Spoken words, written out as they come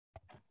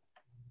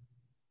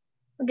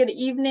Good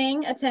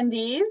evening,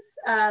 attendees.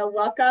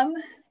 Welcome,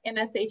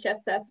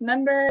 NSHSS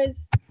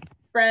members,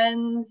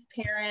 friends,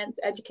 parents,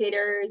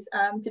 educators,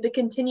 to the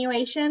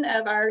continuation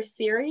of our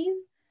series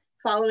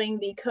following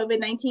the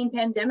COVID-19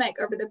 pandemic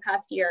over the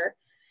past year.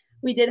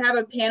 We did have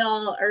a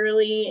panel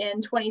early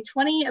in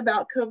 2020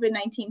 about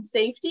COVID-19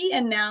 safety,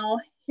 and now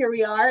here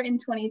we are in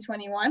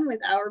 2021 with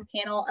our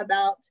panel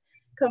about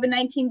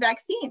COVID-19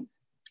 vaccines.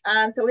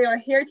 So we are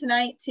here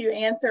tonight to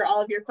answer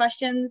all of your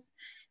questions.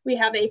 We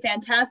have a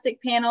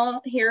fantastic panel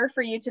here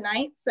for you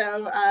tonight,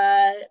 so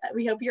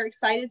we hope you're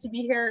excited to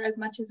be here as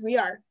much as we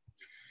are.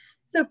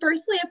 So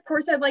firstly, of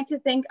course, I'd like to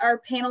thank our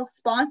panel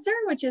sponsor,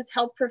 which is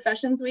Health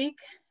Professions Week,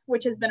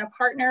 which has been a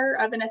partner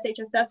of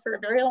NSHSS for a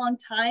very long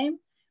time.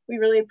 We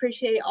really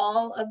appreciate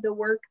all of the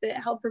work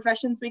that Health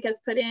Professions Week has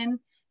put in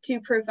to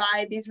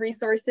provide these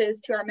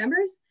resources to our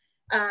members.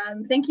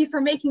 Thank you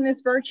for making this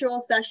virtual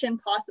session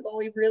possible.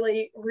 We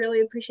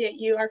really appreciate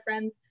you, our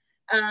friends.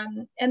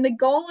 And the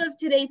goal of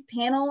today's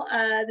panel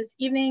this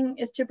evening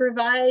is to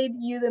provide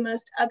you the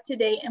most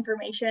up-to-date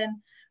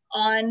information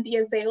on the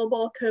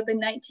available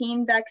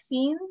COVID-19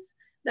 vaccines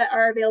that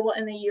are available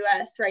in the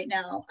US right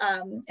now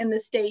and the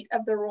state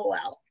of the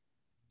rollout.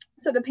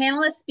 So the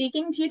panelists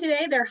speaking to you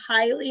today, they're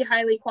highly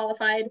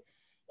qualified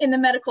in the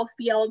medical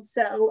field.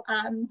 So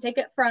take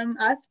it from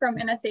us, from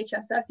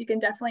NSHSS, you can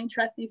definitely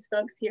trust these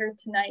folks here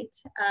tonight.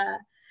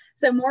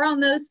 So more on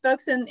those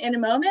folks in a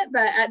moment,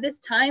 but at this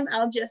time,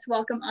 I'll just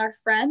welcome our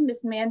friend,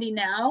 Miss Mandy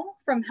Now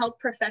from Health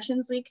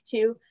Professions Week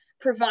to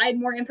provide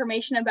more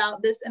information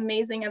about this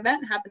amazing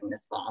event happening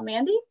this fall.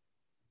 Mandy?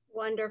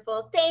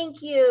 Wonderful.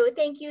 Thank you.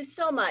 Thank you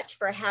so much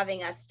for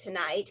having us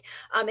tonight.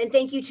 And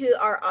thank you to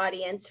our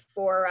audience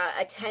for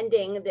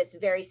attending this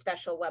very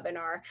special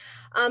webinar.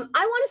 I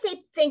want to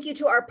say thank you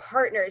to our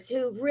partners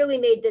who've really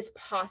made this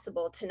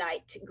possible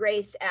tonight.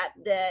 Grace at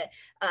the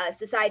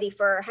Society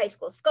for High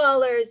School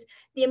Scholars,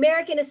 the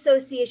American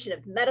Association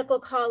of Medical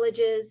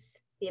Colleges,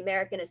 the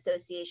American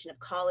Association of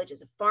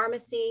Colleges of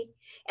Pharmacy,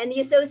 and the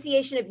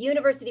Association of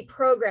University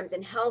Programs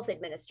in Health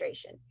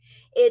Administration.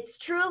 It's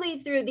truly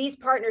through these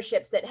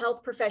partnerships that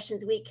Health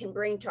Professions Week can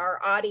bring to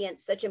our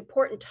audience such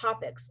important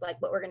topics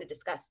like what we're going to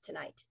discuss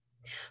tonight.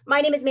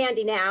 My name is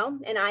Mandy Now,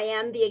 and I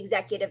am the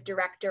Executive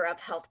Director of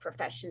Health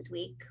Professions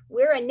Week.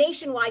 We're a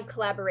nationwide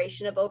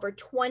collaboration of over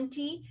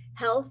 20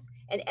 health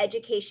and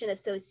education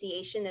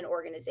association and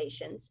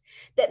organizations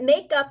that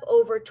make up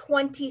over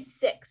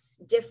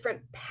 26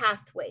 different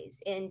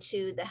pathways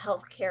into the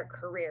healthcare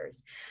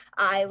careers.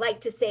 I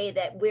like to say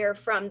that we're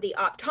from the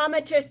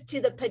optometrists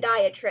to the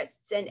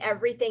podiatrists and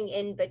everything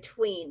in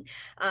between.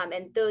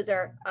 And those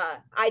are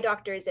eye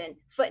doctors and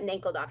foot and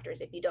ankle doctors,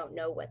 if you don't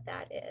know what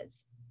that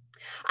is.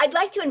 I'd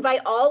like to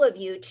invite all of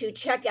you to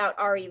check out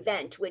our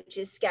event, which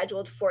is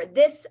scheduled for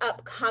this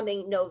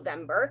upcoming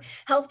November.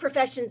 Health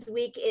Professions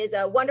Week is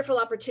a wonderful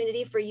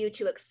opportunity for you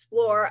to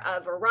explore a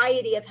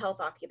variety of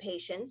health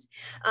occupations.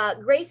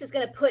 Grace is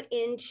going to put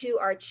into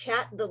our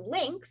chat the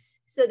links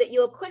so that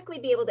you'll quickly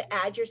be able to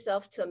add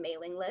yourself to a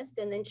mailing list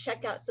and then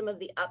check out some of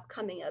the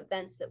upcoming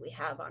events that we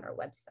have on our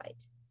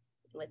website.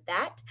 With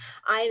that,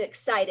 I am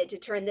excited to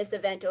turn this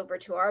event over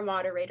to our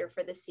moderator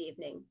for this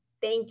evening.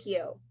 Thank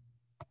you.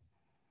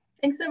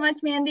 Thanks so much,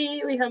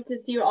 Mandy. We hope to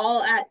see you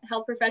all at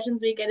Health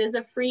Professions Week. It is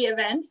a free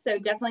event, so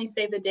definitely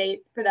save the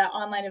date for that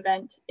online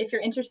event if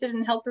you're interested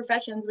in health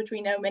professions, which we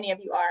know many of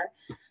you are.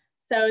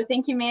 So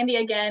thank you, Mandy,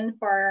 again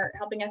for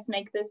helping us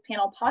make this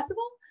panel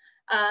possible.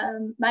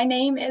 My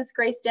name is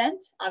Grace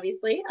Dent,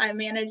 obviously. I'm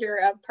manager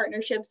of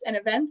partnerships and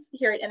events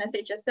here at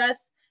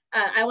NSHSS.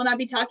 I will not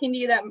be talking to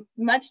you that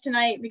much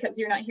tonight because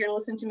you're not here to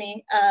listen to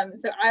me.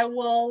 So I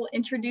will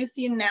introduce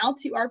you now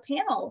to our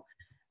panel.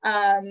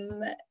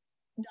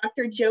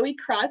 Dr. Joey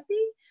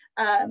Crosby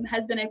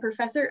has been a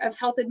professor of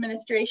health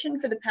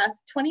administration for the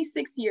past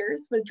 26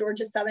 years with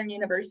Georgia Southern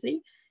University.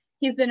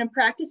 He's been a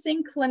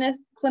practicing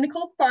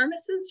clinical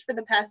pharmacist for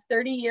the past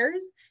 30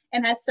 years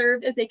and has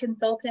served as a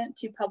consultant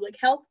to public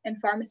health and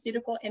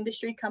pharmaceutical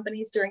industry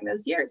companies during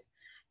those years.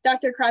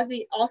 Dr.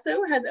 Crosby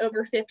also has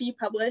over 50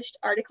 published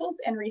articles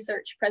and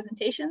research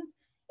presentations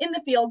in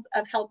the fields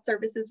of health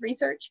services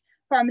research,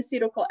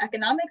 pharmaceutical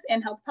economics,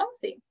 and health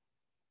policy.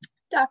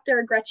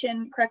 Dr.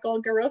 Gretchen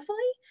Kreckel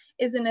Garofoli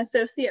is an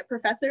associate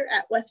professor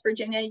at West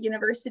Virginia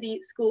University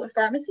School of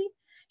Pharmacy.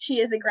 She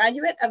is a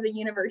graduate of the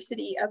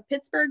University of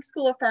Pittsburgh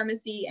School of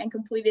Pharmacy and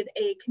completed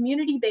a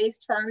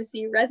community-based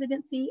pharmacy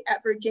residency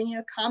at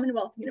Virginia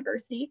Commonwealth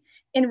University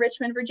in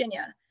Richmond,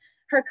 Virginia.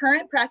 Her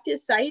current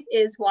practice site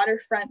is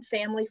Waterfront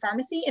Family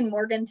Pharmacy in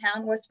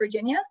Morgantown, West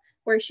Virginia,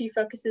 where she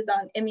focuses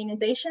on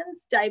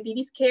immunizations,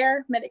 diabetes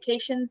care,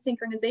 medication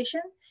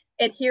synchronization,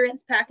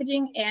 adherence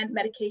packaging, and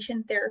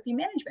medication therapy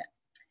management.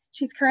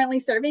 She's currently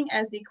serving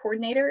as the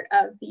coordinator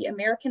of the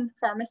American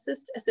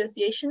Pharmacists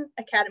Association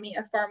Academy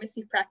of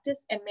Pharmacy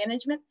Practice and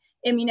Management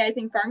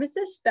Immunizing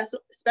Pharmacists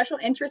Special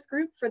Interest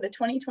Group for the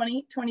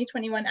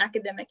 2020-2021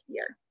 academic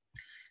year.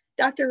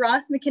 Dr.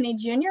 Ross McKinney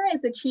Jr.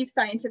 is the Chief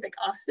Scientific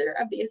Officer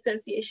of the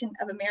Association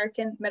of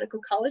American Medical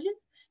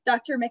Colleges.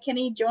 Dr.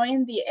 McKinney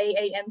joined the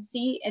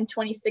AAMC in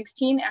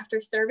 2016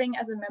 after serving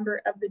as a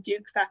member of the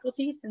Duke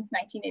faculty since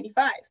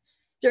 1985.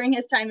 During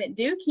his time at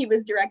Duke, he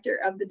was director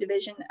of the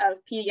Division of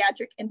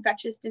Pediatric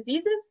Infectious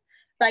Diseases,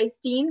 Vice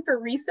Dean for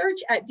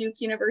Research at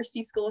Duke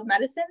University School of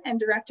Medicine, and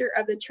director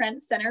of the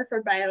Trent Center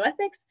for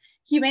Bioethics,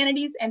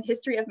 Humanities, and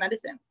History of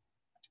Medicine.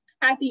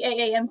 At the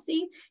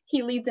AAMC,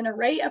 he leads an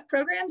array of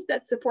programs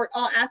that support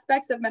all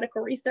aspects of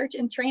medical research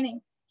and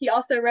training. He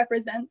also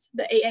represents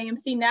the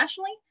AAMC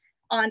nationally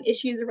on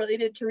issues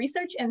related to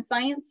research and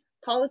science,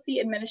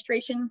 policy,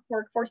 administration,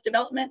 workforce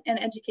development, and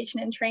education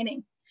and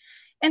training.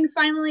 And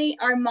finally,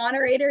 our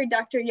moderator,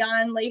 Dr.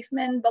 Jan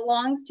Leyfman,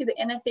 belongs to the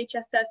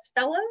NSHSS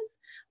Fellows,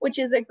 which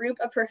is a group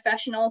of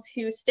professionals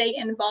who stay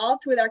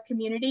involved with our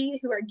community,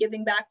 who are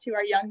giving back to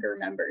our younger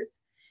members.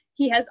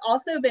 He has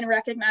also been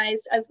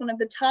recognized as one of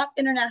the top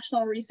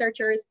international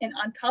researchers in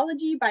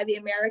oncology by the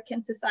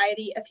American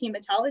Society of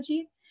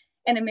Hematology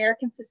and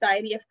American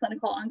Society of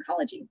Clinical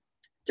Oncology.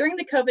 During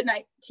the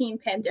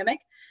COVID-19 pandemic,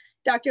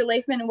 Dr.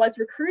 Leyfman was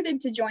recruited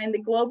to join the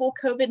global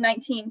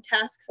COVID-19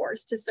 task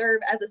force to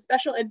serve as a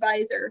special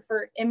advisor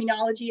for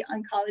immunology,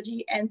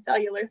 oncology, and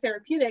cellular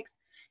therapeutics,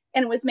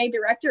 and was made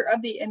director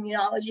of the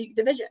immunology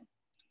division.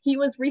 He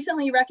was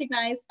recently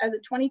recognized as a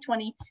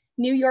 2020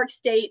 New York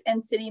State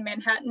and City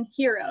Manhattan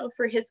hero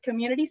for his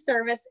community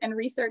service and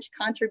research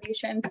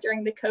contributions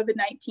during the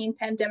COVID-19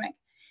 pandemic,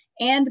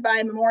 and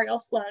by Memorial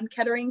Sloan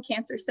Kettering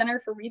Cancer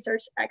Center for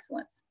Research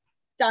Excellence.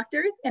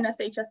 Doctors,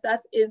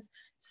 NSHSS is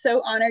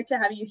so honored to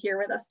have you here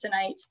with us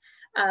tonight.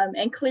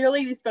 And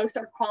clearly these folks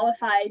are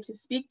qualified to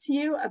speak to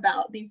you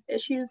about these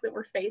issues that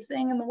we're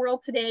facing in the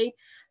world today.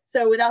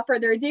 So without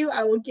further ado,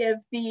 I will give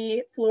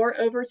the floor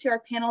over to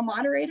our panel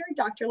moderator,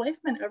 Dr.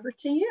 Leyfman, over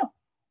to you.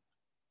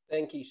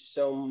 Thank you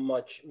so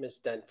much, Ms.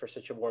 Dent, for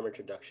such a warm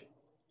introduction.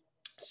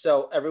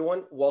 So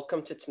everyone,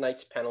 welcome to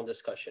tonight's panel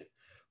discussion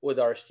with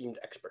our esteemed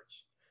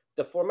experts.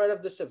 The format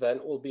of this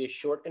event will be a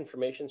short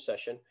information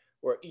session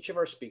where each of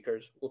our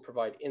speakers will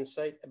provide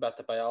insight about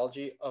the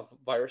biology of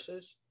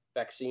viruses,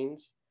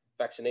 vaccines,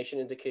 vaccination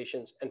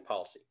indications, and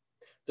policy.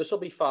 This will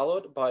be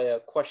followed by a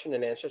question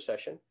and answer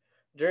session,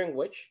 during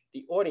which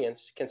the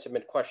audience can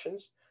submit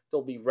questions that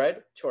will be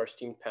read to our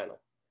esteemed panel.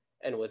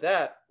 And with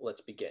that, let's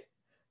begin.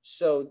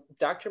 So,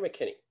 Dr.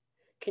 McKinney,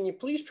 can you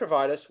please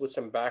provide us with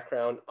some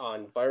background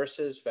on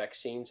viruses,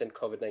 vaccines, and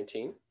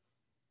COVID-19?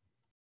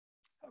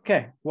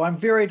 Okay, well, I'm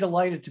very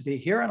delighted to be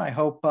here, and I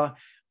hope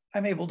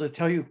I'm able to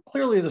tell you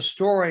clearly the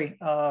story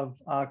of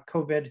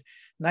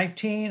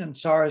COVID-19 and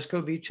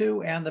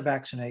SARS-CoV-2 and the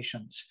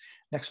vaccinations.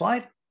 Next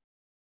slide.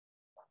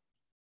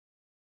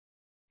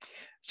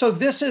 So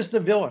this is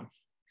the villain.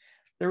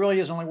 There really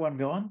is only one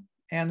villain,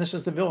 and this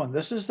is the villain.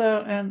 This is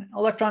an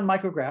electron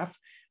micrograph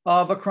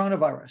of a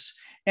coronavirus.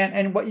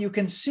 And what you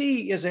can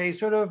see is a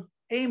sort of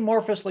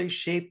amorphously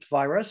shaped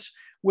virus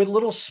with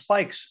little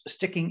spikes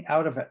sticking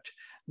out of it.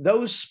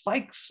 Those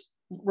spikes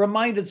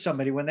reminded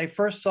somebody when they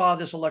first saw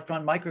this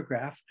electron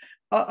micrograph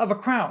of a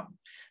crown.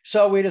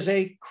 So it is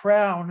a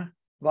crown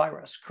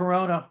virus,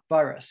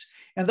 coronavirus.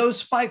 And those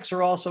spikes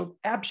are also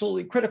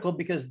absolutely critical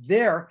because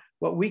they're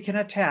what we can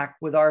attack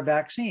with our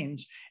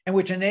vaccines and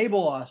which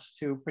enable us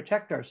to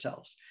protect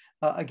ourselves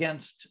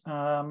against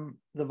the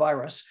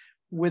virus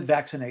with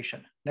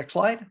vaccination. Next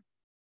slide.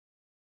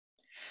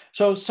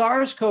 So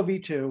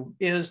SARS-CoV-2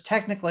 is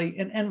technically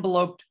an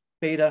enveloped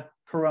beta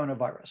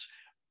coronavirus.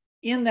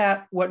 In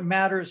that, what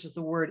matters is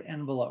the word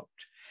enveloped.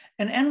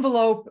 An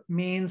envelope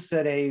means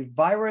that a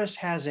virus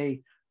has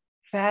a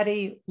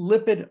fatty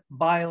lipid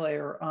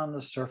bilayer on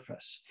the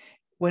surface.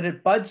 When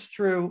it buds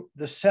through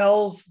the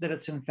cells that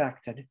it's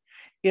infected,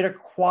 it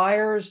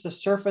acquires the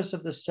surface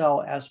of the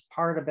cell as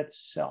part of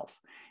itself.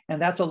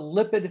 And that's a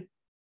lipid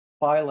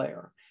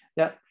bilayer.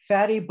 That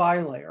fatty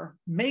bilayer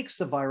makes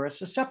the virus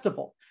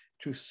susceptible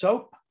to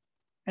soap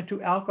and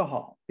to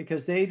alcohol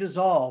because they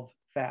dissolve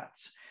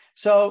fats.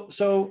 So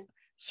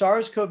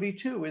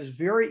SARS-CoV-2 is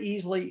very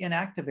easily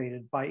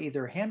inactivated by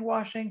either hand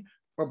washing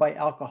or by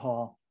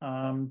alcohol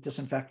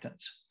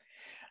disinfectants.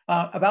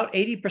 About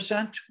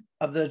 80%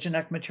 of the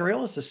genetic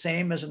material is the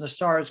same as in the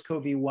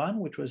SARS-CoV-1,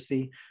 which was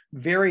the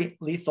very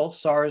lethal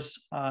SARS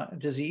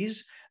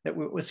disease that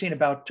was seen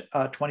about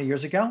 20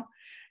 years ago.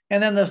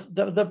 And then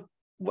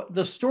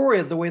the story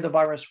of the way the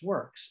virus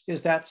works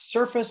is that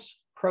surface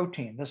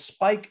protein, the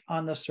spike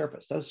on the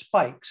surface, those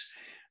spikes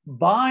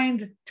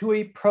bind to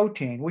a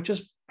protein, which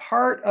is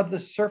part of the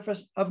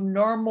surface of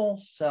normal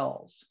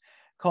cells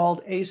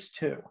called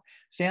ACE2,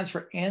 stands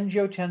for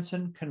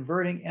angiotensin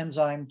converting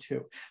enzyme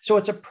 2. So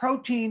it's a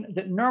protein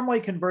that normally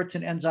converts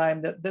an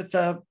enzyme that's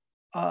a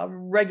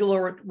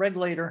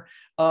regulator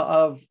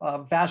of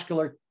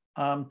vascular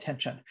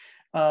tension.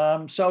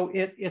 So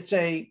it's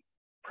a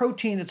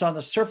protein that's on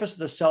the surface of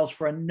the cells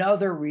for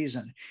another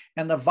reason.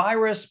 And the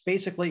virus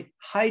basically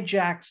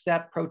hijacks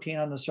that protein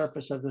on the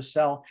surface of the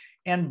cell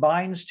and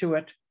binds to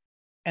it.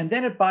 And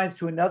then it binds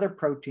to another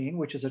protein,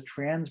 which is a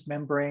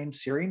transmembrane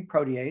serine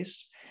protease,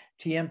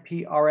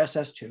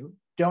 TMPRSS2,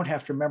 don't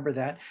have to remember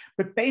that.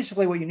 But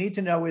basically what you need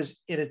to know is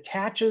it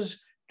attaches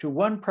to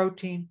one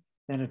protein,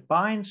 then it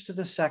binds to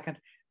the second,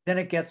 then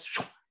it gets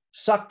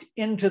sucked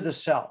into the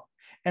cell.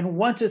 And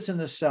once it's in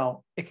the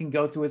cell, it can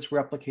go through its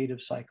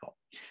replicative cycle.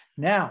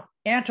 Now,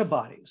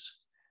 antibodies,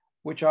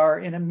 which are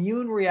an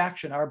immune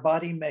reaction our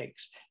body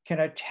makes, can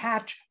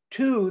attach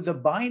to the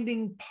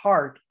binding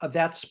part of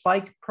that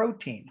spike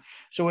protein.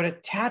 So it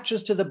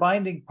attaches to the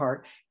binding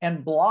part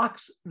and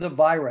blocks the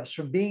virus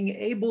from being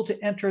able to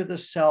enter the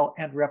cell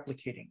and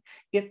replicating.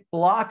 It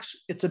blocks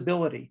its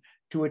ability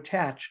to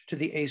attach to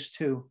the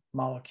ACE2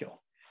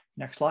 molecule.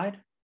 Next slide.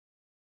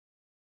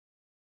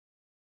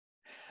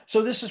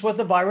 So this is what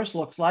the virus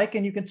looks like,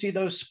 and you can see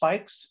those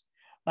spikes.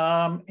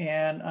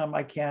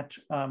 I can't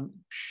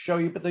show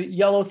you, but the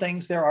yellow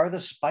things there are the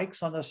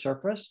spikes on the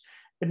surface.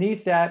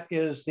 Beneath that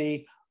is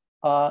the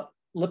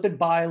lipid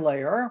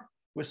bilayer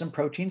with some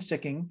protein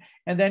sticking.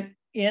 And then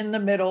in the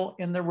middle,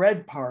 in the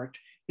red part,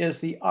 is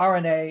the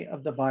RNA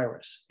of the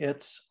virus.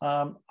 It's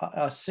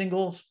a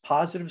single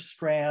positive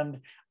strand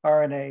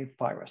RNA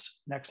virus.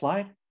 Next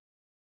slide.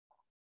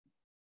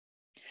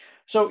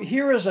 So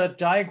here is a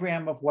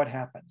diagram of what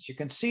happens. You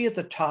can see at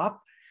the top,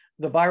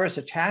 the virus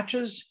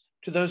attaches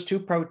to those two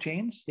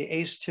proteins, the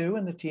ACE2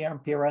 and the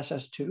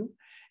TMPRSS2,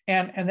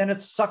 and then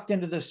it's sucked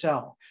into the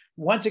cell.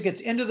 Once it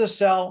gets into the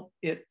cell,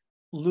 it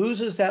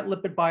loses that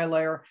lipid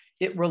bilayer,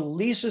 it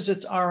releases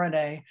its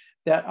RNA.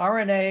 That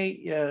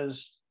RNA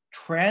is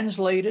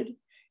translated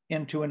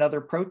into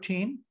another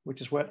protein,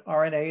 which is what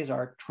RNAs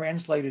are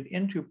translated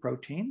into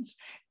proteins,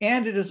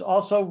 and it is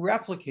also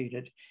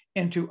replicated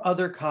into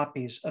other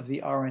copies of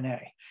the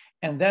RNA.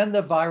 And then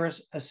the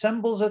virus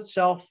assembles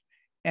itself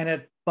and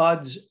it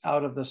buds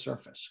out of the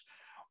surface.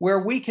 Where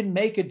we can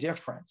make a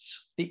difference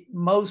the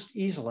most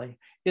easily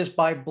is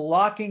by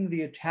blocking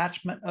the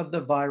attachment of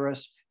the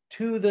virus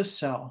to the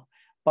cell,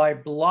 by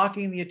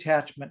blocking the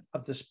attachment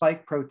of the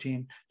spike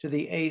protein to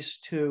the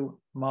ACE2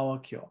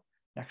 molecule.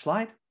 Next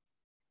slide.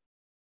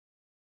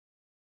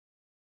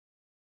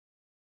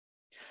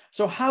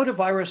 So how do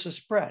viruses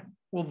spread?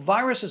 Well,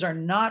 viruses are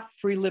not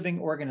free-living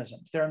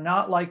organisms. They're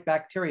not like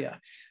bacteria.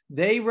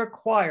 They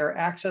require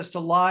access to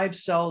live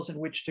cells in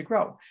which to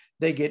grow.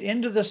 They get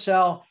into the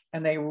cell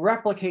and they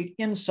replicate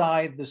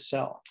inside the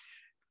cell.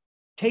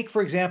 Take,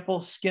 for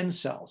example, skin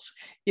cells.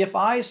 If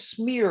I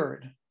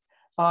smeared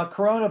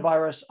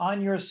coronavirus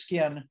on your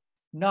skin,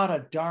 not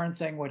a darn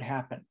thing would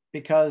happen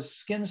because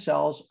skin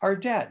cells are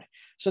dead.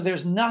 So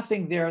there's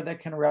nothing there that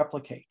can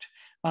replicate.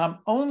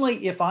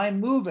 Only if I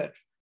move it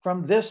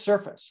from this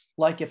surface,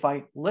 like if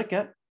I lick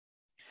it,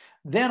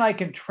 then I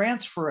can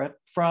transfer it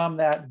from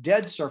that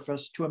dead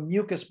surface to a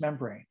mucous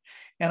membrane.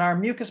 And our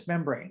mucous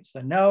membranes,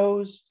 the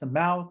nose, the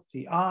mouth,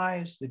 the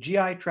eyes, the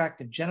GI tract,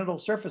 and genital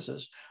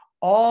surfaces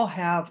all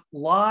have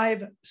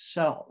live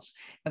cells.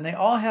 And they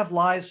all have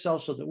live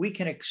cells so that we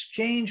can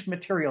exchange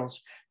materials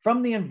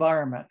from the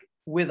environment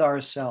with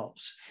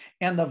ourselves.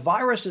 And the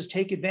viruses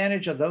take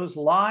advantage of those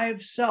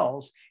live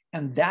cells,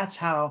 and that's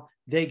how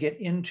they get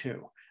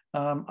into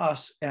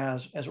us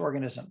as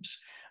organisms.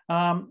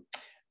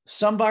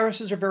 Some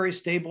viruses are very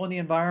stable in the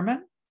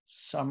environment,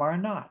 some are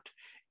not.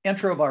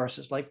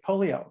 Enteroviruses like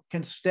polio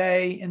can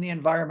stay in the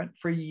environment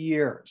for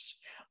years.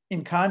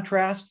 In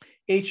contrast,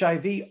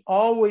 HIV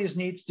always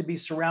needs to be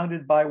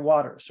surrounded by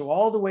water. So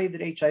all the way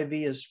that HIV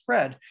is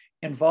spread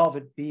involve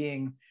it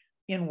being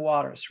in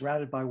water,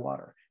 surrounded by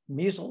water.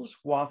 Measles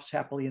wafts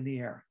happily in the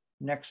air.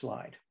 Next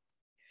slide.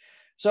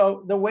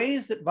 So the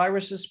ways that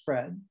viruses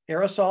spread,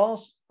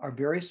 aerosols are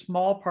very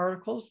small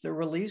particles that are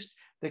released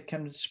that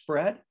can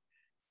spread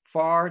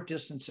far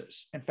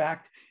distances. In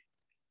fact,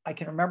 I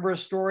can remember a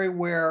story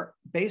where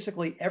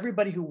basically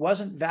everybody who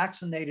wasn't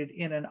vaccinated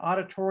in an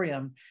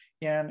auditorium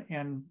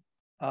in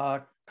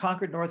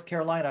Concord, North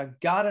Carolina,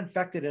 got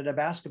infected at a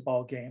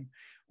basketball game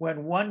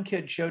when one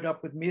kid showed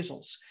up with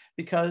measles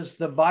because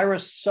the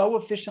virus so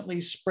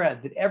efficiently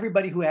spread that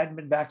everybody who hadn't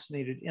been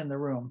vaccinated in the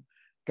room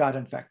got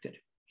infected.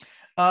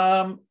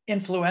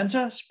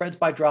 Influenza spreads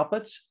by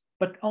droplets,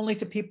 but only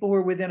to people who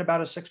are within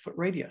about a 6-foot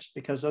radius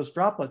because those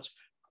droplets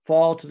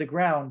fall to the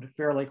ground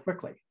fairly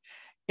quickly.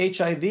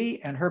 HIV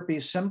and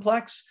herpes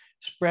simplex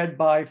spread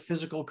by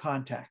physical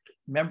contact,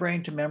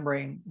 membrane to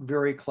membrane,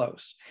 very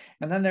close.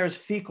 And then there's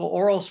fecal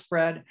oral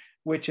spread,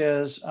 which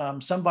is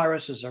some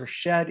viruses are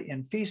shed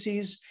in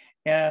feces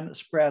and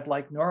spread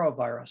like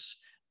norovirus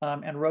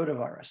and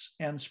rotavirus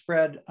and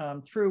spread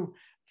through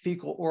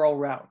fecal oral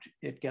route.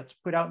 It gets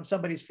put out in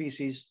somebody's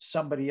feces,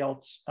 somebody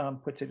else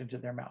puts it into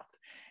their mouth.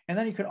 And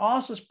then you can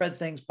also spread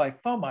things by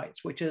fomites,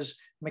 which is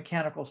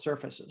mechanical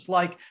surfaces.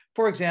 Like,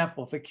 for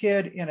example, if a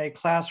kid in a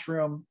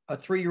classroom, a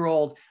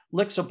 3-year-old,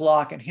 licks a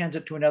block and hands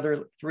it to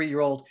another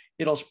 3-year-old,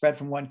 it'll spread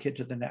from one kid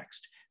to the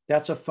next.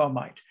 That's a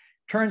fomite.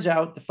 Turns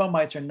out the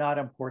fomites are not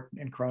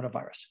important in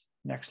coronavirus.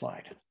 Next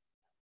slide.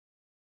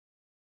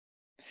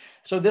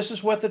 So this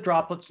is what the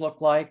droplets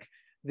look like.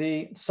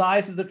 The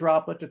size of the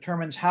droplet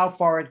determines how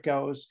far it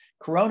goes.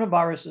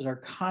 Coronaviruses are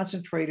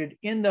concentrated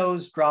in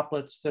those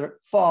droplets that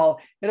fall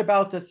at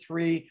about the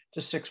 3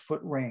 to 6 foot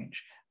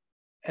range.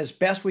 As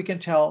best we can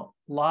tell,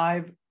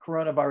 live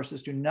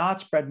coronaviruses do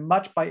not spread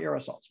much by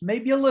aerosols,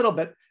 maybe a little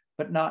bit,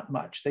 but not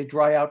much. They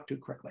dry out too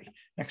quickly.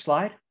 Next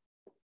slide.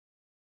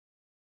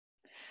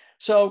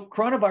 So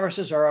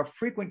coronaviruses are a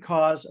frequent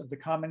cause of the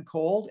common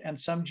cold and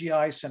some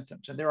GI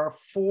symptoms. And there are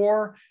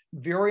 4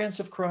 variants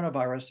of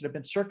coronavirus that have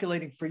been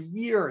circulating for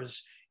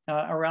years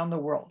around the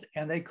world,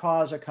 and they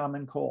cause a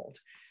common cold.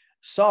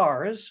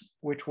 SARS,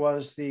 which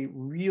was the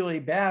really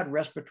bad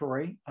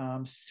respiratory,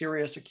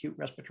 serious acute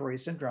respiratory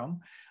syndrome,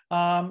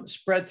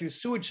 spread through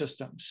sewage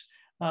systems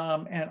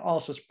and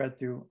also spread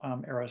through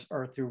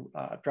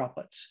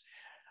droplets.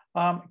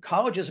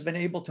 Colleges have been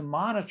able to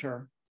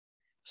monitor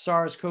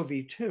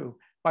SARS-CoV-2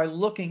 by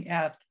looking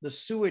at the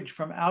sewage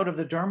from out of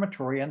the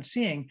dormitory and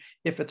seeing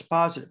if it's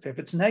positive. If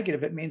it's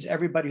negative, it means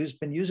everybody who's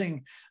been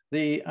using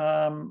the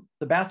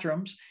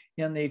bathrooms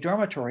in the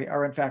dormitory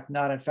are in fact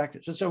not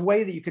infected. So it's a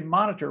way that you can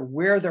monitor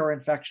where there are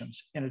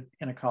infections in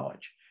a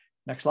college.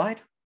 Next slide.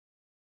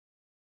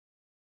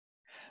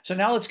 So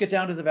now let's get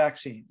down to the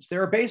vaccines.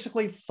 There are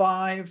basically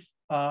 3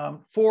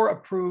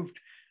 approved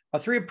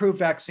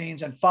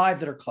vaccines and 5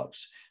 that are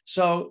close.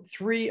 So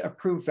 3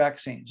 approved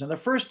vaccines. And the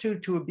first 2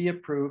 to be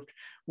approved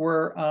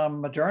were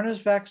Moderna's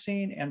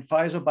vaccine and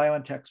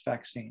Pfizer-BioNTech's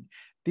vaccine.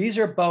 These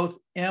are both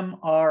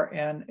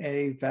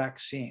mRNA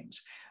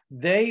vaccines.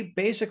 They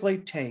basically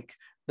take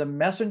the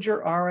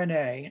messenger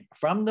RNA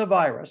from the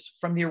virus,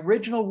 from the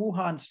original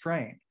Wuhan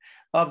strain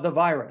of the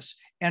virus,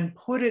 and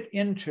put it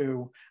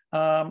into,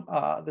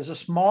 there's a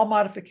small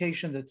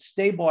modification that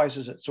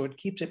stabilizes it so it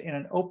keeps it in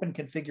an open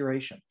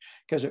configuration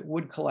because it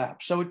would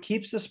collapse. So it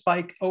keeps the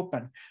spike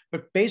open,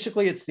 but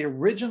basically it's the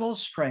original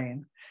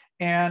strain,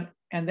 and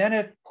then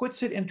it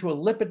puts it into a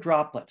lipid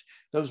droplet.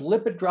 Those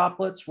lipid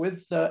droplets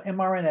with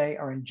mRNA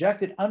are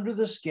injected under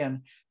the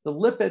skin. The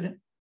lipid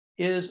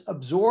is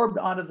absorbed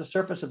onto the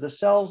surface of the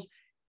cells,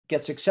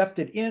 gets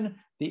accepted in,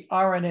 the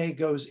RNA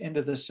goes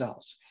into the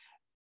cells.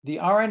 The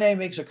RNA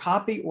makes a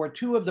copy or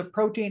 2 of the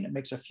protein, it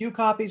makes a few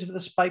copies of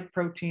the spike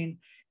protein,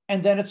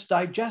 and then it's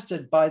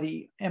digested by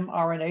the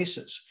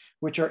mRNases,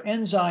 which are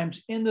enzymes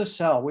in the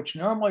cell, which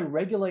normally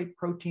regulate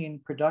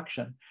protein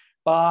production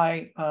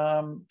by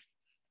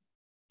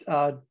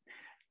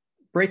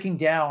breaking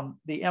down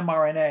the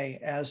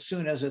mRNA as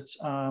soon as it's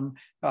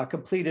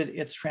completed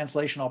its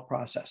translational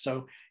process.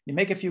 So you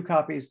make a few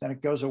copies, then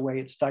it goes away,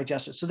 it's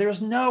digested. So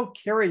there's no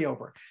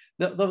carryover.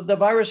 The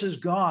virus is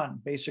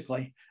gone,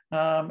 basically,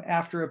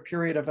 after a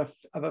period of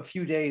a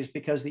few days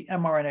because the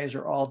mRNAs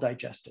are all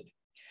digested.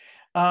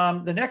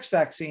 The next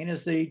vaccine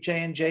is the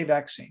J&J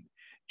vaccine.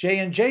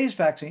 J&J's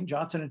vaccine,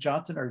 Johnson &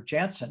 Johnson or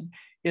Janssen,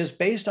 is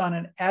based on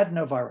an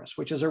adenovirus,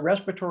 which is a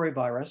respiratory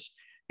virus,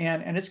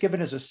 and it's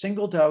given as a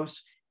single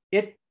dose.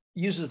 It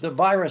uses the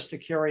virus to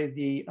carry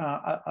the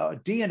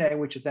DNA,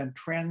 which is then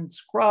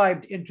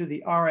transcribed into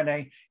the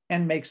RNA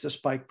and makes the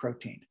spike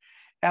protein.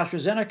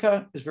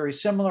 AstraZeneca is very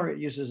similar. It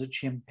uses a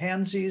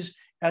chimpanzee's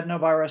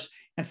adenovirus.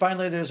 And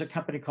finally, there's a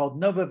company called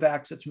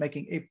Novavax that's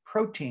making a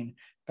protein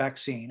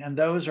vaccine. And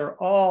those are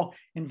all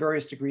in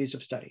various degrees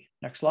of study.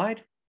 Next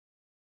slide.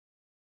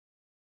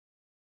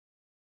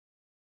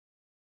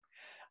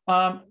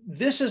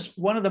 This is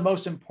one of the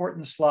most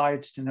important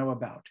slides to know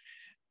about.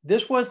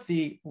 This was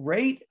the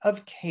rate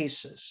of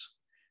cases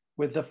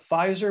with the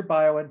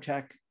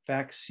Pfizer-BioNTech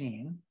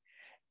vaccine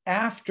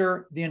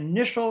after the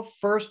initial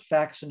first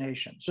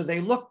vaccination. So they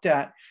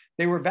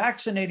were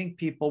vaccinating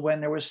people when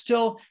there was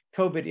still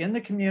COVID in the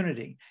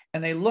community,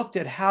 and they looked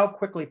at how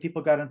quickly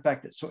people got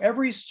infected. So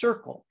every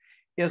circle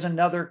is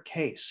another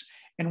case.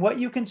 And what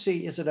you can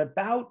see is at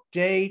about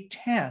day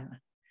 10,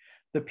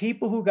 the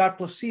people who got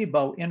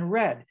placebo in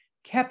red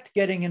kept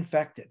getting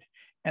infected.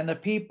 And the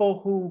people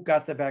who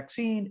got the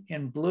vaccine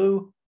in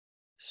blue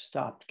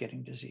stopped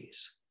getting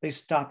disease. They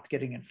stopped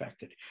getting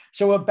infected.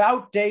 So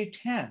about day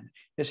 10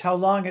 is how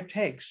long it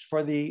takes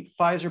for the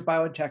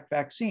Pfizer-BioNTech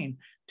vaccine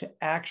to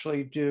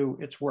actually do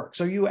its work.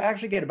 So you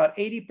actually get about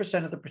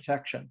 80% of the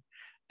protection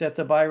that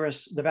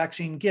the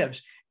vaccine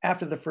gives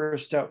after the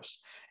first dose.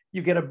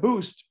 You get a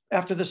boost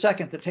after the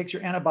second that takes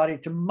your antibody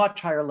to much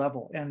higher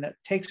level, and that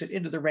takes it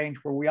into the range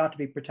where we ought to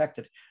be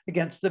protected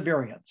against the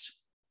variants.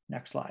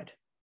 Next slide.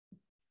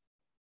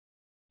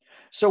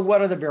 So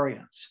what are the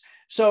variants?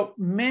 So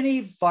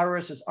many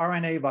viruses,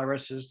 RNA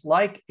viruses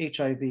like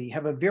HIV,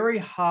 have a very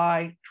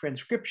high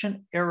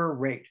transcription error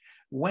rate.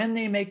 When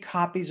they make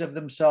copies of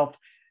themselves,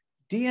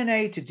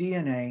 DNA to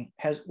DNA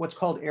has what's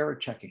called error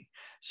checking.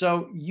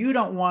 So you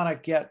don't want to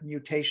get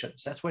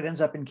mutations. That's what ends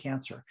up in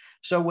cancer.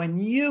 So when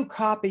you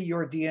copy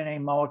your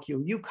DNA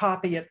molecule, you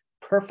copy it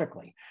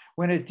perfectly.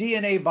 When a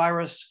DNA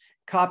virus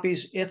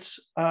copies its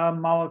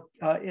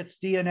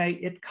DNA,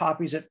 it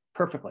copies it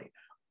perfectly.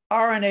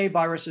 RNA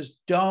viruses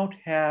don't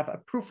have a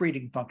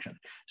proofreading function,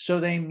 so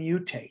they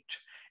mutate.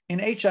 In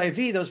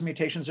HIV, those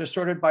mutations are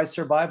sorted by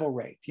survival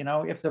rate. You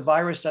know, if the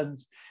virus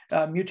doesn't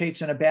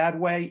mutates in a bad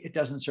way, it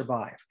doesn't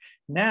survive.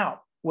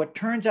 Now, what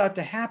turns out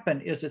to happen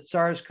is that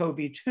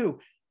SARS-CoV-2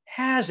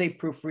 has a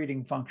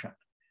proofreading function.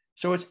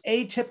 So it's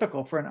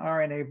atypical for an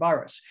RNA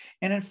virus.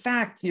 And in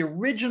fact, the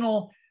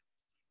original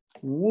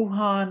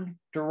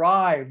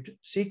Wuhan-derived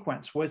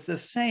sequence was the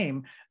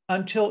same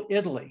until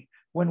Italy,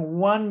 when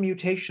one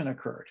mutation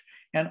occurred.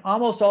 And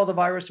almost all the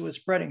virus that was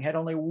spreading had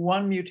only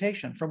one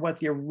mutation from what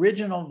the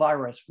original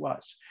virus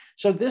was.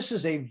 So this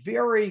is a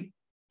very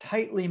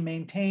tightly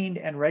maintained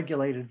and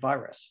regulated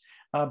virus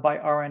by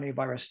RNA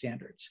virus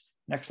standards.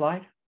 Next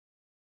slide.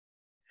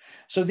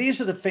 So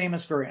these are the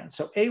famous variants.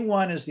 So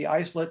A1 is the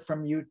isolate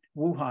from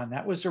Wuhan.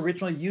 That was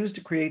originally used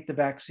to create the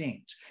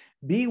vaccines.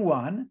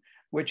 B1,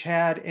 which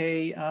had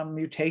a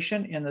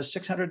mutation in the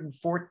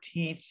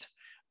 614th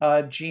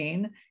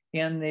gene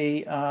in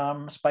the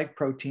spike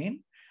protein,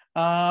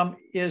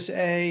 is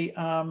a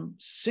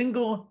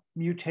single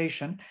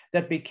mutation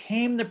that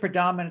became the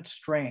predominant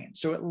strain.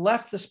 So it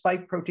left the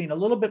spike protein a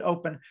little bit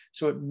open,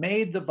 so it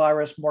made the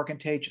virus more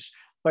contagious,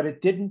 but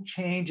it didn't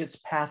change its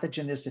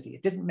pathogenicity.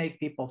 It didn't make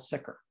people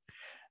sicker.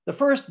 The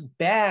first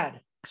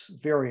bad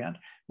variant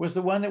was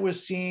the one that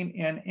was seen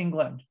in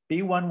England,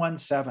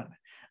 B117.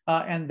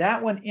 And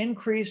that one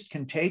increased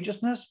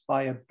contagiousness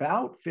by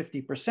about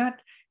 50%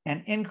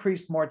 and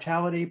increased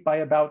mortality by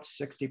about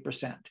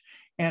 60%.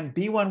 And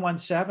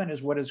B117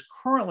 is what is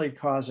currently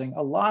causing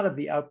a lot of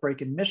the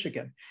outbreak in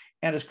Michigan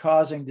and is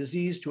causing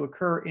disease to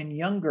occur in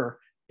younger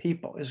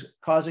people, is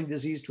causing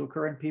disease to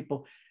occur in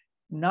people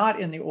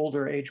not in the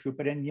older age group,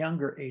 but in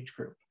younger age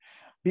group.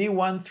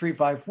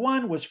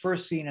 B1351 was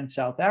first seen in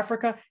South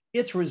Africa.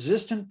 It's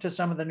resistant to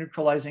some of the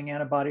neutralizing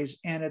antibodies,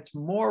 and it's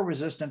more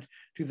resistant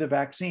to the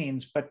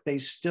vaccines, but they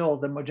still,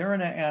 the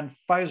Moderna and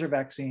Pfizer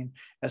vaccine,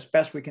 as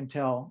best we can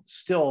tell,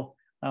 still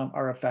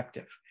are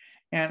effective.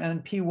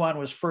 And P1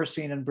 was first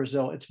seen in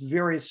Brazil. It's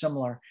very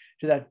similar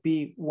to that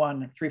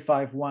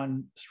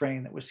B1351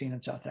 strain that was seen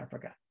in South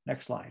Africa.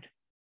 Next slide.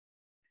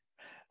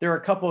 There are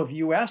a couple of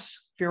US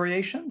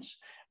variations.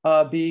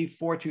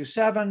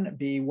 B427,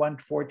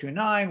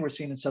 B1429 were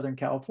seen in Southern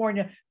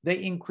California.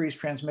 They increase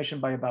transmission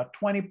by about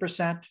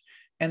 20%,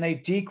 and they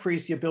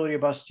decrease the ability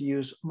of us to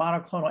use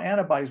monoclonal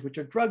antibodies, which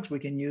are drugs we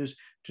can use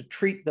to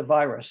treat the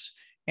virus,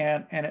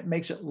 and it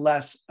makes it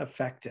less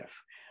effective.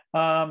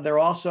 There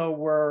also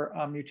were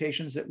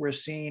mutations that were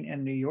seen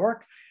in New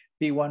York,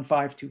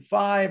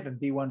 B1525 and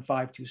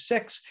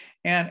B1526,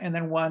 and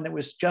then one that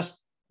was just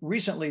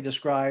recently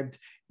described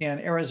in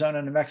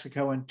Arizona, New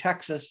Mexico, and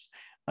Texas,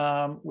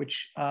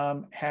 which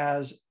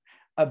has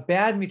a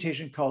bad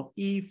mutation called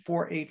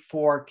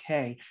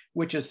E484K,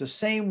 which is the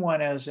same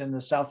one as in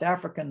the South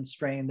African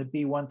strain, the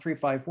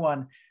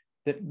B1351,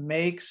 that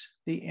makes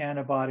the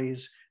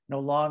antibodies no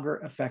longer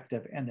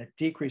effective and that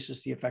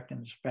decreases the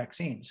effectiveness of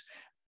vaccines.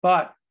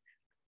 But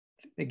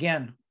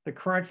again, the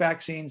current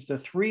vaccines, the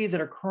three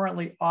that are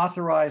currently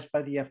authorized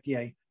by the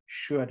FDA,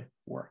 should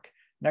work.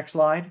 Next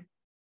slide.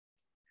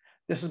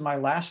 This is my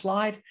last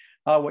slide.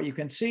 What you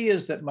can see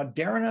is that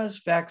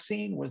Moderna's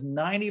vaccine was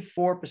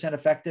 94%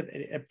 effective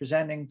at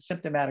preventing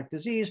symptomatic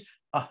disease,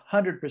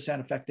 100%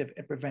 effective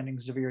at preventing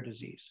severe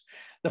disease.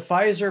 The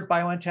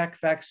Pfizer-BioNTech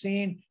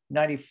vaccine,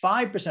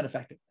 95%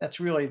 effective. That's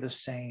really the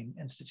same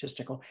in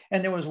statistical.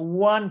 And there was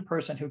one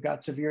person who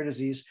got severe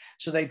disease,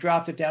 so they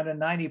dropped it down to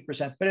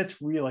 90%, but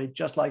it's really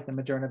just like the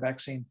Moderna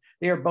vaccine.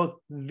 They are both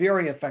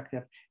very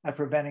effective at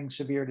preventing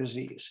severe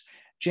disease.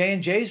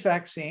 J&J's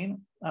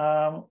vaccine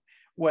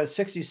was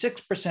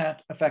 66%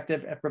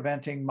 effective at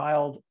preventing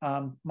mild,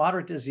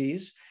 moderate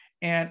disease,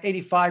 and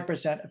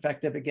 85%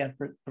 effective, again,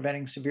 for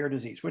preventing severe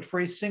disease, which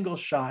for a single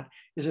shot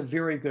is a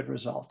very good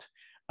result.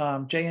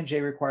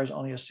 J&J requires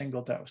only a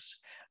single dose.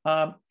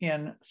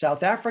 In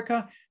South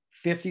Africa,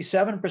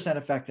 57%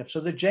 effective. So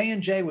the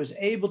J&J was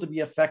able to be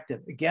effective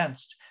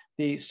against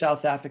the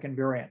South African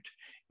variant.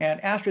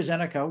 And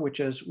AstraZeneca, which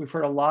is we've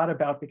heard a lot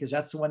about because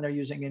that's the one they're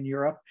using in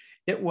Europe,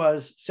 it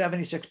was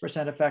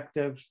 76%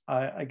 effective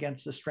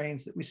against the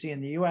strains that we see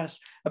in the US,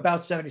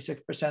 about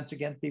 76%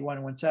 against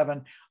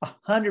B117,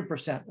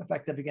 100%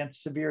 effective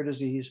against severe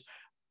disease,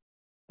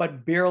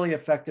 but barely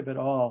effective at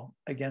all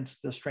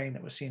against the strain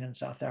that was seen in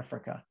South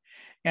Africa.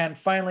 And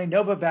finally,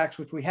 Novavax,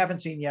 which we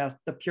haven't seen yet,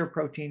 the pure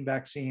protein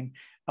vaccine,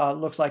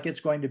 looks like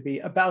it's going to be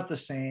about the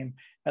same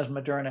as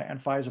Moderna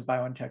and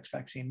Pfizer-BioNTech's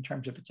vaccine in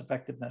terms of its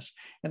effectiveness.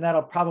 And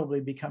that'll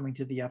probably be coming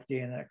to the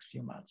FDA in the next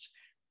few months.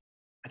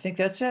 I think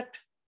that's it.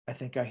 I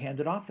think I hand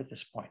it off at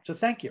this point. So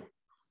thank you.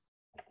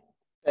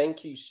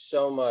 Thank you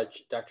so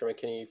much, Dr.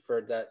 McKinney,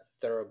 for that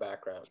thorough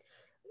background.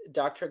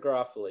 Dr.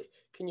 Garofoli,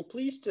 can you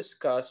please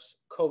discuss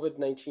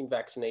COVID-19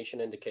 vaccination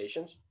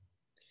indications?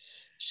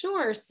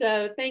 Sure.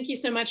 So thank you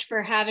so much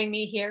for having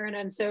me here. And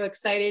I'm so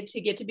excited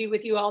to get to be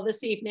with you all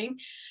this evening.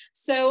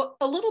 So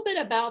a little bit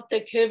about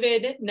the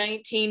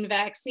COVID-19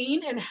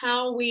 vaccine and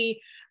how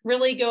we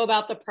really go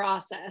about the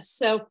process.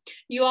 So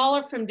you all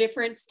are from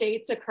different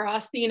states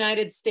across the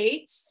United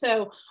States.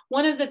 So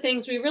one of the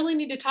things we really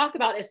need to talk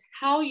about is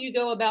how you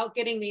go about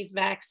getting these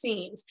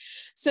vaccines.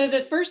 So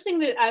the first thing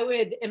that I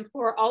would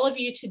implore all of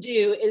you to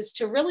do is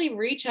to really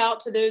reach out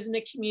to those in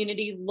the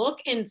community, look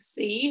and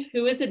see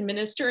who is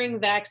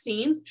administering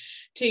vaccines vaccines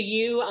to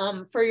you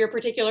for your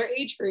particular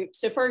age group.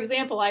 So for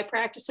example, I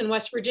practice in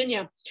West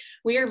Virginia.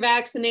 We are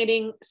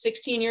vaccinating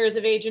 16 years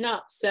of age and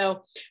up.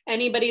 So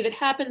anybody that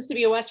happens to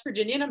be a West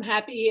Virginian, I'm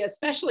happy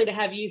especially to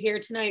have you here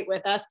tonight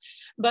with us,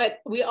 but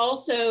we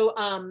also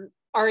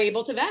are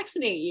able to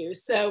vaccinate you.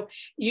 So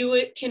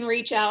you can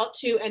reach out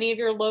to any of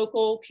your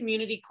local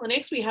community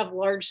clinics. We have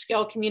large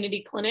scale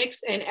community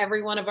clinics in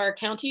every one of our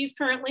counties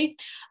currently.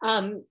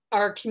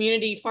 Our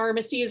community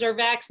pharmacies are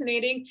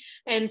vaccinating.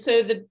 And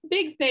so the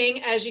big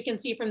thing, as you can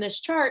see from this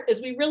chart,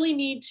 is we really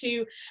need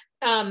to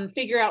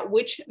figure out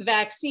which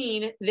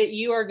vaccine that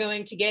you are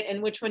going to get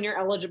and which one you're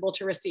eligible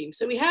to receive.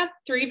 So we have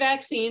 3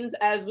 vaccines,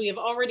 as we have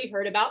already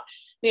heard about.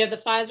 We have the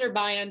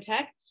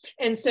Pfizer-BioNTech.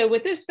 And so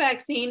with this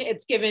vaccine,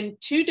 it's given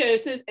 2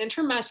 doses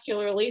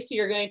intramuscularly. So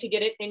you're going to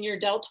get it in your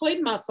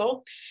deltoid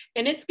muscle,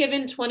 and it's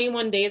given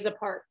 21 days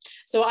apart.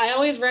 So I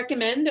always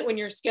recommend that when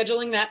you're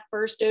scheduling that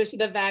first dose of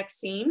the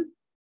vaccine,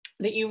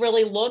 that you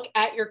really look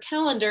at your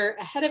calendar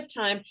ahead of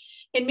time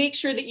and make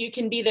sure that you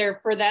can be there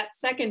for that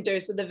second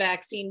dose of the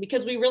vaccine,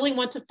 because we really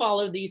want to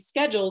follow these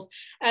schedules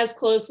as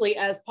closely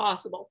as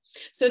possible.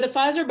 So the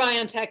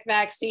Pfizer-BioNTech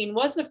vaccine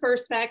was the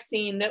first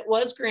vaccine that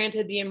was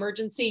granted the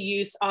emergency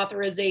use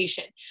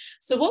authorization.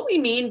 So what we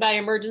mean by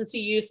emergency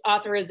use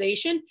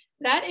authorization,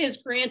 that is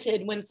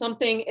granted when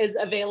something is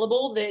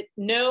available that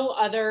no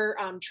other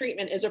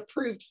treatment is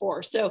approved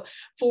for. So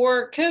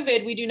for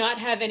COVID, we do not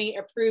have any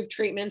approved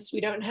treatments. We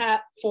don't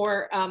have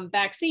for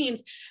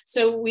vaccines.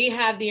 So we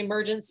have the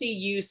emergency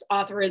use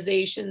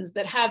authorizations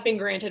that have been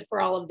granted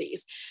for all of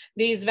these.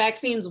 These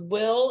vaccines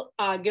will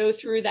go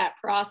through that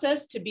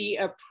process to be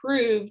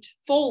approved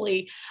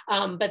fully,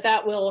 but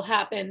that will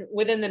happen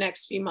within the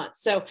next few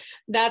months. So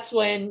that's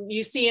when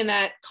you see in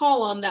that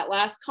column, that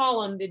last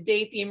column, the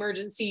date the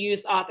emergency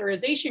use authorization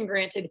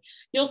granted,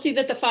 you'll see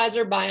that the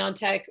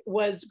Pfizer-BioNTech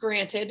was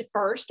granted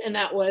first, and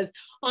that was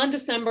on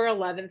December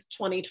 11th,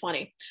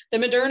 2020. The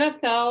Moderna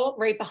fell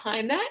right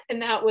behind that,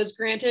 and that was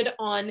granted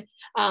on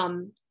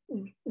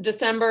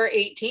December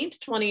 18th,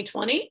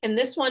 2020. And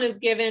this one is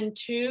given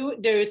 2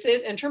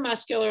 doses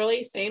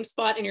intramuscularly, same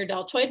spot in your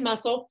deltoid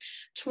muscle,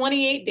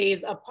 28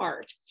 days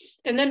apart.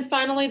 And then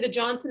finally, the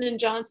Johnson &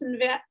 Johnson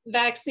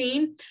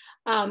vaccine.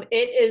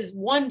 It is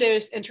 1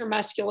 dose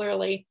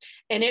intramuscularly,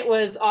 and it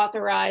was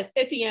authorized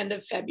at the end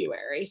of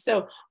February.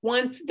 So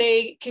once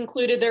they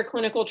concluded their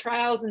clinical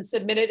trials and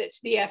submitted it to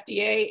the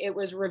FDA, it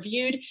was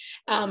reviewed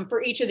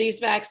for each of these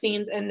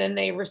vaccines, and then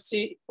they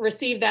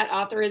received that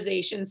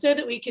authorization so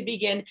that we could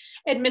begin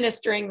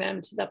administering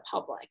them to the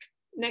public.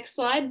 Next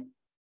slide.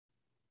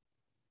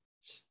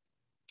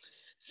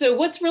 So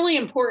what's really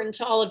important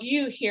to all of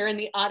you here in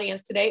the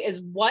audience today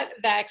is what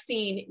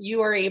vaccine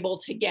you are able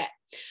to get.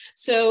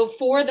 So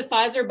for the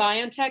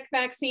Pfizer-BioNTech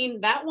vaccine,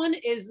 that one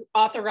is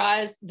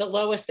authorized, the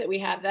lowest that we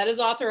have. That is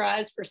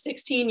authorized for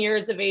 16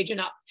 years of age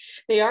and up.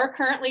 They are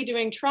currently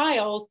doing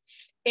trials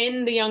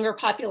in the younger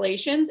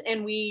populations,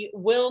 and we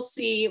will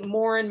see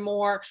more and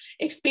more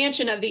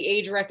expansion of the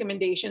age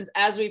recommendations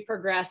as we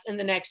progress in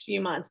the next few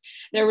months.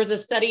 There was a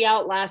study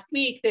out last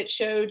week that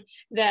showed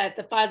that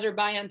the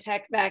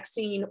Pfizer-BioNTech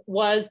vaccine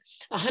was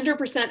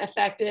 100%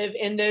 effective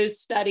in those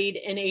studied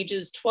in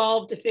ages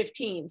 12 to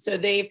 15. So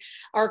they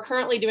are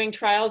currently doing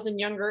trials in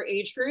younger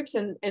age groups,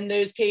 and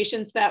those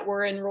patients that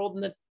were enrolled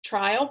in the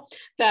trial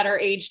that are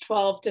age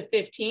 12 to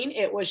 15,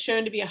 it was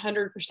shown to be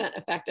 100%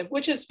 effective,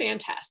 which is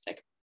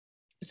fantastic.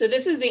 So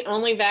this is the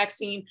only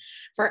vaccine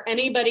for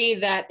anybody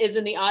that is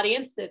in the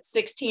audience that's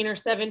 16 or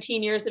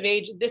 17 years of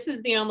age. This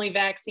is the only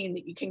vaccine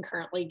that you can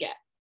currently get.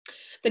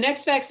 The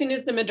next vaccine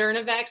is the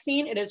Moderna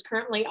vaccine. It is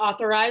currently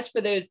authorized for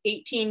those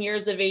 18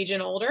 years of age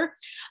and older.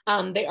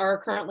 They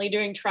are currently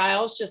doing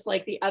trials just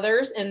like the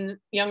others in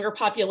younger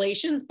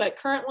populations, but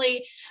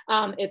currently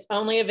it's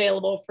only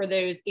available for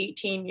those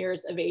 18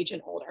 years of age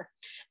and older.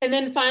 And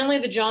then finally,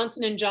 the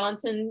Johnson &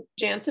 Johnson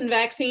Janssen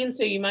vaccine.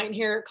 So you might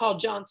hear it called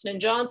Johnson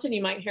 & Johnson.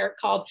 You might hear it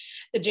called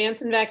the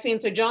Janssen vaccine.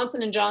 So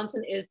Johnson &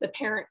 Johnson is the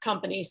parent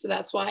company. So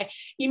that's why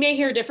you may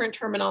hear different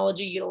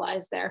terminology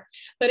utilized there.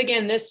 But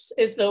again, this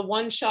is the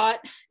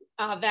one-shot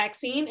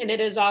vaccine, and it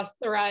is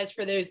authorized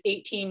for those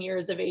 18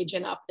 years of age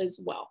and up as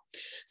well.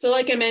 So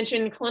like I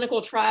mentioned,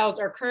 clinical trials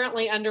are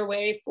currently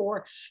underway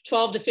for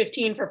 12 to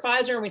 15 for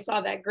Pfizer, and we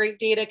saw that great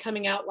data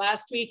coming out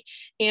last week.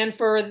 And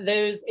for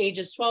those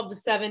ages 12 to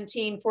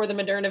 17 for the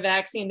Moderna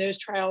vaccine, those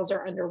trials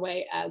are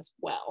underway as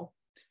well.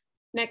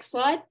 Next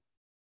slide.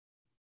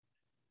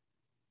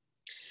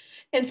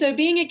 And so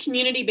being a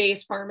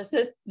community-based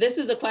pharmacist, this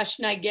is a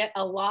question I get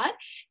a lot,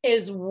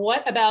 is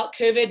what about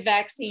COVID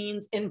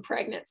vaccines in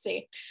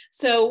pregnancy?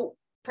 So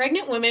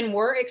pregnant women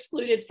were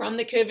excluded from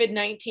the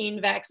COVID-19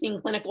 vaccine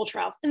clinical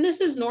trials. And this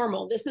is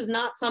normal. This is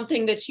not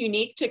something that's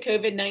unique to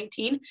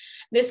COVID-19.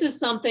 This is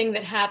something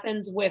that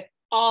happens with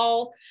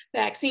all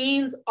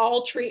vaccines,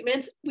 all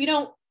treatments. We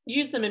don't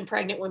use them in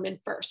pregnant women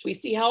first. We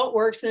see how it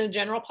works in the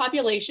general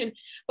population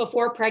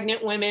before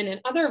pregnant women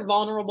and other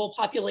vulnerable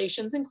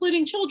populations,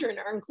 including children,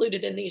 are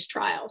included in these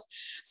trials.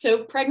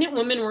 So pregnant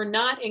women were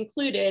not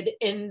included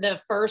in the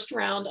first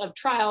round of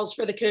trials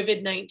for the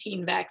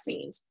COVID-19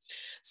 vaccines.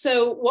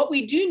 So what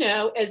we do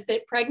know is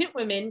that pregnant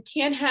women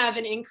can have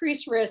an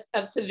increased risk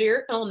of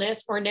severe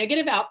illness or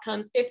negative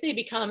outcomes if they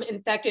become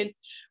infected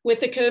with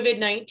the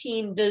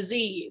COVID-19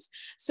 disease.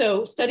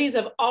 So studies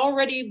have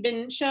already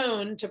been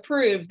shown to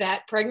prove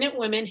that pregnant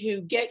women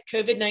who get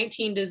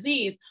COVID-19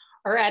 disease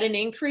are at an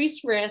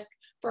increased risk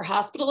for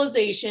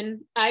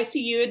hospitalization,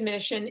 ICU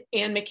admission,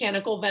 and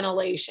mechanical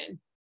ventilation.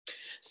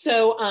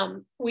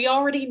 So we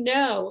already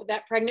know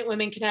that pregnant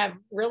women can have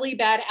really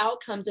bad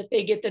outcomes if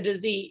they get the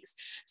disease.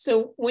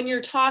 So when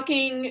you're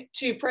talking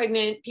to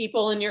pregnant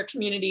people in your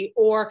community,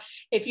 or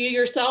if you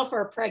yourself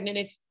are pregnant,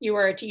 if you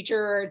are a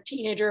teacher or a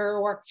teenager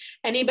or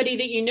anybody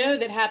that you know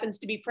that happens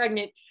to be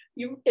pregnant,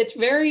 it's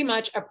very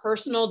much a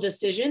personal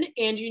decision,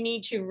 and you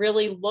need to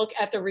really look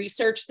at the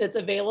research that's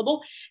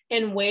available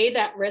and weigh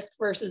that risk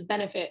versus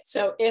benefit.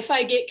 So if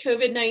I get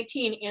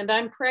COVID-19 and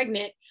I'm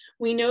pregnant,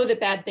 we know that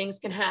bad things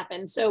can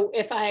happen. So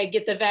if I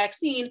get the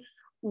vaccine,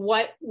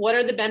 what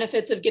are the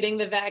benefits of getting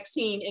the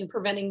vaccine in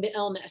preventing the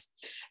illness?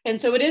 And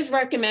so it is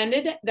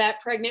recommended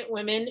that pregnant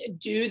women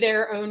do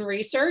their own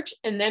research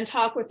and then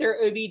talk with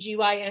their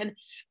OBGYN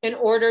in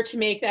order to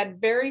make that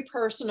very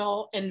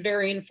personal and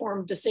very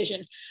informed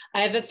decision.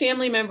 I have a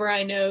family member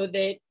I know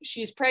that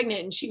she's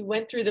pregnant and she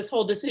went through this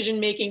whole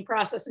decision-making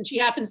process, and she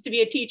happens to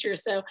be a teacher.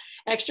 So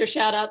extra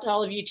shout out to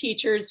all of you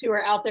teachers who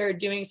are out there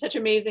doing such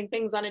amazing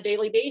things on a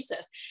daily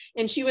basis.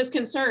 And she was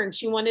concerned.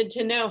 She wanted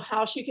to know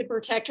how she could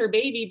protect her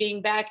baby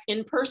being back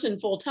in person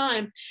full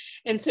time.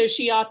 And so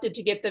she opted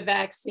to get the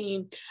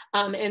vaccine.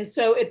 And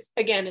so it's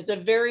a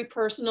very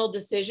personal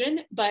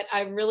decision, but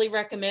I really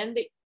recommend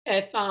that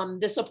if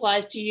this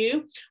applies to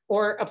you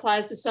or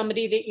applies to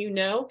somebody that you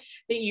know,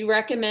 that you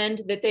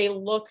recommend that they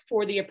look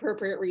for the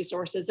appropriate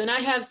resources. And I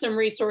have some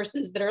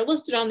resources that are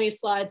listed on these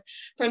slides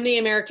from the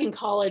American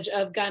College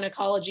of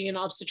Gynecology and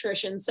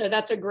Obstetrician. So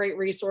that's a great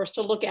resource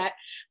to look at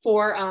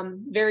for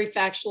very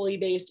factually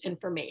based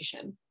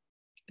information.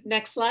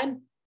 Next slide.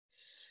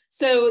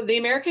 So the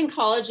American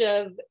College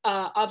of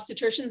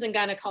Obstetricians and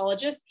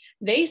Gynecologists,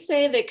 they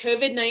say that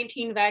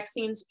COVID-19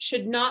 vaccines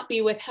should not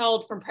be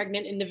withheld from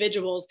pregnant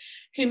individuals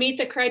who meet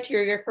the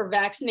criteria for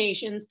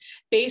vaccinations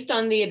based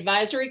on the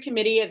Advisory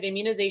Committee of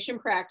Immunization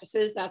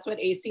Practices, that's what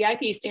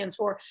ACIP stands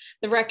for,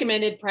 the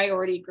recommended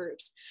priority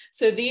groups.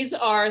 So these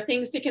are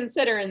things to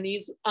consider, and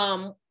these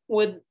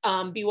would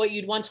be what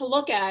you'd want to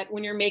look at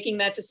when you're making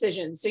that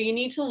decision. So you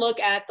need to look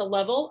at the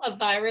level of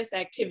virus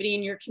activity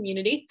in your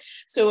community.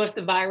 So if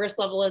the virus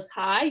level is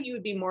high, you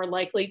would be more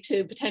likely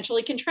to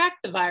potentially contract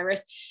the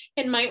virus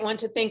and might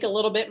want to think a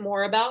little bit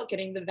more about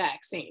getting the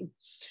vaccine.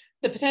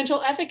 The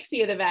potential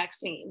efficacy of the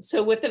vaccine.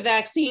 So with the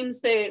vaccines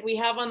that we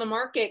have on the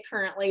market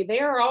currently,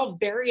 they are all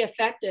very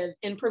effective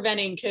in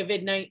preventing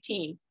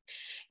COVID-19.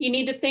 You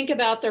need to think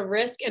about the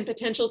risk and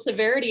potential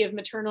severity of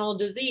maternal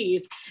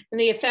disease and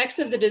the effects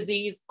of the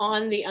disease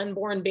on the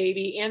unborn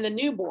baby and the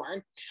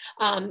newborn.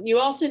 You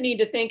also need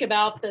to think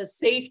about the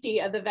safety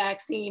of the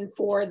vaccine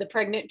for the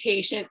pregnant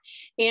patient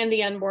and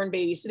the unborn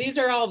baby. So these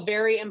are all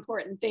very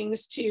important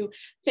things to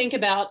think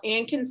about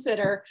and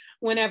consider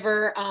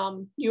whenever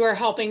you are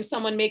helping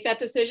someone make that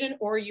decision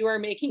or you are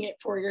making it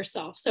for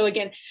yourself. So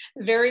again,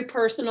 very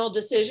personal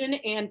decision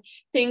and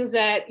things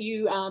that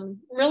you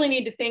really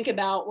need to think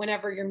about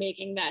whenever you're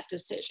making that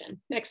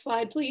decision. Next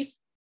slide, please.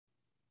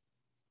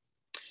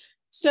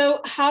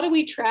 So how do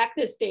we track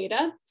this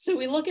data? So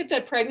we look at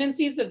the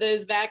pregnancies of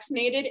those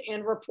vaccinated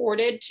and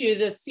reported to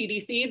the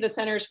CDC, the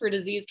Centers for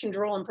Disease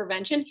Control and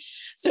Prevention.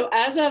 So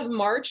as of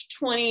March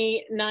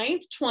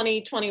 29th,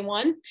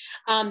 2021,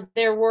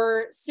 there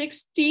were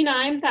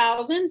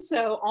 69,000,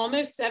 so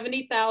almost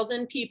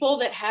 70,000 people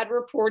that had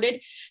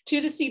reported to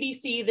the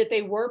CDC that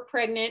they were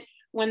pregnant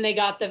when they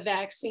got the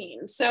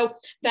vaccine. So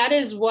that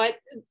is what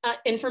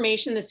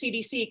information the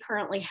CDC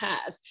currently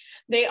has.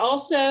 They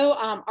also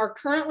are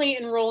currently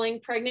enrolling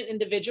pregnant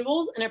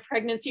individuals in a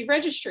pregnancy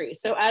registry.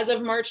 So as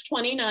of March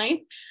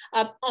 29th,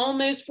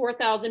 almost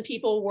 4,000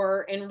 people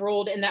were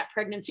enrolled in that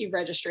pregnancy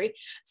registry.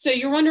 So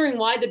you're wondering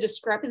why the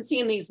discrepancy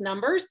in these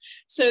numbers.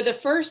 So the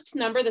first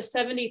number, the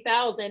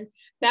 70,000,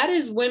 that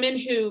is women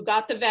who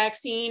got the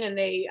vaccine, and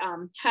they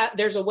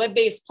there's a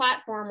web-based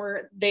platform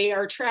where they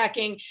are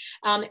tracking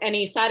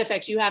any side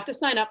effects. You have to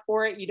sign up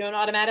for it. You don't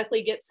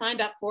automatically get signed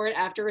up for it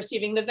after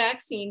receiving the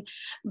vaccine.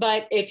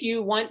 But if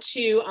you want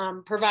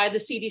to provide the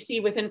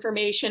CDC with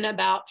information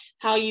about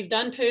how you've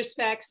done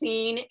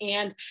post-vaccine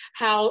and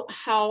how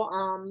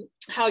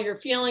you're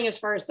feeling as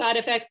far as side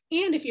effects,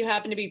 and if you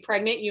happen to be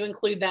pregnant, you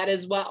include that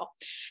as well.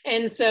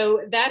 And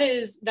so that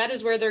is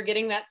where they're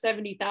getting that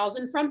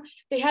 70,000 from.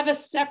 They have a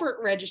separate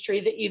registry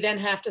that you then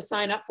have to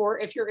sign up for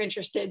if you're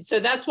interested. So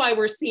that's why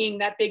we're seeing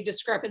that big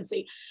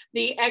discrepancy.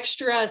 The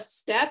extra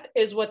step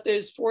is what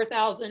those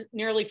 4,000,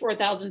 nearly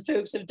 4,000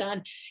 folks have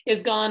done,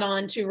 is gone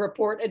on to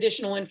report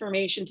additional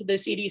information to the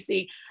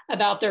CDC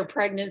about their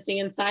pregnancy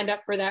and signed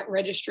up for that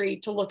registry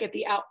to look at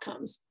the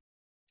outcomes.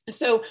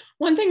 So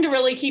one thing to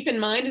really keep in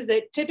mind is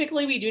that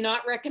typically we do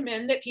not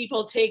recommend that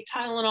people take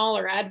Tylenol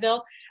or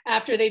Advil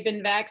after they've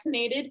been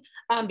vaccinated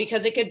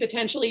because it could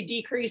potentially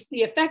decrease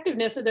the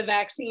effectiveness of the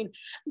vaccine.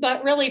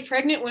 But really,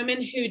 pregnant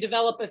women who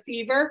develop a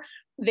fever,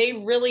 they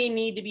really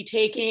need to be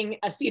taking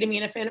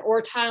acetaminophen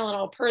or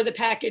Tylenol per the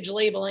package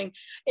labeling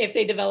if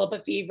they develop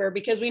a fever,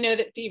 because we know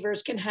that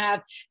fevers can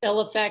have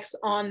ill effects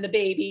on the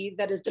baby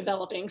that is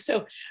developing.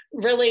 So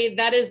really,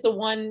 that is the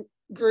one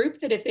group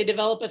that if they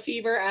develop a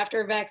fever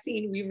after a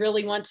vaccine, we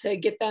really want to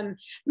get them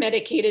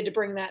medicated to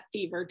bring that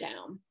fever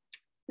down.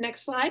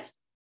 Next slide.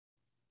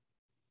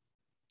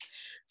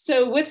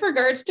 So with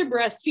regards to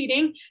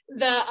breastfeeding,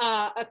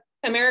 the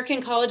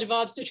American College of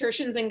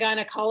Obstetricians and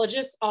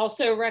Gynecologists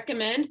also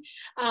recommend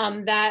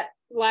that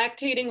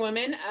lactating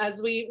women,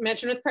 as we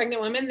mentioned with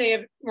pregnant women,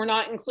 were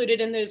not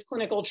included in those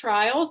clinical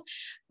trials,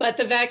 but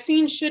the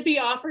vaccine should be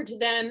offered to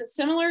them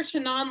similar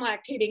to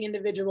non-lactating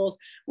individuals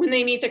when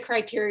they meet the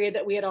criteria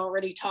that we had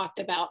already talked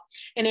about.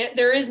 And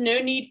there is no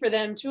need for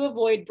them to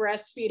avoid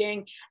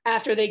breastfeeding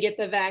after they get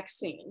the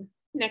vaccine.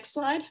 Next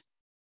slide.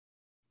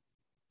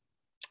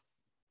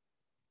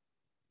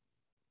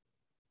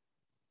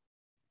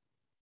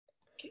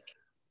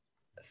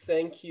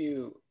 Thank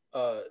you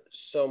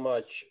so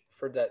much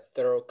for that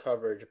thorough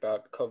coverage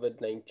about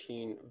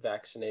COVID-19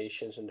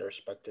 vaccinations and their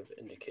respective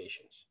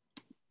indications.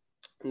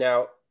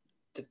 Now,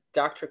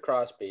 Dr.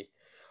 Crosby,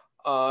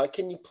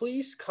 can you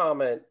please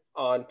comment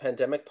on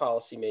pandemic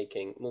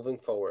policymaking moving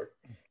forward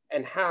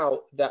and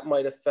how that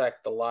might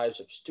affect the lives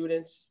of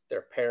students,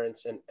 their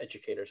parents, and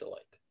educators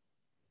alike?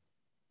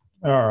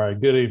 All right,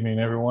 good evening,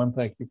 everyone.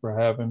 Thank you for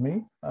having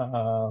me.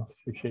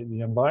 Appreciate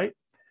the invite.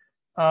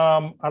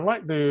 I'd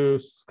like to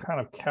kind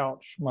of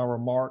couch my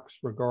remarks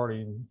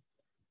regarding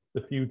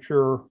the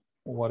future,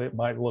 what it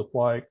might look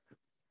like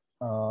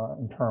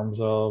in terms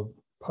of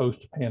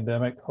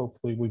post-pandemic.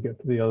 Hopefully we get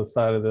to the other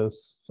side of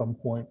this some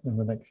point in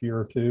the next year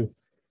or two.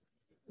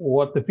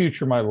 What the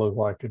future might look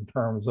like in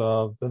terms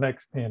of the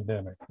next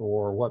pandemic,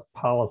 or what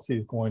policy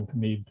is going to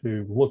need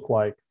to look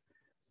like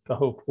to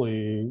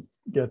hopefully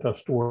get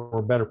us to where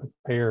we're better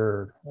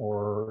prepared,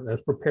 or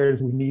as prepared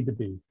as we need to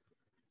be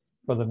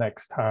for the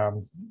next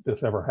time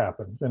this ever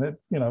happens. And it,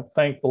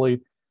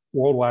 thankfully,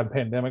 worldwide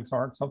pandemics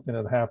aren't something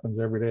that happens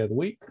every day of the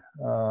week.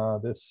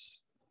 This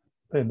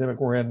pandemic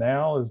we're in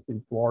now is the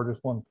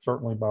largest one,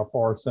 certainly by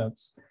far,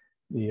 since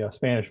the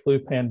Spanish flu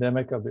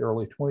pandemic of the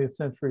early 20th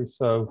century.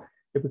 So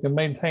if we can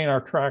maintain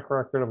our track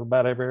record of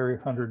about every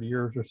 100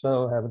 years or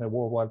so having a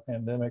worldwide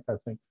pandemic, I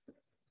think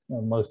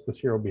most of us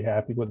here will be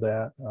happy with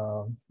that.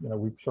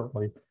 We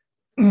certainly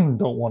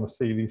don't want to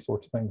see these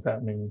sorts of things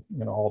happening,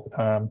 all the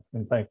time,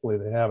 and thankfully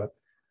they haven't.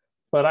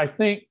 But I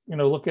think,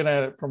 looking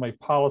at it from a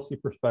policy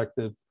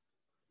perspective,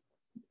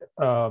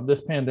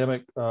 this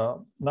pandemic,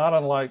 not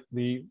unlike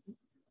the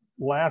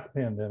last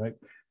pandemic,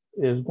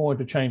 is going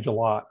to change a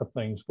lot of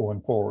things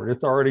going forward.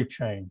 It's already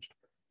changed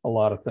a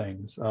lot of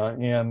things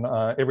in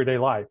everyday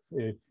life.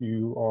 If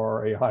you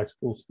are a high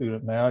school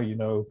student now, you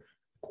know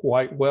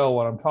quite well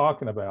what I'm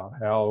talking about,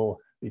 how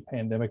the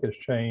pandemic has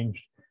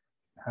changed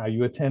how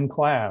you attend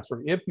class,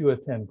 or if you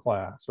attend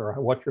class, or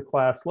what your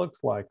class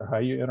looks like, or how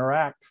you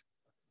interact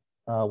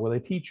with a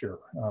teacher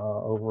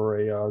over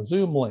a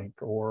Zoom link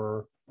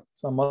or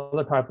some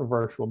other type of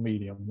virtual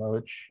medium,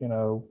 which, I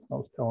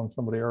was telling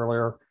somebody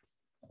earlier,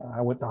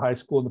 I went to high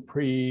school in the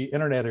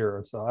pre-internet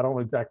era, so I don't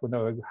exactly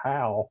know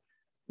how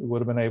we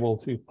would have been able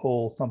to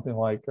pull something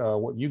like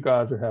what you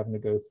guys are having to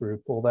go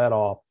through, pull that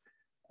off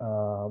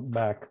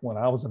back when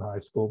I was in high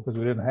school, because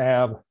we didn't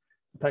have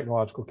the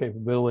technological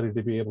capability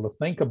to be able to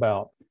think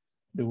about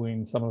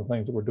doing some of the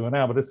things that we're doing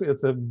now. But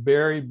it's a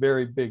very,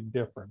 very big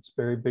difference,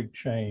 very big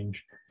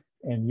change,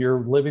 and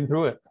you're living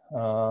through it.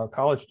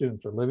 College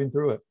students are living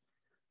through it.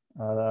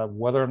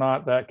 Whether or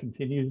not that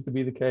continues to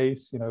be the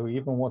case,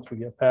 even once we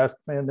get past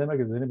the pandemic,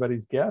 is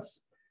anybody's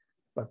guess.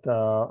 But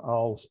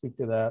I'll speak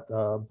to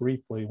that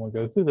briefly when we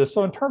go through this.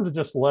 So in terms of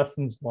just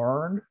lessons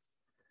learned,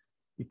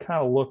 you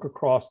kind of look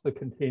across the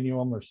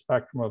continuum or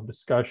spectrum of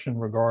discussion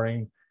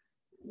regarding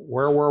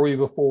where were we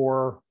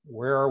before,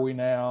 where are we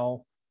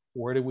now,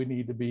 where do we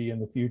need to be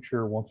in the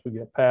future once we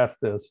get past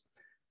this.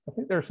 I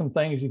think there's some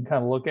things you can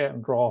kind of look at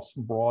and draw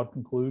some broad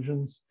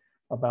conclusions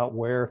about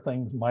where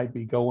things might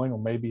be going or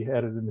may be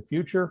headed in the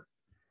future.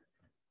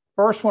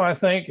 First one, I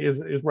think,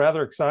 is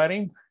rather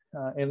exciting,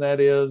 and that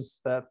is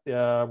that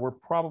we're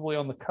probably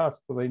on the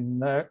cusp of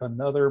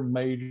another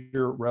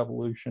major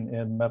revolution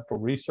in medical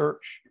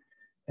research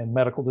and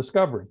medical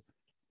discovery.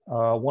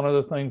 One of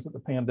the things that the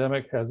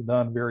pandemic has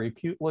done very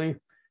acutely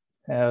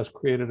has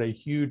created a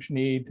huge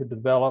need to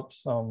develop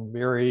some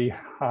very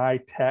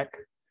high-tech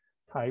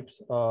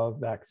types of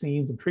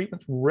vaccines and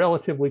treatments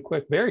relatively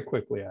quick, very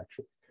quickly,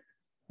 actually.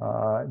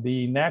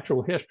 The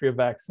natural history of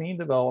vaccine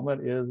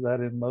development is that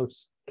in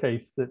most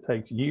cases it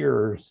takes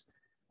years,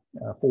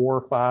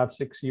 4, 5,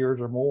 6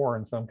 years or more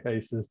in some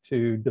cases,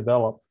 to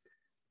develop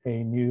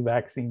a new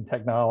vaccine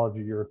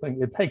technology or thing.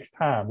 It takes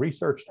time.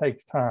 Research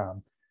takes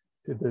time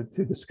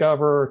to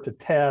discover, to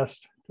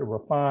test, to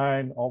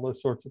refine, all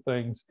those sorts of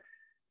things.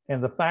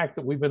 And the fact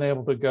that we've been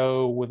able to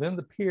go within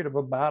the period of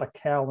about a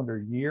calendar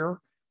year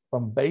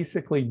from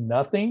basically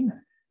nothing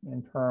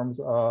in terms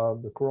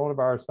of the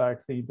coronavirus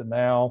vaccine to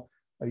now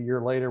a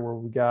year later where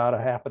we got a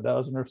half a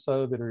dozen or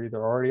so that are either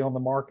already on the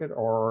market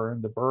or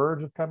on the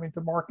verge of coming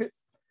to market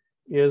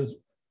is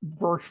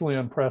virtually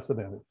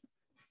unprecedented.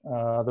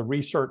 The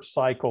research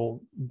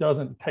cycle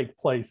doesn't take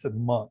place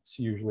in months.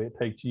 Usually it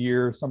takes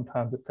years,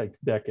 sometimes it takes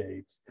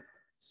decades.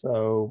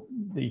 So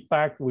the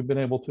fact that we've been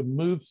able to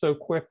move so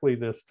quickly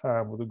this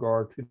time with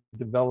regard to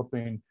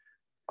developing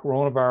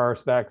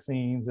coronavirus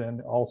vaccines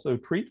and also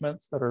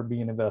treatments that are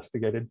being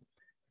investigated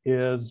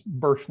is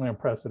virtually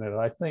unprecedented.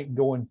 I think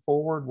going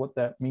forward, what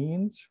that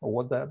means or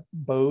what that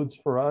bodes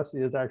for us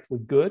is actually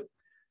good.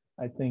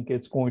 I think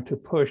it's going to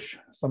push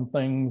some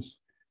things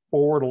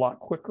forward a lot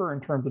quicker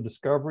in terms of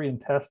discovery and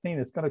testing.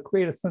 It's going to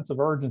create a sense of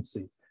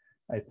urgency,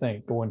 I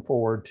think, going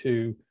forward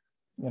to,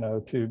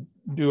 to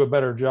do a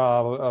better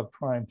job of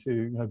trying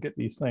to, get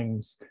these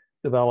things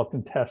developed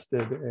and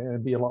tested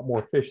and be a lot more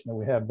efficient than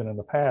we have been in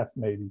the past,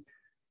 maybe.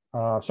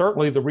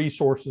 Certainly the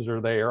resources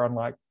are there,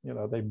 unlike,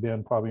 they've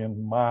been probably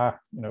in my,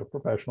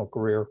 professional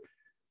career.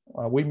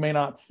 We may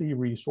not see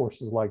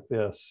resources like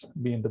this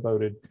being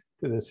devoted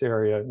to this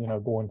area,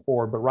 going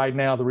forward. But right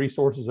now the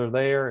resources are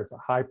there. It's a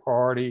high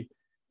priority,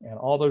 and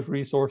all those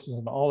resources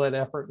and all that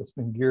effort that's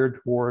been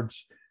geared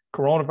towards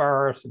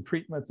coronavirus and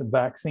treatments and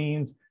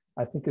vaccines,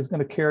 I think is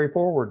going to carry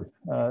forward,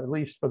 at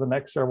least for the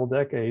next several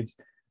decades,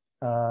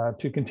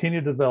 to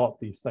continue to develop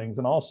these things,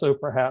 and also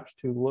perhaps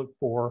to look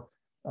for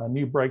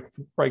new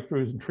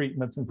breakthroughs in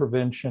treatments and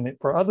prevention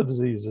for other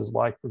diseases,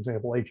 like, for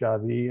example,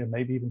 HIV and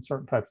maybe even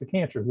certain types of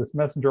cancers. This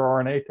messenger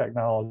RNA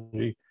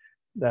technology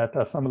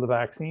that some of the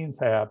vaccines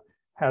have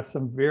has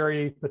some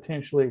very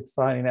potentially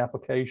exciting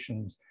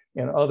applications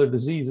in other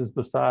diseases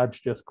besides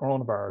just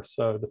coronavirus.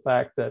 So the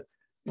fact that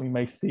we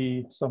may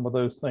see some of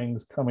those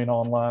things coming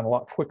online a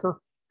lot quicker.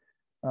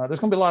 There's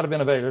going to be a lot of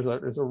innovators.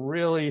 There's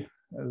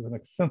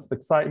an sense of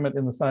excitement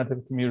in the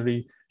scientific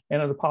community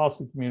and in the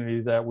policy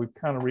community that we've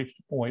kind of reached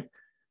a point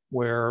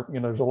where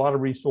there's a lot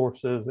of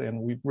resources, and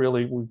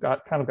we've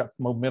got some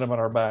momentum at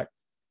our back,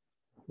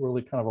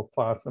 really kind of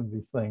apply some of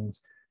these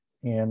things,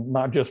 and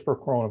not just for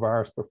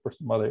coronavirus, but for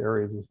some other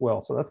areas as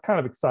well. So that's kind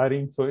of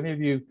exciting. So any of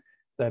you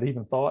that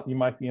even thought you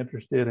might be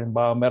interested in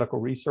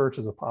biomedical research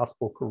as a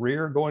possible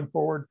career going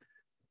forward,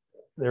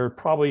 there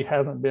probably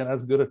hasn't been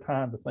as good a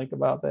time to think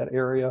about that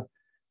area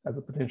as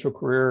a potential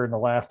career in the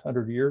last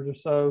 100 years or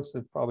so,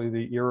 since probably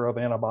the era of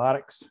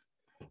antibiotics.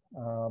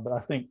 But I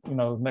think,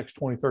 the next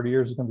 20, 30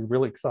 years is going to be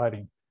really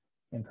exciting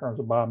in terms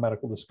of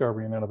biomedical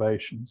discovery and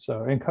innovation.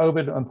 So, and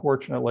COVID,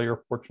 unfortunately,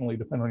 or fortunately,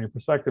 depending on your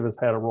perspective, has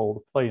had a role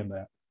to play in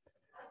that.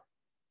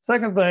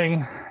 Second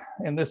thing,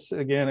 and this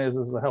again is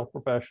as a health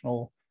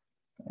professional,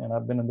 and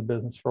I've been in the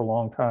business for a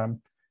long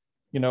time,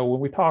 when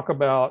we talk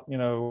about,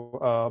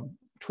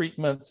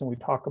 treatments, and we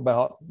talk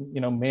about,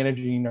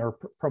 managing or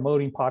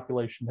promoting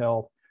population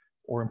health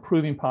or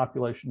improving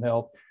population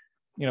health,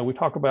 we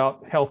talk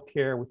about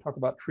healthcare, we talk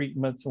about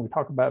treatments, and we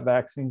talk about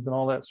vaccines, and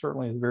all that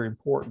certainly is very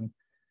important.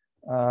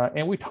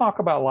 And we talk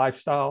about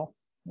lifestyle,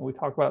 and we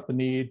talk about the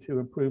need to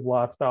improve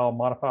lifestyle,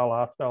 modify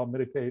lifestyle,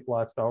 mitigate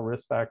lifestyle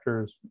risk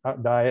factors,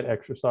 diet,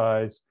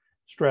 exercise,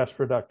 stress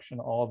reduction,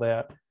 all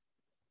that.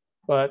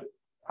 But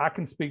I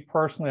can speak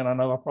personally, and I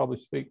know I probably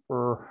speak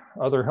for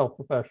other health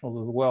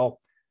professionals as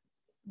well.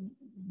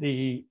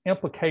 The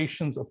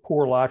implications of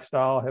poor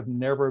lifestyle have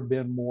never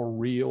been more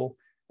real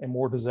and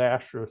more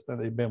disastrous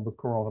than they've been with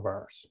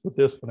coronavirus, with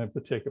this one in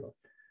particular.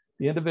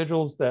 The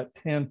individuals that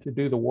tend to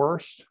do the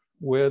worst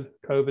with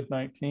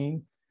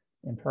COVID-19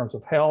 in terms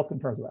of health, in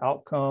terms of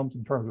outcomes,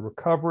 in terms of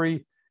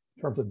recovery,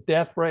 in terms of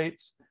death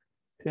rates,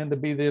 tend to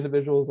be the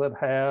individuals that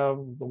have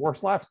the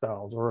worst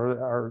lifestyles or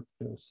are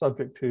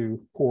subject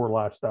to poor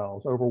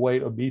lifestyles,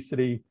 overweight,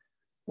 obesity,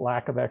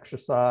 lack of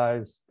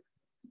exercise,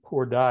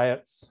 poor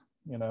diets,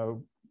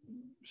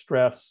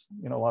 stress,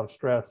 a lot of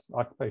stress,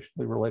 occupationally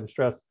related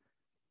stress.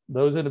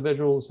 Those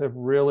individuals have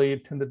really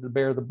tended to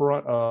bear the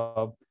brunt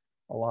of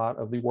a lot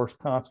of the worst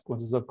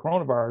consequences of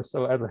coronavirus.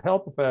 So as a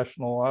health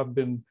professional, I've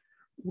been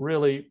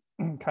really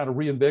kind of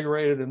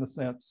reinvigorated in the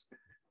sense,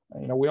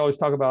 we always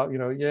talk about,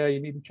 yeah, you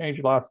need to change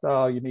your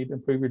lifestyle, you need to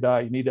improve your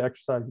diet, you need to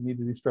exercise, you need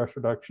to do stress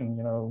reduction,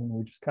 and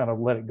we just kind of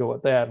let it go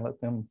at that and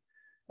let them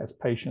as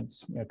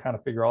patients, kind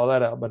of figure all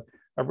that out. But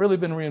I've really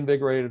been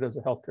reinvigorated as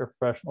a healthcare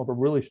professional to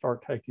really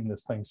start taking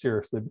this thing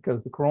seriously,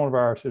 because the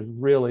coronavirus has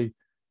really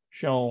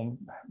shown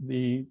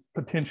the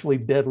potentially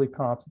deadly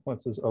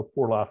consequences of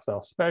poor lifestyle,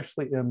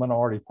 especially in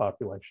minority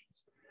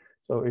populations.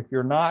 So if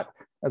you're not,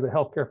 as a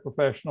healthcare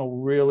professional,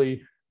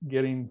 really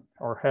getting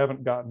or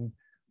haven't gotten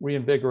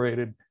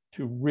reinvigorated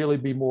to really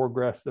be more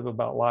aggressive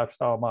about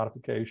lifestyle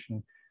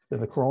modification,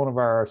 then the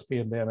coronavirus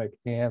pandemic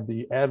and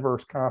the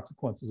adverse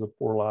consequences of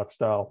poor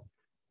lifestyle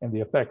and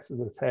the effects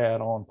that it's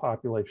had on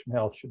population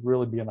health should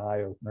really be an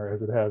eye-opener,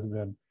 as it has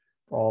been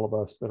for all of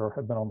us that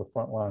have been on the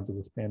front lines of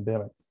this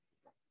pandemic.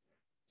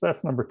 So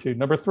that's number two.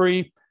 Number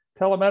three,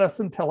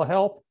 telemedicine,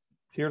 telehealth,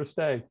 it's here to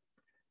stay.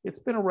 It's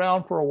been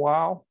around for a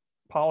while.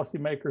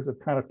 policymakers have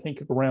kind of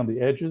tinkered around the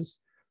edges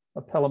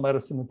of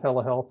telemedicine and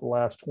telehealth the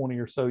last 20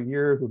 or so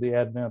years with the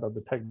advent of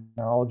the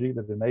technology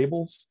that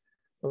enables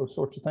those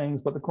sorts of things.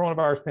 But the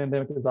coronavirus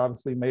pandemic has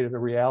obviously made it a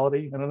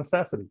reality and a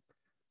necessity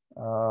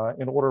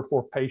in order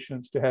for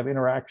patients to have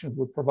interactions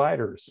with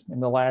providers. In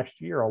the last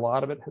year, a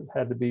lot of it has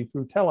had to be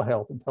through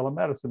telehealth and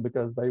telemedicine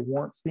because they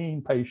weren't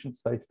seeing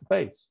patients face to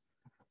face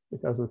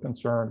because of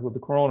concerns with the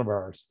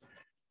coronavirus.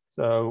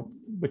 So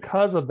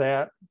because of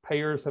that,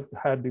 payers have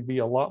had to be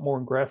a lot more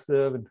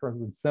aggressive in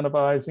terms of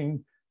incentivizing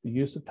the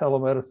use of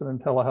telemedicine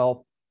and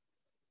telehealth.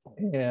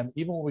 And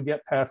even when we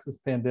get past this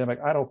pandemic,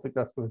 I don't think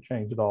that's going to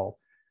change at all.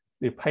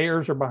 The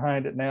payers are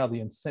behind it now.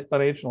 The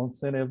financial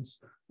incentives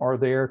are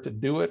there to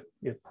do it.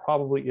 It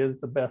probably is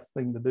the best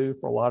thing to do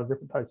for a lot of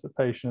different types of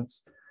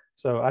patients.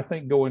 So I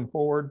think going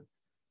forward,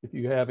 if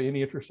you have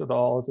any interest at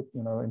all, is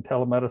in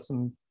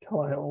telemedicine,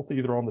 telehealth,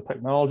 either on the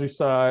technology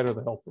side or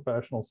the health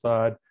professional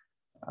side,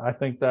 I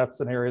think that's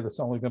an area that's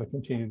only going to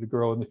continue to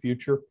grow in the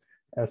future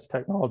as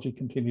technology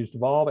continues to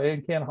evolve.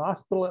 And can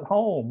hospital at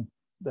home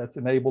that's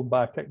enabled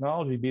by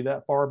technology be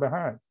that far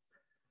behind?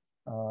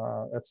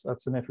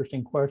 That's an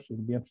interesting question.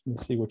 It'd be interesting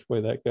to see which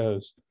way that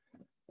goes.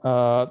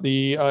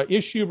 The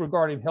issue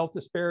regarding health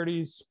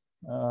disparities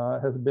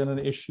has been an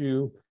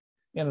issue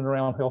in and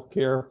around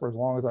healthcare for as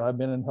long as I've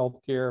been in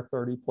healthcare,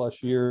 30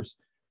 plus years.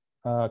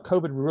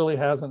 COVID really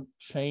hasn't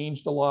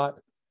changed a lot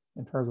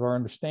in terms of our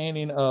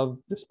understanding of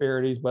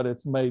disparities, but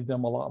it's made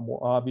them a lot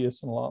more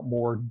obvious and a lot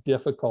more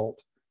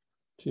difficult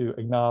to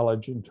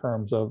acknowledge in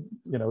terms of,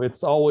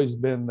 it's always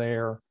been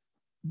there,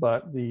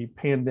 but the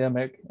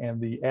pandemic and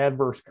the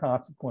adverse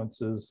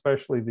consequences,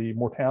 especially the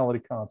mortality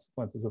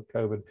consequences of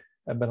COVID,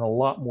 have been a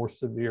lot more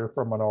severe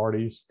for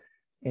minorities.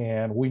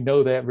 And we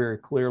know that very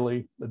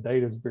clearly. The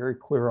data is very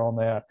clear on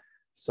that.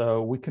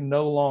 So we can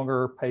no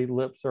longer pay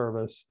lip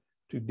service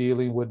to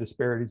dealing with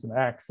disparities in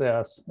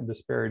access and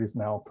disparities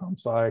in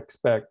outcomes. So I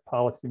expect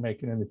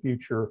policymaking in the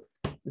future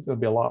is going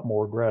to be a lot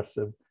more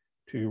aggressive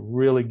to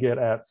really get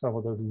at some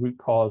of those root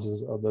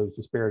causes of those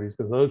disparities,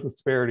 because those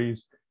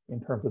disparities in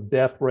terms of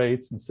death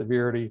rates and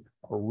severity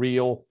are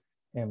real,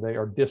 and they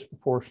are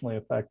disproportionately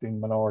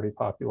affecting minority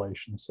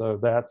populations. So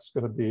that's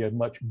going to be a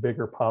much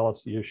bigger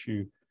policy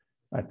issue,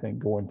 I think,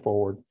 going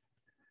forward.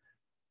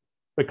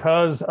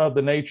 Because of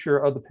the nature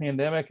of the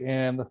pandemic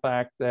and the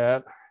fact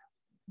that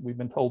we've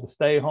been told to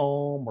stay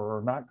home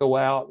or not go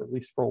out, at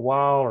least for a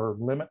while, or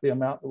limit the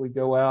amount that we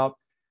go out,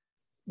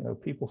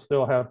 people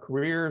still have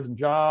careers and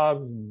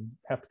jobs and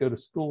have to go to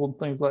school and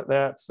things like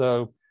that.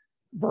 So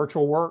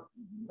virtual work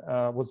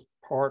was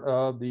part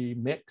of the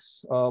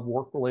mix of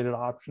work-related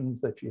options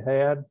that you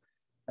had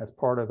as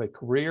part of a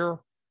career.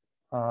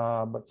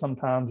 But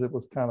sometimes it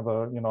was kind of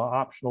a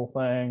optional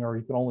thing, or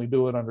you can only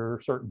do it under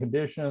certain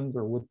conditions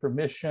or with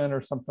permission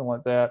or something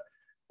like that.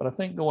 But I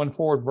think going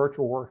forward,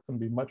 virtual work can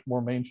be much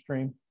more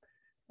mainstream.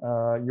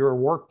 Your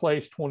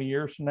workplace 20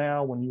 years from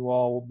now, when you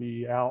all will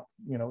be out,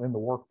 in the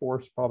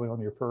workforce, probably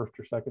on your first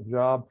or second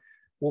job,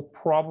 will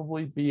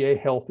probably be a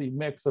healthy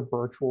mix of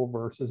virtual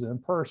versus in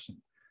person.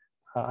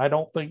 I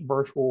don't think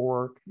virtual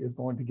work is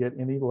going to get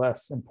any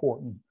less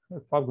important.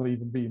 It's probably going to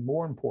even be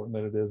more important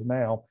than it is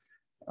now,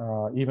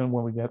 even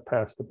when we get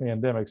past the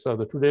pandemic. So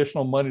the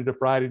traditional Monday to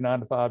Friday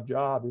 9-to-5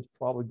 job is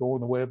probably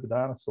going the way of the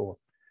dinosaur.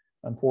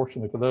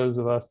 Unfortunately, for those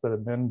of us that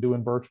have been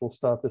doing virtual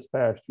stuff this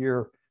past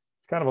year,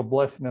 it's kind of a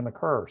blessing and a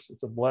curse.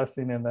 It's a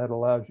blessing in that it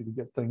allows you to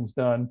get things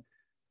done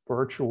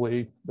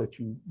virtually that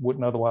you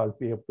wouldn't otherwise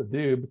be able to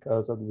do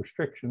because of the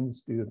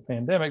restrictions due to the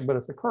pandemic, but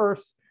it's a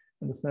curse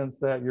in the sense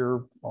that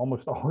you're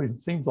almost always,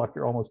 it seems like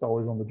you're almost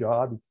always on the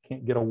job. You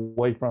can't get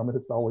away from it.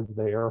 It's always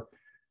there.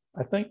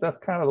 I think that's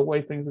kind of the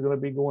way things are going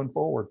to be going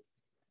forward.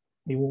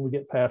 Even when we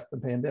get past the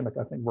pandemic,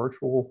 I think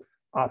virtual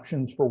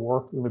options for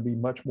work are going to be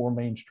much more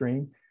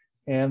mainstream.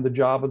 And the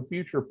job of the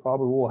future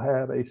probably will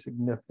have a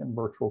significant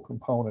virtual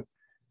component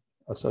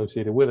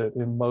associated with it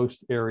in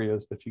most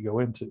areas that you go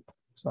into.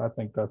 So I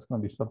think that's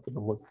going to be something to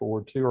look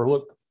forward to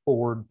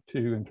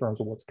in terms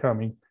of what's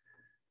coming.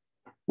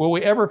 Will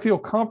we ever feel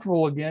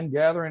comfortable again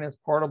gathering as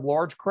part of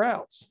large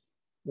crowds?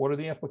 What are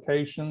the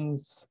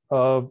implications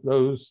of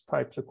those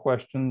types of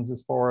questions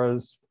as far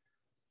as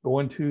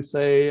going to,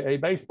 say, a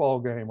baseball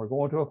game or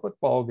going to a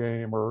football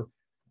game or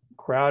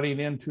crowding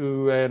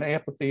into an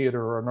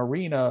amphitheater or an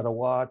arena to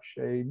watch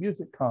a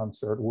music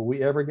concert? Will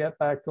we ever get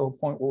back to a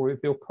point where we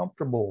feel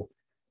comfortable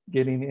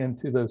getting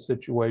into those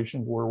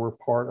situations where we're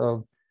part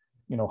of,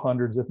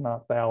 hundreds, if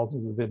not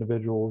thousands of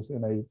individuals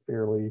in a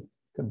fairly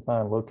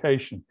confined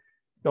location?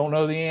 Don't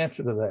know the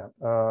answer to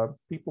that.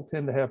 People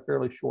tend to have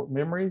fairly short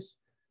memories,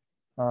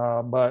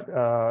 but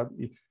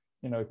if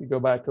you go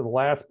back to the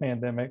last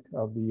pandemic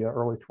of the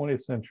early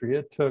 20th century,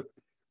 it took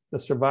the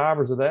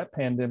survivors of that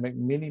pandemic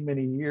many,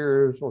 many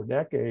years or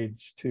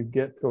decades to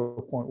get to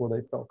a point where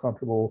they felt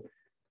comfortable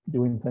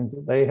doing things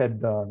that they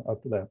had done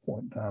up to that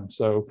point in time.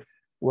 So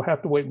we'll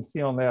have to wait and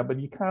see on that. But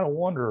you kind of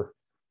wonder,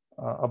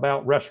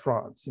 about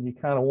restaurants, and you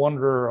kind of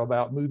wonder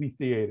about movie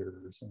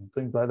theaters and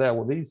things like that.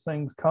 Will these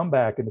things come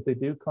back? And if they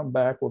do come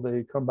back, will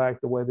they come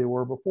back the way they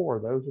were before?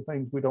 Those are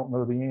things we don't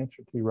know the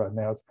answer to right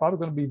now. It's probably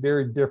going to be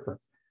very different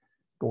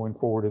going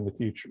forward in the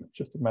future. It's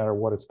just a matter of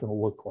what it's going to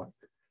look like.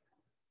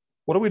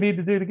 What do we need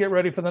to do to get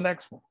ready for the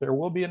next one? There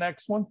will be a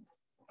next one.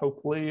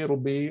 Hopefully it'll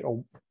be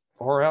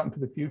far out into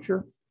the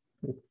future.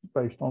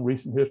 Based on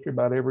recent history,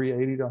 about every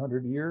 80 to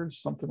 100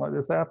 years, something like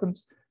this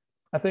happens.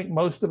 I think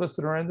most of us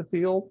that are in the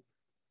field,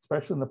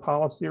 especially in the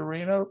policy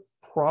arena,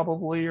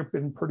 probably have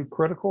been pretty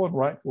critical, and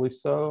rightfully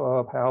so,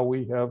 of how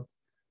we have,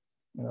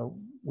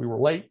 we were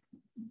late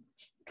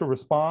to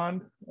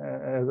respond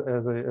as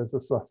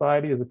a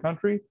society, as a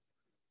country.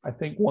 I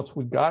think once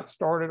we got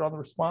started on the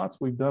response,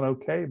 we've done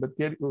okay, but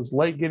it was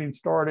late getting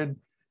started.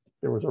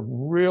 There was a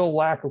real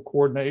lack of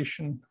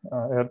coordination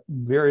at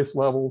various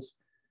levels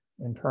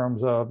in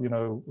terms of,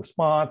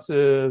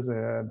 responses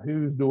and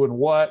who's doing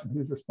what, and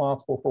who's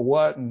responsible for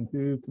what, and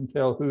who can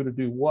tell who to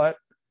do what.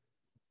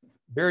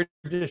 Very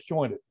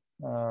disjointed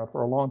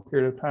for a long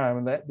period of time.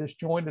 And that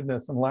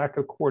disjointedness and lack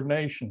of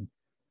coordination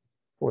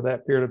for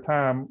that period of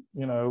time,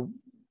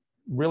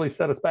 really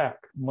set us back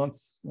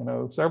months,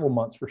 several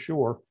months for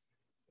sure,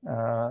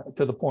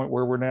 to the point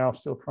where we're now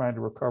still trying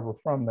to recover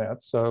from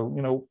that.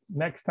 So,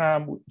 next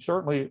time,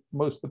 certainly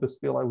most of us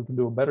feel like we can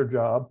do a better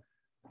job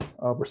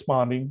of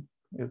responding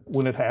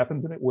when it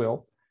happens, and it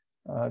will,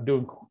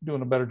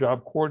 doing a better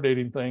job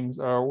coordinating things.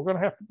 We're going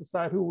to have to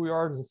decide who we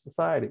are as a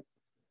society.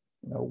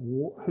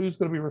 Who's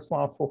going to be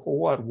responsible for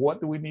what? What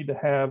do we need to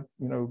have,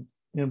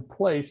 in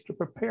place to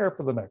prepare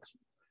for the next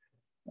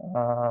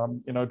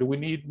one? Do we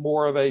need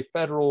more of a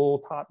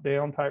federal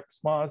top-down type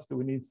response? Do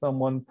we need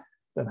someone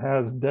that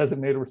has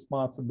designated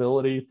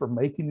responsibility for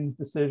making these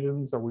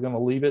decisions? Are we going to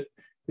leave it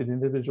to the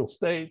individual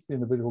states, the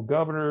individual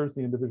governors,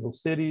 the individual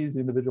cities, the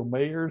individual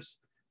mayors,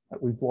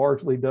 that we've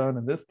largely done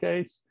in this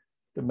case,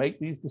 to make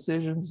these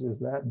decisions? Is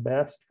that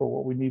best for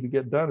what we need to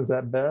get done? Is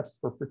that best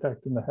for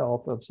protecting the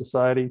health of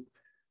society?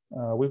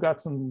 We've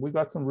got some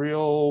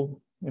real,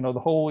 the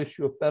whole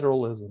issue of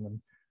federalism,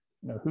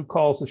 and who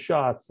calls the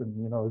shots,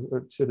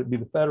 and should it be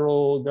the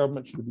federal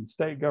government? Should it be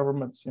state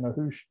governments?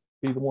 Who should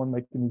be the one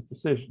making these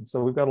decisions?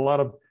 So we've got a lot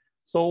of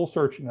soul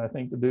searching, I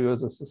think, to do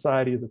as a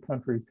society, as a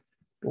country,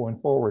 going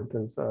forward,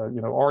 because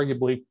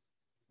arguably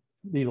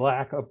the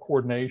lack of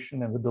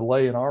coordination and the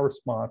delay in our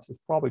response has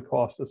probably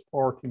cost us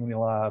far too many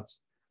lives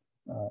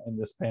in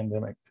this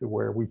pandemic, to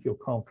where we feel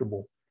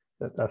comfortable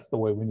that that's the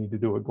way we need to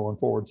do it going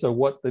forward. So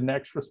what the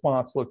next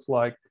response looks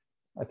like,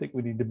 I think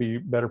we need to be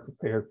better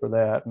prepared for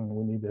that, and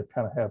we need to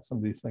kind of have some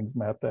of these things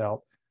mapped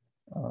out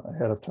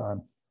ahead of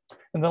time.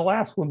 And the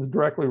last one is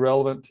directly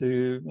relevant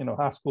to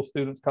high school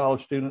students,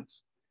 college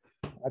students.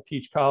 I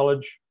teach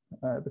college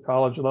at the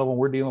college level.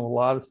 We're dealing with a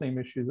lot of the same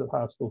issues that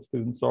high school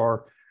students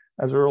are,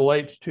 as it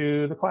relates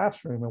to the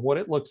classroom and what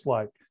it looks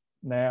like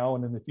now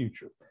and in the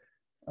future.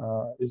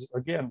 Is,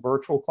 again,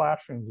 virtual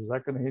classrooms, is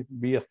that going to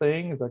be a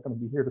thing? Is that going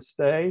to be here to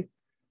stay?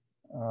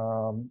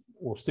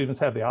 Will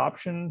students have the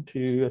option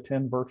to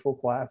attend virtual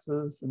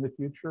classes in the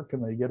future?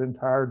 Can they get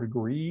entire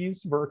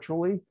degrees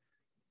virtually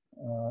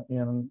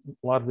in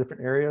a lot of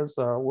different areas?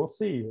 We'll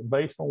see.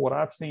 Based on what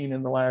I've seen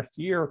in the last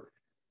year,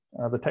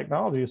 the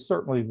technology is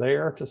certainly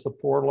there to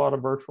support a lot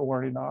of virtual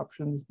learning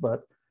options,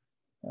 but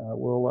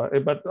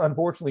but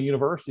unfortunately,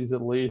 universities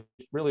at least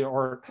really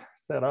aren't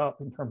set up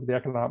in terms of the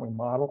economic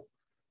model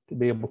to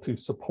be able to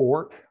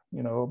support,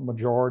 a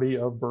majority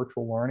of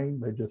virtual learning.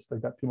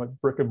 They've got too much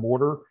brick and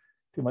mortar,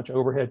 too much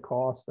overhead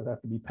costs that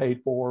have to be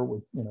paid for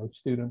with,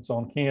 students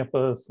on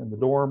campus and the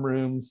dorm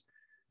rooms.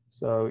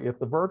 So if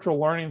the virtual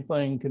learning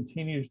thing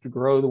continues to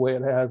grow the way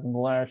it has in the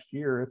last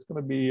year, it's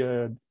going to be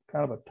a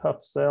kind of a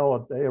tough sell,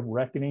 a day of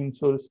reckoning,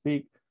 so to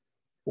speak,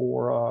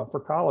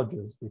 for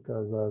colleges,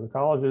 because the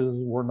colleges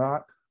were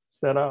not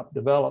set up,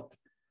 developed,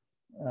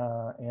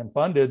 and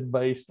funded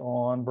based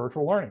on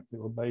virtual learning. They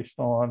were based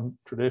on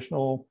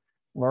traditional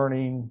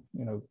learning,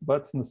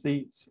 butts in the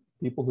seats,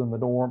 people in the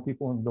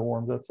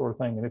dorms, that sort of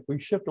thing. And if we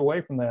shift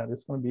away from that,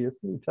 it's going to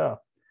be tough.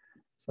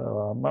 So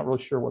I'm not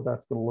really sure what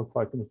that's going to look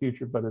like in the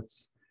future, but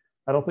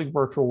I don't think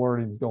virtual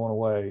learning is going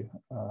away.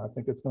 I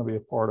think it's going to be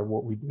a part of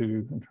what we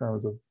do in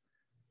terms of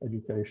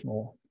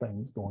educational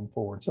things going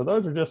forward. So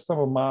those are just some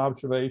of my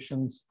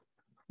observations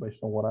based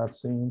on what I've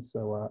seen.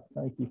 So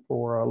thank you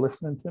for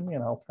listening to me,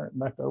 and I'll turn it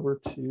back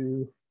over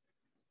to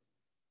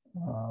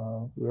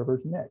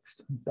whoever's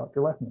next,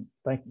 Dr. Leyfman.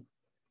 Thank you.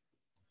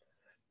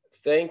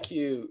 Thank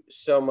you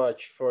so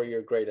much for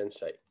your great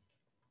insight.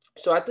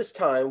 So at this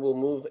time, we'll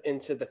move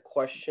into the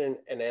question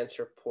and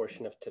answer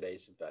portion of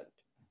today's event.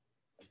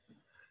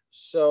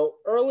 So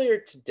earlier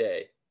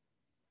today,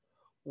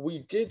 we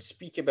did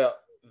speak about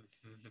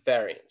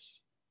variants.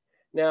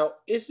 Now,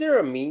 is there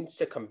a means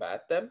to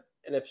combat them?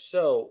 And if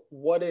so,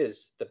 what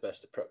is the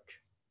best approach?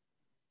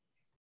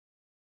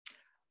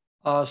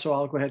 So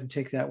I'll go ahead and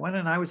take that one.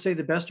 And I would say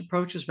the best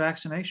approach is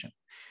vaccination,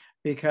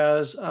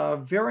 because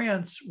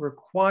variants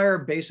require,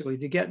 basically,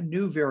 to get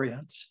new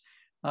variants,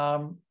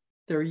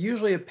 they're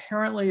usually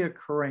apparently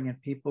occurring in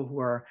people who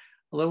are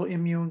a little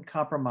immune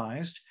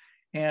compromised,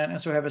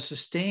 and so have a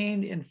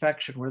sustained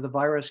infection where the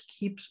virus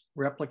keeps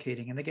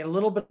replicating, and they get a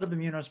little bit of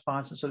immune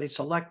response, and so they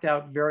select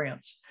out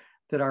variants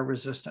that are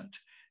resistant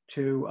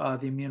to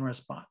the immune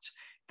response.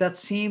 That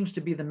seems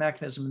to be the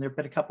mechanism, and there have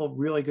been a couple of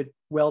really good,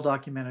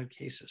 well-documented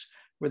cases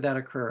where that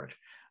occurred.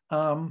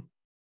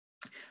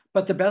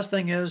 But the best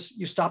thing is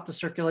you stop the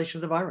circulation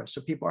of the virus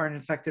so people aren't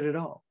infected at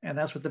all, and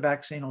that's what the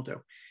vaccine will do.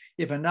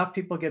 If enough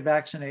people get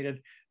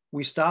vaccinated,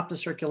 we stop the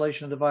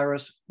circulation of the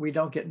virus, we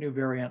don't get new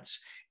variants,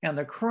 and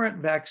the current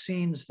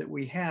vaccines that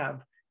we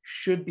have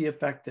should be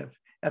effective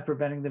at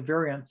preventing the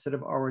variants that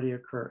have already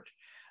occurred.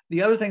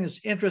 The other thing that's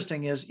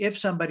interesting is if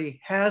somebody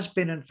has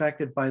been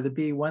infected by the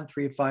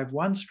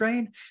B1351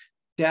 strain,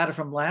 data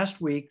from last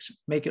week's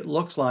make it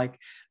look like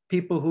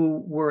people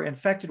who were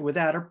infected with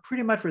that are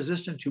pretty much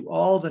resistant to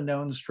all the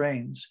known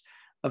strains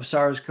of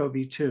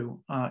SARS-CoV-2,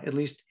 at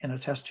least in a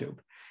test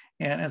tube.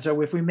 And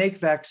so if we make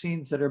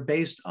vaccines that are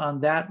based on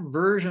that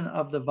version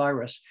of the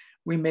virus,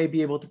 we may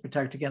be able to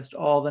protect against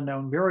all the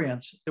known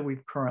variants that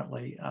we've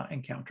currently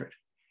encountered.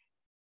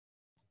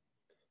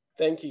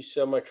 Thank you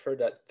so much for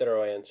that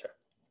thorough answer.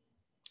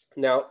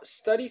 Now,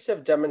 studies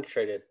have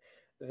demonstrated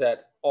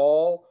that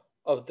all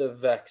of the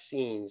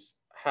vaccines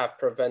have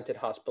prevented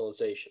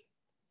hospitalization.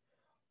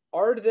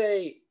 Are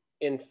they,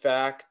 in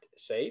fact,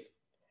 safe?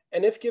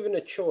 And if given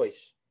a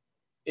choice,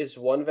 is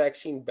one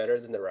vaccine better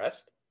than the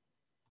rest?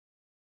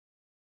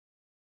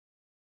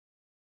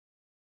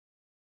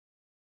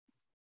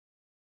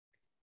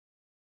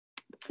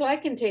 So I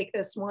can take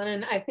this one.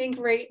 And I think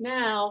right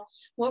now,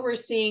 what we're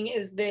seeing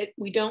is that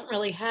we don't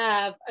really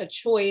have a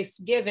choice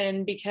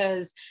given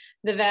because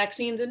the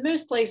vaccines in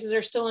most places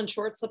are still in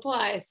short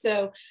supply.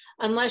 So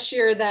unless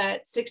you're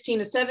that 16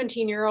 to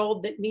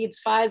 17-year-old that needs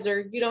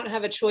Pfizer, you don't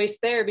have a choice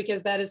there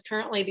because that is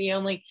currently the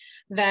only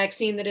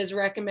vaccine that is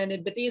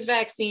recommended. But these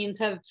vaccines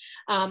have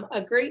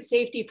a great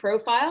safety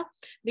profile.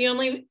 The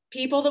only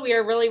people that we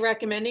are really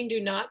recommending do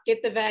not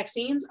get the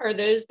vaccines are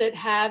those that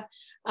have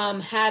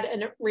had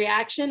a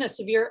reaction, a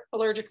severe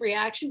allergic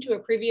reaction to a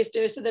previous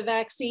dose of the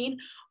vaccine,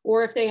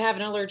 or if they have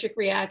an allergic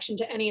reaction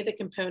to any of the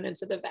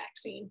components of the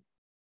vaccine.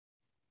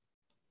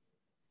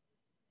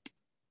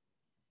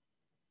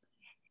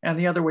 And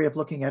the other way of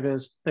looking at it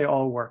is they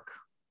all work.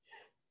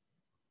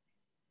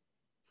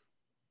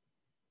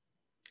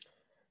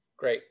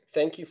 Great.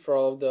 Thank you for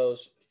all of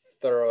those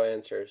thorough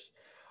answers.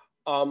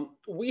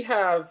 We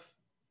have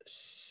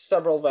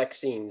several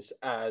vaccines,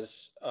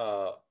 as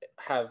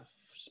have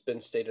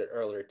been stated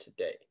earlier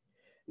today.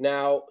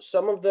 Now,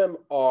 some of them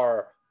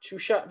are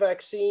two-shot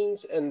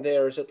vaccines, and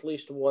there's at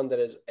least one that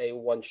is a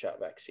one-shot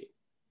vaccine.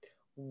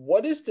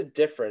 What is the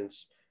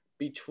difference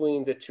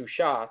between the two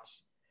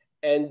shots,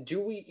 and do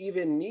we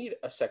even need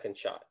a second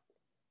shot?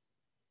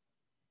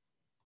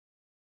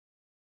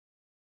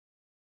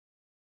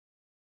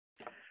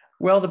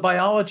 Well, the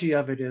biology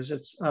of it is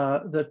it's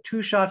the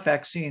two-shot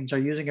vaccines are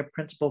using a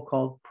principle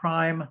called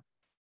prime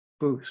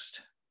boost.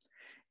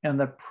 And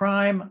the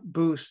prime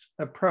boost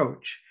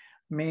approach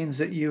means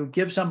that you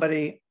give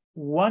somebody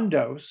one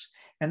dose,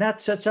 and that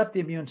sets up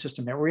the immune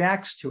system. It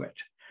reacts to it,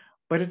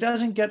 but it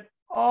doesn't get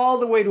all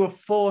the way to a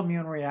full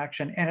immune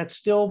reaction, and it's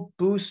still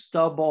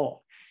boostable.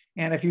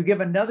 And if you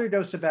give another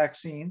dose of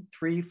vaccine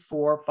 3,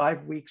 4,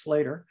 5 weeks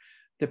later,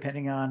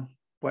 depending on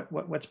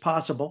what's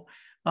possible,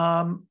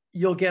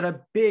 you'll get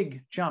a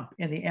big jump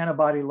in the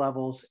antibody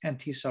levels and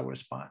T cell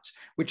response,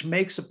 which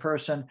makes a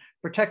person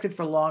protected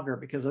for longer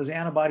because those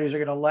antibodies are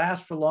going to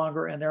last for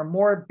longer, and there are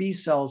more B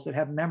cells that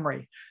have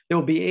memory. They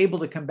will be able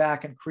to come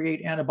back and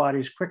create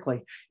antibodies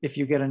quickly if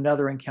you get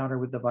another encounter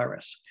with the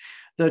virus.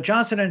 The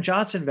Johnson &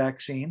 Johnson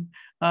vaccine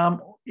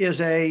is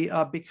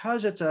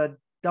because it's a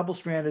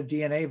double-stranded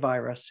DNA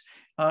virus,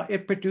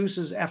 it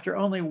produces, after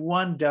only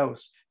one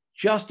dose,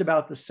 just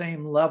about the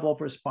same level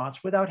of response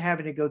without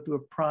having to go through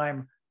a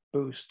prime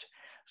boost.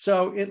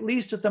 So at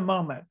least at the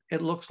moment,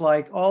 it looks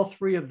like all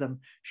three of them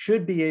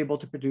should be able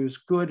to produce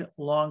good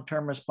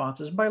long-term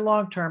responses. And by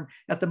long-term,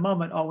 at the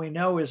moment, all we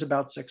know is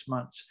about 6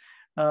 months.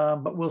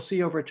 But we'll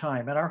see over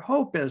time. And our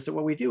hope is that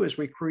what we do is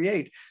we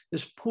create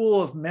this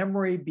pool of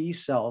memory B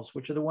cells,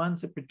 which are the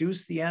ones that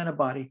produce the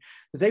antibody,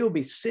 that they will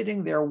be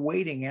sitting there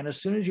waiting. And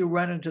as soon as you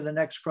run into the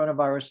next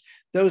coronavirus,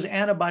 those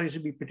antibodies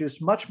will be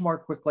produced much more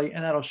quickly,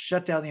 and that'll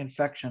shut down the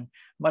infection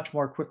much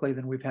more quickly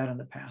than we've had in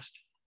the past.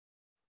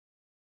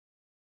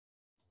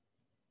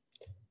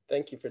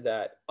 Thank you for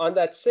that. On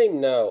that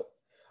same note,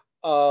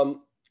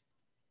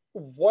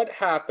 what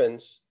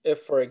happens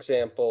if, for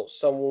example,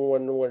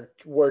 someone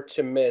were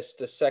to miss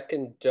the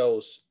second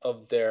dose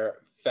of their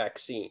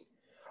vaccine?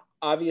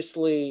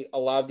 Obviously, a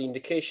lot of the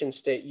indications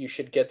state you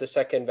should get the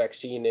second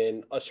vaccine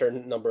in a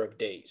certain number of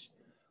days.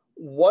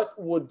 What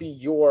would be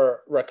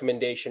your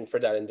recommendation for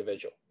that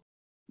individual?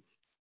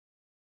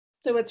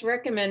 So it's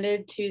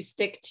recommended to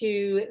stick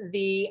to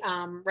the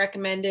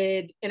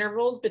recommended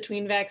intervals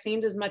between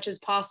vaccines as much as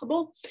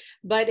possible,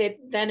 but it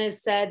then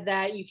is said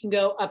that you can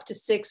go up to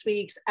 6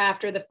 weeks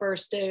after the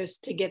first dose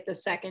to get the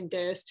second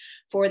dose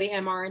for the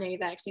mRNA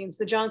vaccines.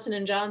 The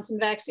Johnson & Johnson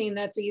vaccine,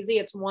 that's easy,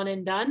 it's one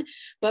and done,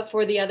 but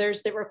for the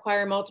others that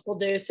require multiple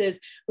doses,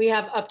 we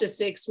have up to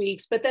 6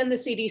 weeks. But then the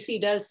CDC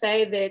does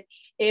say that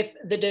if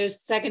the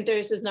second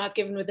dose is not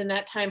given within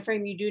that time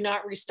frame, you do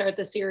not restart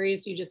the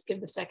series, you just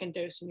give the second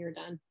dose and you're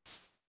done.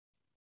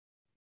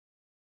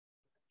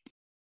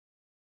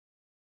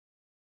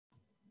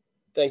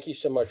 Thank you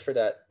so much for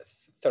that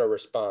thorough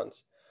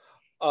response.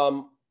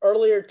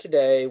 Earlier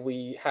today,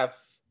 we have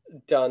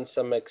done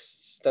some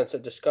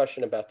extensive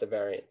discussion about the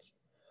variants.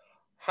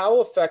 How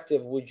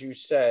effective would you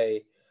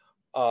say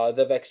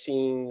the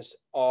vaccines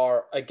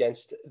are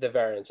against the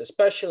variants,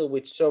 especially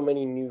with so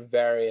many new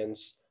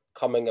variants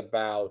coming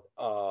about?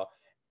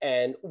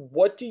 And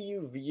what do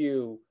you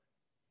view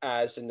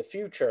as in the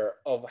future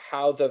of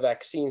how the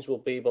vaccines will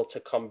be able to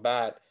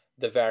combat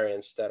the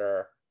variants that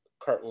are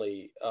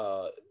currently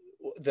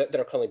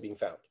being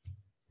found?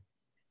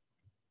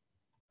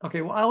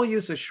 Okay, well, I'll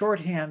use the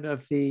shorthand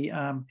of the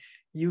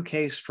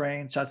UK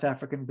strain, South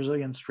African,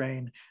 Brazilian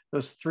strain,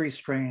 those 3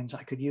 strains.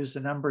 I could use the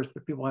numbers,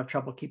 but people have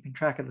trouble keeping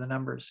track of the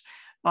numbers.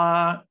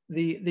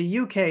 The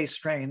UK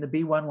strain, the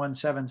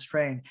B117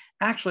 strain,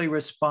 actually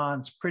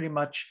responds pretty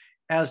much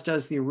as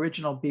does the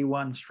original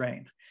B1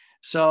 strain.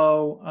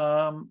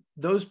 So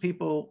those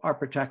people are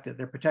protected.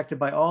 They're protected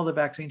by all the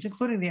vaccines,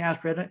 including the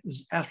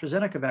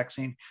AstraZeneca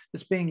vaccine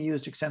that's being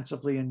used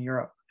extensively in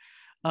Europe.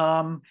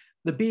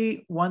 The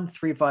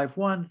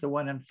B1351, the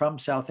one from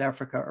South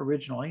Africa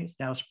originally, is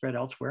now spread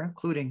elsewhere,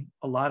 including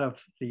a lot of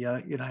the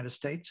United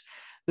States.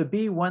 The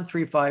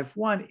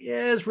B1351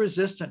 is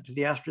resistant to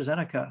the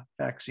AstraZeneca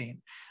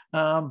vaccine,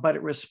 but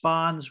it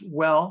responds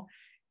well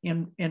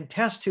in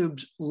test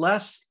tubes,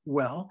 less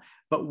well,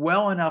 but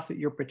well enough that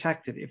you're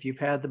protected if you've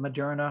had the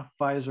Moderna,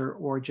 Pfizer,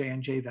 or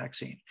J&J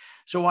vaccine.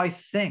 So I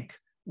think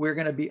we're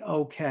going to be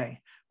okay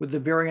with the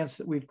variants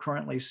that we've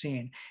currently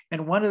seen.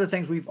 And one of the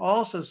things we've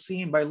also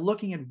seen by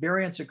looking at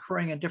variants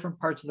occurring in different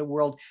parts of the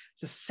world,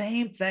 the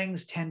same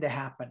things tend to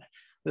happen.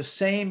 The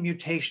same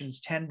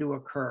mutations tend to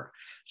occur.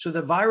 So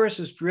the virus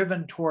is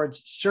driven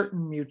towards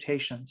certain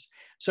mutations.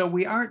 So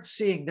we aren't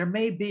seeing, there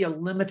may be a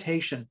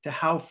limitation to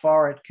how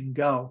far it can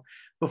go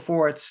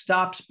before it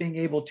stops being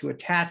able to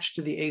attach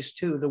to the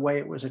ACE2 the way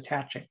it was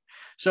attaching.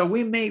 So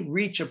we may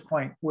reach a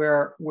point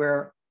where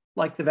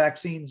like the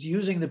vaccines,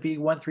 using the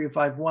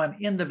B1351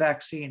 in the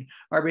vaccine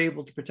are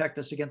able to protect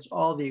us against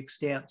all the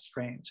extant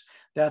strains.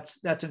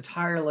 That's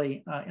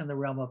entirely in the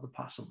realm of the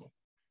possible.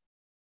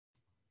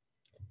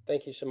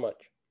 Thank you so much.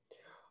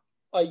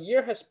 A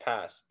year has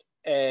passed,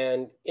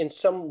 and in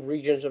some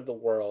regions of the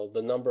world,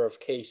 the number of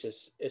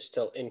cases is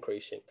still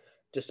increasing,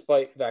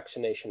 despite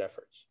vaccination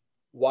efforts.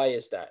 Why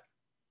is that?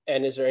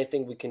 And is there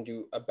anything we can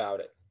do about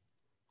it?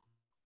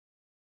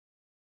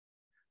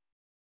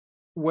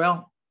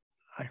 Well,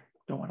 I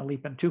don't want to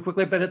leap in too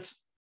quickly, but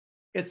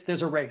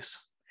there's a race.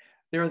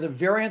 There are the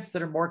variants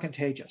that are more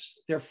contagious.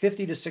 They're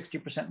 50 to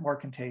 60% more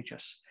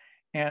contagious.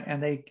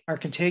 And they are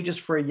contagious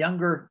for a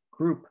younger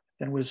group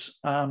than was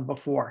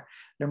before.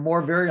 They're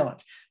more virulent.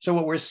 So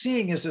what we're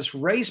seeing is this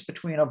race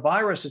between a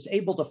virus that's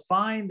able to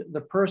find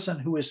the person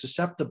who is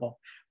susceptible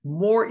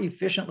more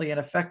efficiently and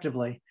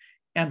effectively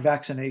and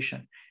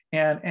vaccination.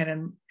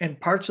 And in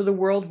parts of the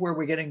world where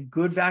we're getting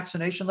good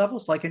vaccination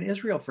levels, like in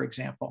Israel, for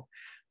example,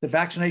 the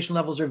vaccination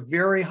levels are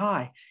very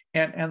high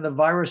and the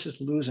virus is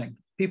losing.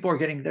 People are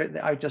getting there.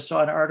 I just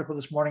saw an article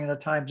this morning in the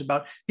Times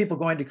about people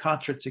going to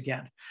concerts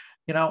again.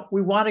 You know,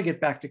 we want to get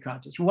back to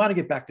concerts. We want to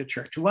get back to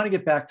church. We want to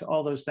get back to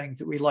all those things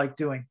that we like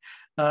doing.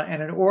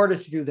 And in order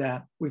to do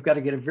that, we've got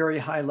to get a very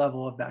high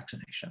level of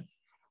vaccination.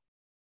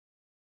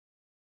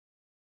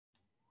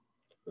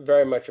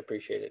 Very much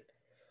appreciated.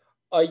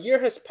 A year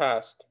has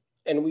passed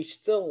and we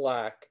still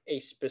lack a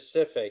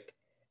specific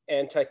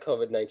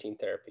anti-COVID-19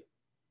 therapy.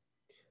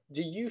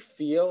 Do you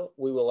feel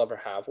we will ever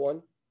have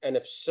one? And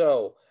if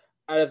so,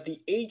 out of the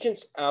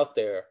agents out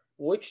there,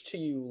 which to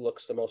you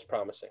looks the most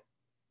promising?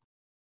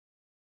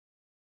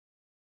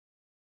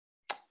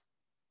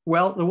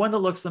 Well, the one that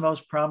looks the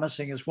most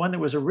promising is one that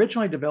was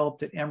originally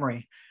developed at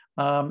Emory,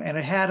 and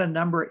it had a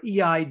number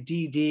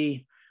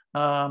EIDD,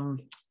 and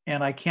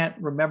I can't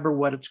remember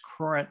what its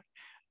current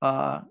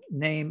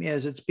name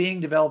is. It's being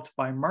developed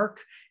by Merck.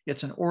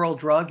 It's an oral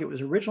drug. It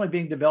was originally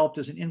being developed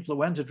as an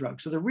influenza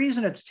drug. So the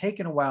reason it's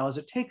taken a while is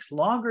it takes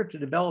longer to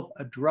develop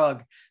a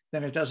drug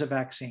than it does a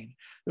vaccine.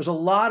 There's a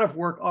lot of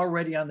work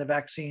already on the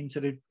vaccines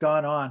that have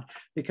gone on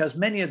because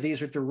many of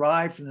these are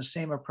derived from the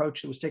same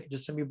approach that was taken to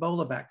some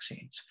Ebola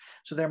vaccines.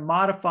 So they're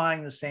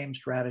modifying the same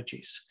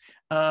strategies.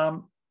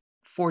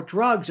 For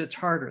drugs, it's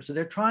harder. So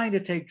they're trying to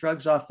take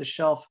drugs off the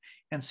shelf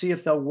and see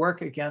if they'll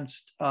work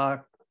against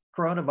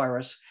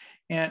coronavirus.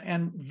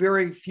 And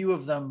very few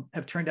of them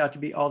have turned out to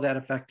be all that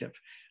effective.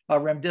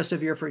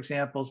 Remdesivir, for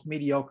example, is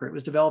mediocre. It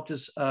was developed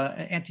as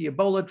an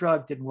anti-Ebola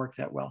drug, didn't work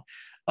that well.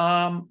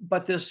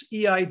 But this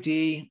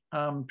EID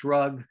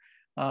drug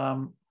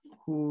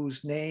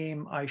whose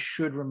name I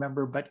should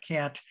remember but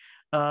can't,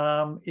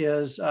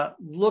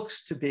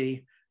 looks to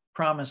be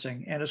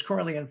promising and is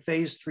currently in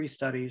phase 3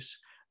 studies,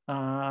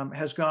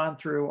 has gone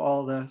through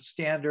all the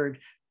standard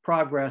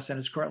progress and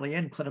is currently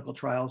in clinical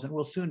trials, and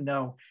we'll soon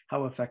know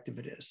how effective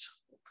it is.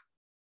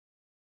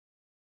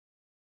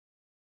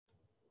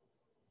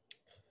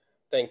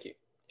 Thank you.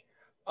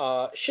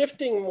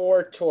 Shifting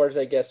more towards,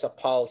 I guess, a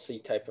policy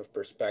type of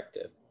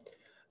perspective,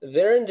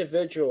 there are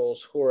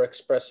individuals who are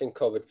expressing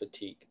COVID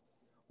fatigue.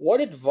 What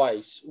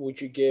advice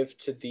would you give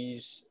to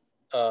these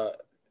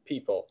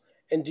people?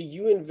 And do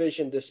you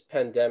envision this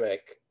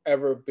pandemic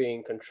ever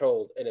being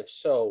controlled? And if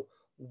so,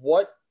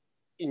 what,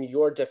 in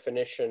your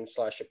definition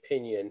 /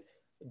 opinion,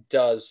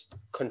 does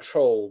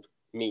controlled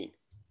mean?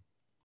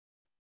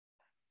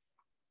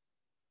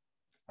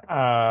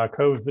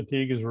 COVID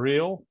fatigue is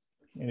real.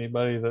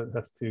 Anybody that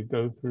has to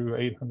go through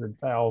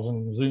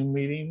 800,000 Zoom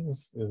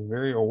meetings is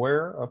very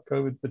aware of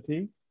COVID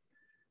fatigue.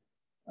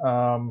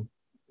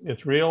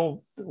 It's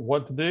real.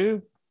 What to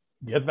do?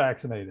 Get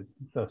vaccinated.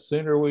 The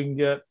sooner we can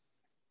get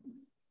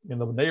in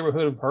the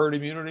neighborhood of herd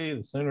immunity,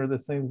 the sooner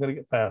this thing's going to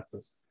get past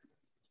us.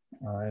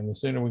 And the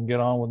sooner we can get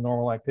on with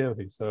normal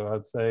activity. So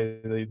I'd say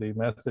the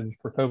message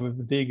for COVID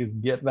fatigue is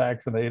get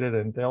vaccinated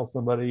and tell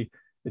somebody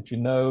that you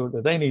know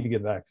that they need to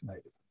get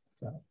vaccinated.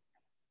 So,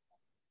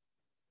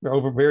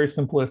 they're very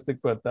simplistic,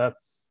 but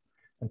that's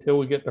until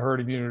we get to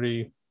herd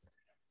immunity,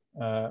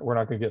 we're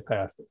not going to get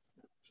past it.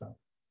 So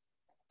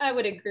I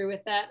would agree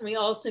with that. And we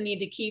also need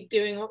to keep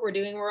doing what we're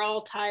doing. We're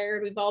all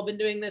tired. We've all been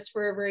doing this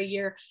for over a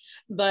year,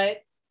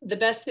 but the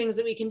best things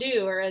that we can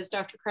do are, as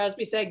Dr.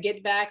 Crosby said,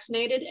 get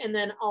vaccinated, and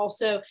then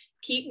also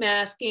keep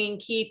masking,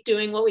 keep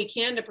doing what we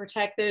can to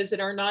protect those that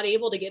are not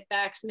able to get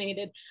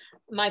vaccinated.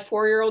 My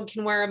 4-year-old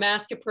can wear a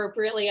mask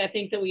appropriately. I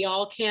think that we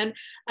all can.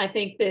 I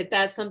think that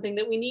that's something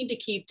that we need to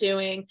keep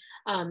doing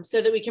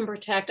so that we can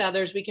protect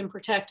others. We can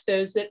protect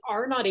those that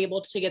are not able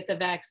to get the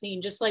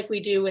vaccine, just like we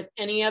do with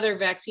any other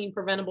vaccine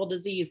preventable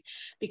disease,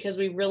 because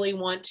we really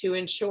want to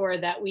ensure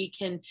that we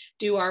can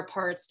do our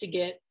parts to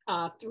get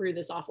through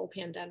this awful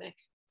pandemic.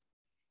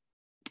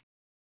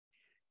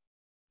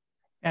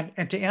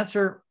 And to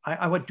answer,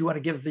 I do want to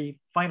give the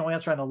final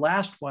answer on the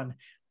last one.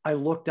 I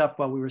looked up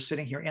while we were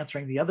sitting here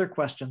answering the other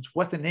questions,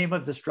 what the name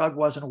of this drug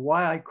was and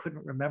why I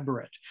couldn't remember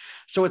it.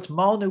 So it's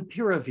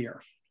molnupiravir,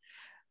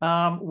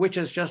 which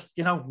is just,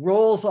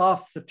 rolls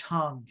off the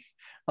tongue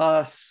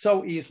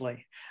so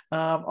easily.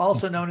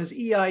 Also known as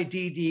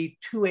EIDD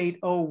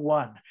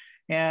 2801.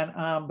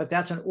 But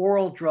that's an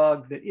oral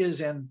drug that is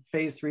in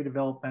phase 3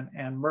 development,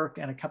 and Merck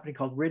and a company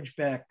called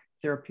Ridgeback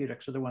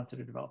Therapeutics are the ones that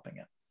are developing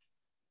it.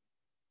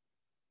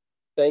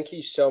 Thank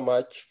you so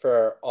much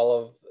for all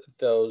of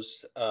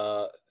those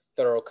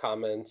thorough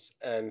comments.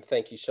 And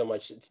thank you so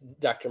much,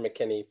 Dr.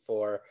 McKinney,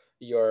 for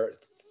your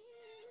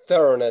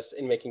thoroughness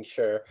in making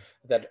sure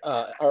that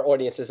our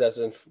audience is as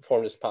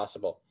informed as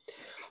possible.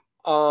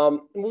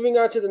 Moving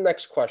on to the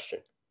next question.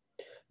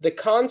 The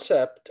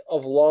concept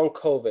of long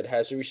COVID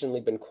has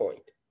recently been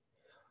coined.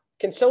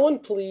 Can someone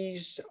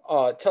please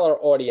tell our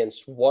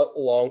audience what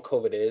long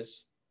COVID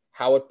is,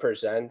 how it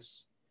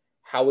presents,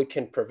 how we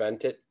can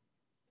prevent it?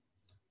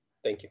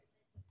 Thank you.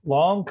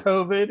 Long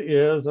COVID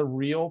is a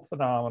real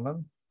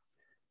phenomenon,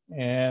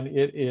 and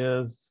it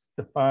is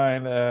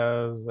defined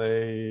as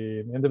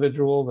an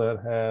individual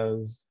that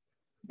has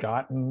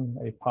gotten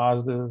a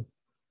positive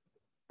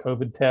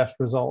COVID test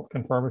result,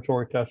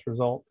 confirmatory test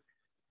result,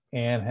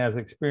 and has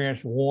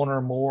experienced one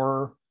or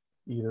more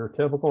either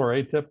typical or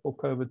atypical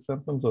COVID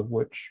symptoms, of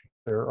which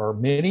there are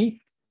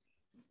many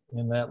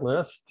in that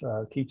list.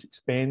 Keeps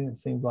expanding, it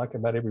seems like,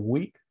 about every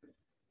week.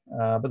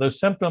 But those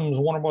symptoms,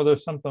 one or more of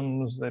those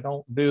symptoms, they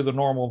don't do the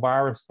normal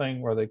virus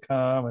thing where they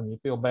come and you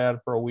feel bad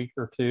for a week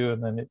or two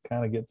and then it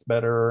kind of gets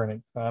better and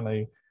it kind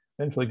of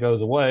eventually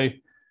goes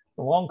away.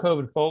 The long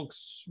COVID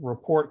folks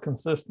report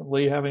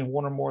consistently having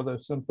one or more of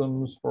those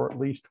symptoms for at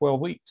least 12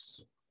 weeks,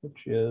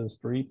 which is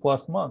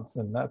 3+ months.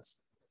 And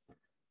that's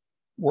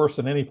worse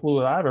than any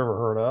flu that I've ever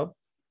heard of,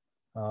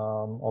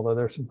 although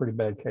there's some pretty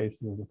bad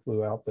cases of the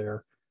flu out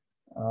there.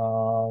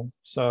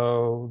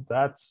 So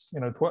that's,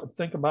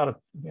 think about it,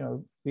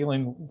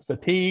 feeling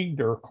fatigued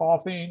or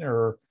coughing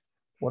or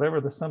whatever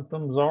the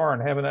symptoms are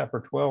and having that for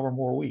 12 or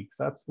more weeks.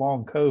 That's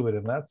long COVID,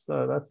 and that's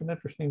an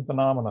interesting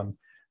phenomenon.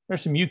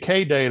 There's some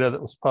UK data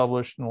that was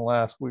published in the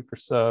last week or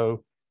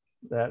so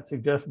that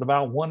suggested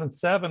about 1 in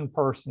 7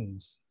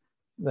 persons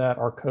that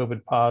are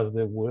COVID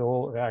positive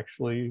will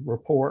actually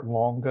report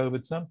long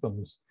COVID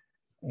symptoms.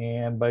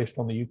 And based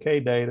on the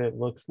UK data, it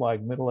looks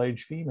like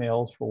middle-aged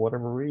females, for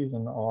whatever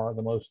reason, are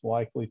the most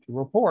likely to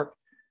report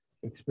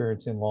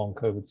experiencing long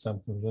COVID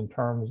symptoms. In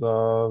terms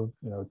of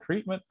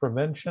treatment,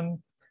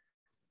 prevention,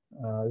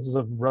 this is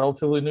a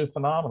relatively new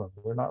phenomenon.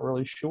 We're not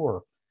really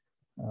sure.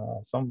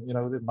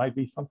 It might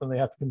be something they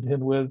have to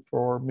contend with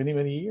for many,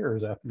 many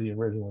years after the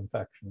original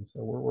infection.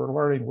 So we're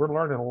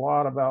learning a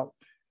lot about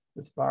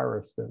this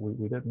virus that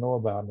we didn't know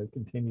about, and it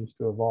continues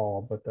to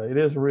evolve. But it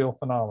is a real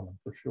phenomenon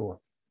for sure.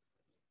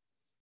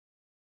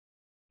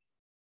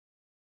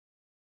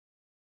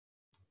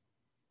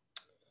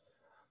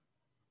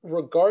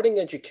 regarding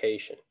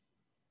education,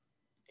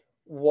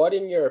 what,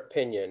 in your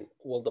opinion,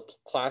 will the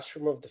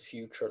classroom of the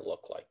future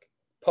look like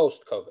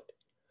post-COVID?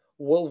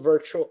 Will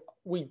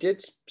we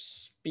did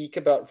speak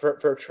about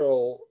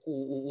virtual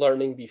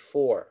learning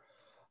before,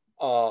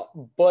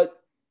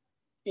 but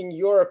in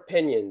your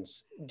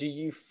opinions, do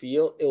you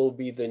feel it will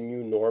be the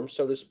new norm,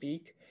 so to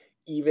speak,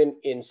 even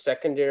in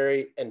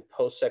secondary and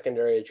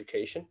post-secondary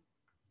education?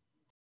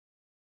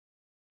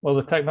 Well,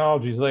 the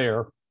technology's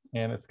there,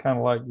 and it's kind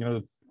of like,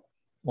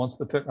 once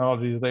the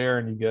technology is there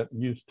and you get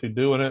used to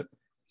doing it,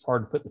 it's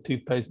hard to put the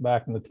toothpaste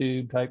back in the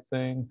tube type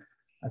thing.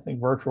 I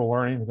think virtual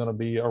learning is going to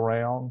be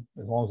around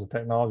as long as the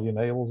technology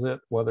enables it,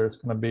 whether it's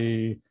going to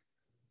be,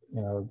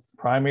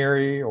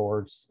 primary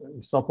or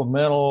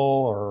supplemental,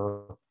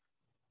 or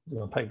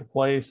take the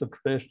place of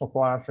traditional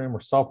classroom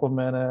or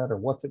supplement it, or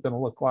what's it going to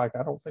look like?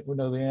 I don't think we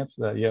know the answer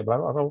to that yet, but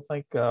I don't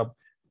think I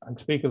can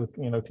speak of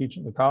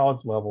teaching at the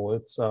college level.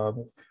 It's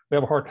we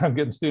have a hard time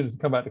getting students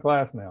to come back to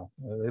class now.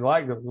 They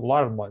like a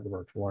lot of them like the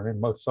virtual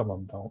learning. Some of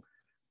them don't,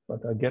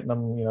 but getting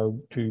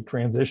them to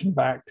transition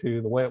back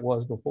to the way it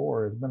was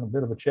before has been a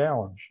bit of a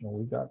challenge.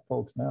 We've got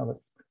folks now that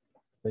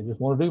they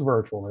just want to do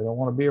virtual. They don't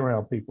want to be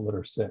around people that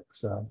are sick.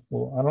 So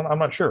I'm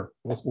not sure.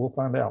 We'll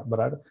find out. But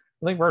I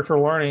think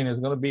virtual learning is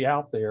going to be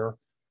out there,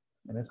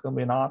 and it's going to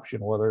be an option.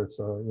 Whether it's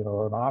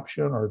an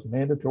option or it's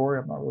mandatory,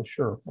 I'm not really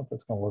sure what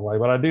that's going to look like.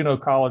 But I do know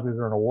colleges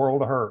are in a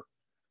world of hurt,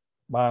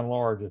 by and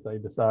large, if they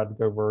decide to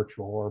go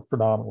virtual or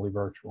predominantly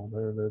virtual.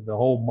 The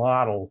whole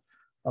model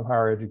of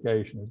higher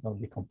education is going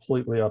to be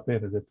completely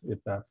upended if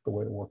that's the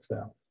way it works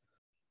out.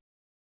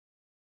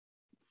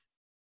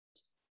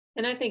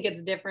 And I think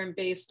it's different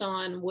based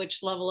on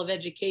which level of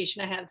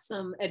education. I have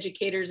some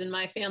educators in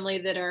my family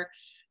that are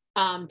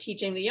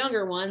teaching the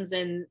younger ones,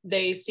 and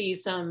they see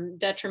some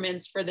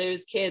detriments for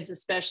those kids,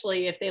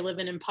 especially if they live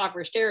in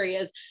impoverished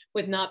areas,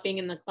 with not being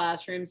in the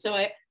classroom. So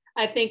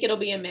I think it'll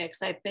be a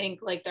mix. I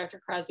think, like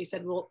Dr. Crosby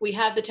said, we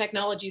have the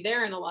technology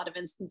there in a lot of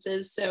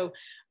instances. So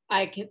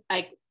I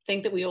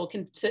think that we will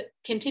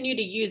continue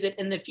to use it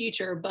in the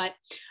future, but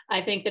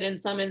I think that in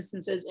some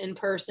instances in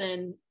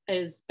person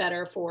is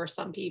better for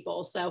some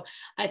people. So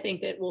I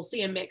think that we'll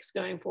see a mix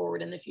going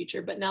forward in the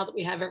future, but now that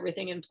we have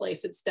everything in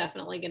place, it's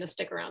definitely going to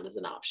stick around as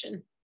an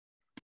option.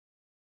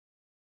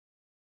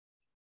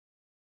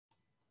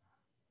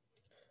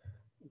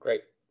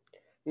 Great.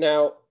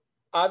 Now,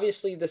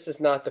 obviously this is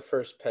not the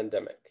first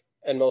pandemic,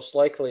 and most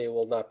likely it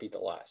will not be the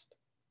last.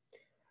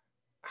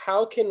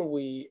 How can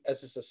we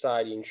as a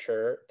society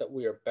ensure that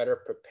we are better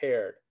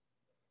prepared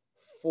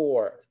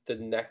for the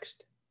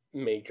next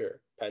major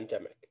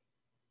pandemic?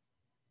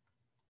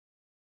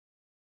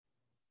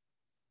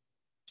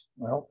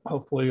 Well,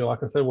 hopefully,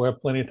 like I said, we'll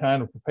have plenty of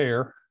time to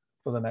prepare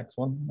for the next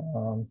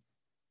one.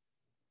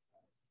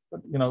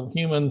 But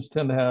humans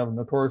tend to have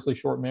notoriously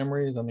short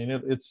memories. I mean,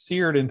 it's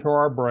seared into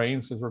our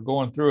brains because we're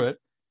going through it.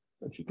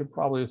 But you could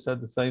probably have said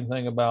the same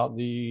thing about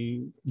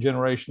the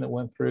generation that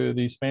went through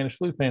the Spanish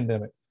flu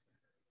pandemic.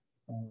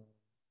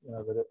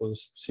 That it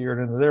was seared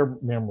into their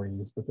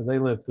memories because they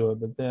lived through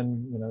it. But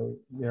then,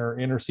 there are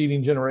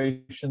interceding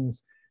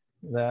generations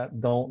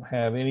that don't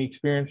have any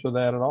experience with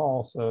that at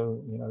all.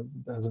 So,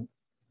 it doesn't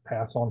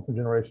pass on from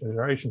generation to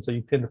generation. So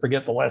you tend to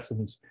forget the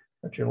lessons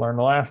that you learned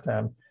the last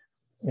time.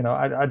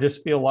 I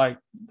just feel like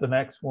the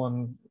next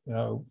one,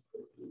 we're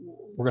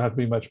gonna have to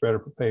be much better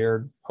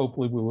prepared.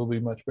 Hopefully we will be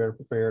much better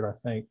prepared. I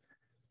think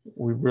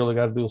we've really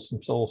got to do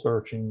some soul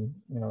searching,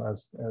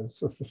 as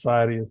a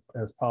society,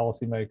 as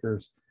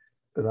policymakers,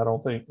 because I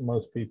don't think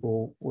most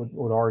people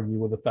would argue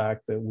with the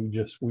fact that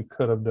we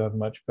could have done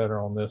much better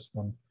on this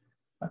one.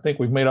 I think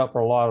we've made up for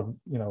a lot of,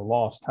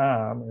 lost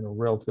time in a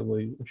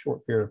relatively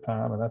short period of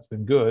time, and that's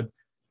been good.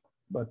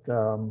 But,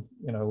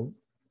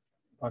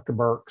 Dr.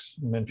 Burks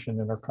mentioned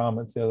in her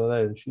comments the other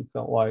day that she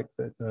felt like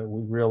that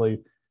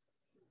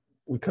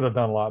we could have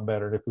done a lot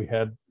better. If we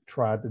had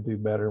tried to do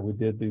better, we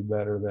did do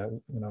better,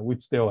 that,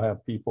 we'd still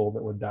have people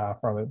that would die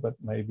from it, but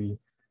maybe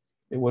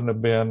it wouldn't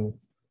have been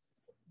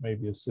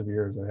maybe as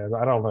severe as it has.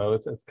 I don't know.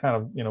 It's kind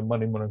of,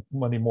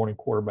 Monday morning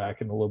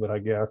quarterbacking a little bit, I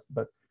guess,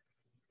 but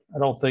I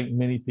don't think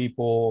many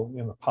people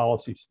in the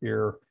policy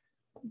sphere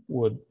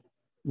would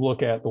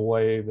look at the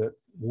way that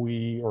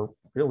we, or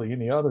really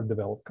any other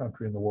developed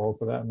country in the world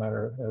for that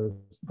matter, has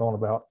gone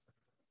about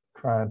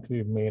trying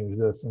to manage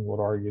this, and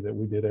would argue that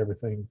we did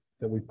everything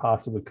that we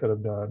possibly could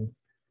have done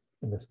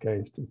in this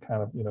case to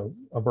kind of,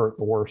 avert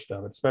the worst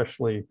of it,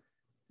 especially,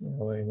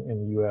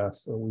 in the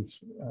US. So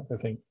I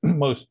think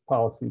most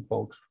policy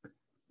folks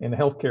and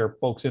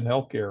folks in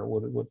healthcare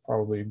would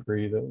probably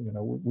agree that,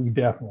 we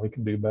definitely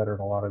can do better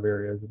in a lot of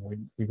areas,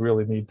 and we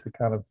really need to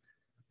kind of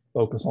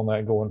focus on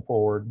that going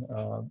forward,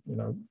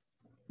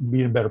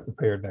 being better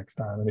prepared next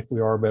time. And if we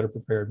are better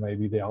prepared,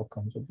 maybe the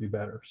outcomes will be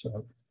better.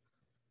 So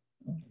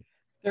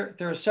there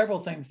are several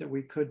things that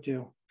we could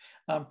do.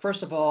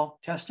 First of all,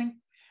 testing.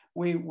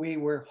 We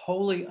were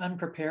wholly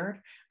unprepared.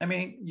 I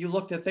mean,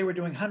 they were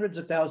doing hundreds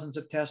of thousands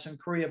of tests in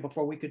Korea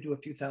before we could do a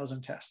few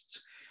thousand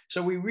tests.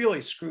 So we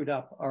really screwed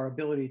up our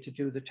ability to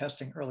do the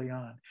testing early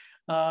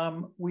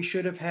on. We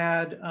should have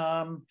had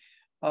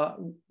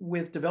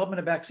with development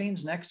of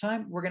vaccines next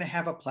time, we're going to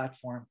have a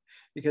platform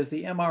because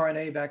the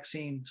mRNA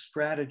vaccine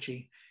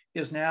strategy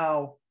is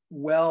now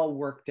well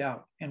worked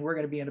out, and we're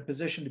going to be in a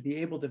position to be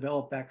able to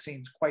develop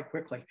vaccines quite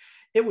quickly.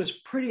 It was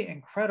pretty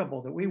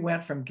incredible that we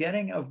went from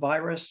getting a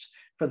virus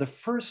for the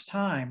first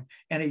time,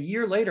 and a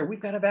year later, we've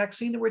got a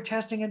vaccine that we're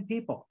testing in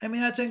people. I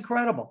mean, that's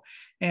incredible.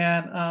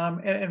 And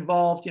it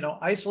involved,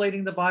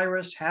 isolating the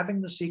virus,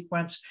 having the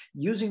sequence,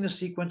 using the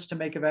sequence to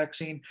make a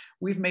vaccine.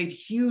 We've made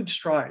huge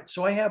strides.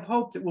 So I have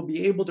hope that we'll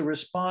be able to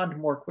respond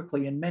more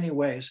quickly in many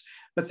ways,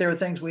 but there are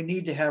things we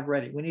need to have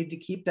ready. We need to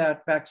keep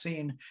that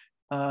vaccine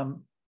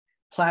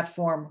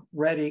platform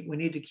ready. We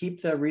need to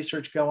keep the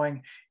research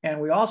going. And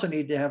we also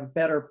need to have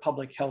better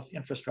public health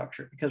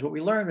infrastructure, because what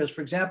we learned is, for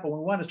example,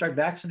 when we want to start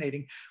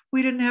vaccinating,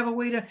 we didn't have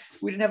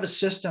a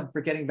system for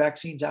getting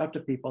vaccines out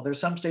to people. There's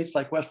some states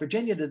like West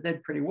Virginia that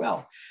did pretty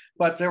well,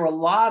 but there were a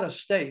lot of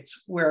states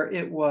where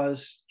it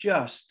was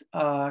just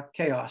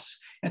chaos,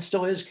 and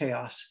still is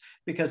chaos,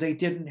 because they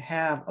didn't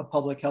have a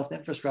public health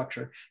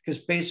infrastructure, because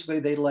basically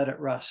they let it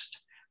rust.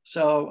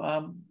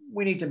 So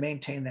we need to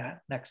maintain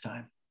that next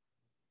time.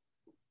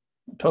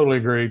 Totally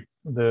agree.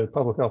 The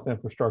public health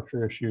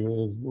infrastructure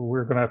issue is,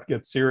 we're going to have to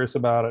get serious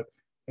about it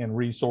and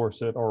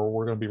resource it, or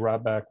we're going to be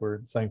right back where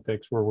the same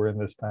fix where we're in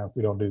this time if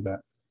we don't do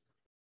that.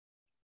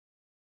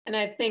 And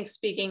I think,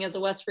 speaking as a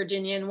West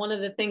Virginian, one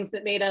of the things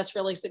that made us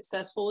really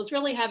successful was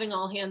really having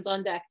all hands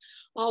on deck.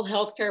 All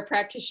healthcare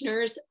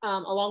practitioners,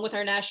 along with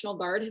our National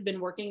Guard, have been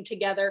working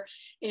together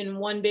in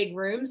one big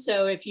room.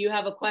 So if you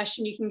have a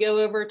question, you can go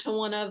over to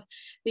one of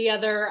the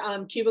other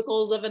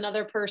cubicles of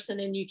another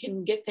person, and you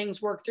can get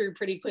things worked through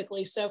pretty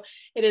quickly. So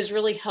it has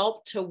really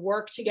helped to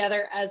work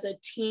together as a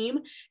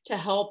team to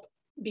help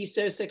be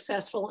so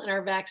successful in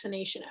our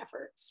vaccination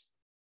efforts.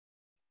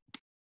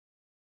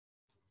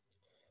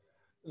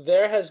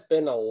 There has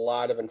been a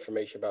lot of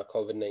information about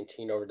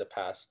COVID-19 over the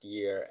past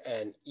year,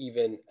 and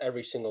even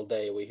every single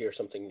day we hear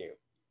something new.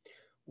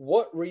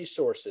 What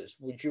resources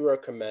would you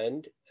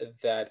recommend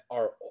that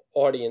our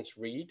audience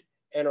read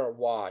and or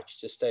watch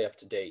to stay up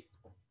to date?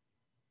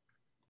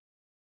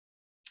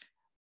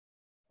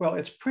 Well,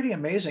 it's pretty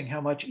amazing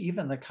how much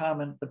even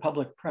the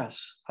public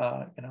press,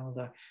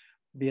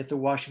 be it the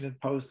Washington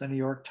Post, the New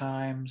York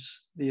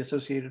Times, the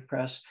Associated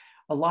Press,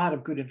 a lot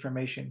of good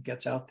information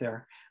gets out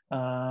there.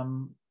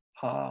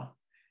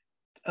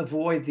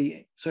 Avoid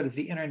the sort of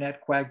the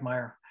internet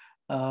quagmire,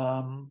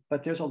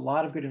 but there's a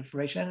lot of good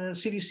information, and the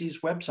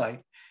CDC's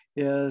website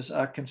is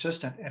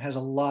consistent and has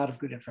a lot of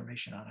good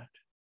information on it.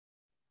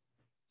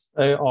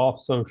 Stay off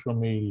social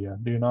media.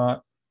 Do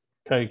not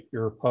take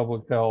your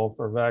public health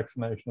or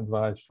vaccination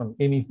advice from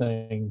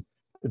anything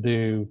to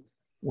do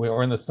with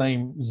or in the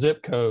same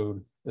zip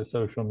code as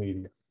social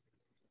media,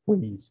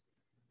 please.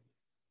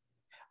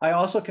 I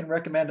also can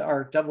recommend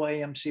our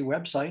AAMC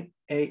website,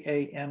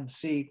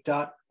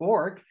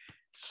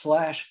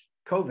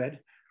 aamc.org/COVID,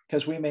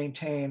 because we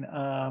maintain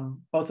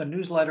both a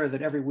newsletter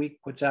that every week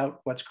puts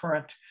out what's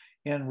current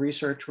in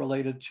research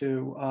related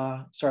to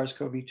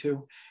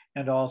SARS-CoV-2,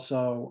 and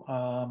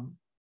also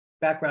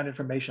background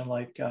information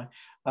like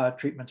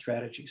treatment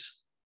strategies.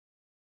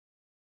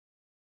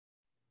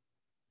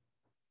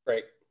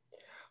 Great.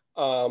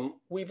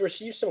 We've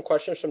received some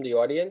questions from the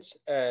audience,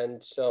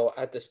 and so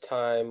at this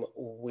time,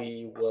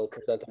 we will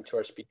present them to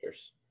our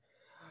speakers.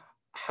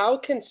 How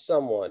can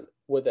someone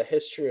with a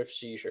history of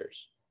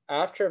seizures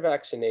after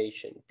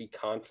vaccination be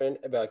confident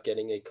about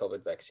getting a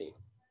COVID vaccine?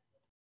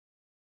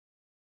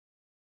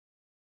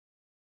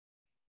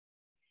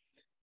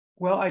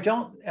 Well, I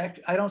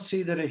don't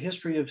see that a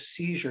history of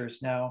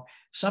seizures. Now,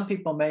 some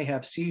people may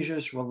have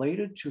seizures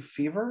related to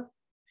fever,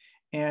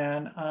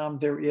 and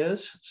there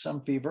is some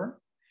fever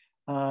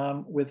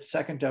with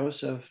second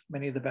dose of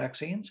many of the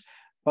vaccines,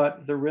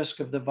 but the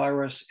risk of the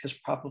virus is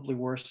probably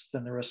worse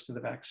than the risk of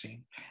the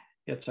vaccine.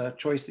 It's a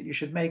choice that you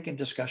should make in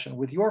discussion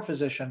with your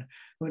physician,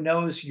 who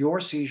knows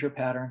your seizure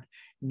pattern,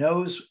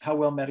 knows how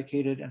well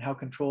medicated and how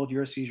controlled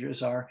your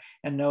seizures are,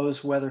 and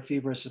knows whether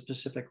fever is a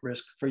specific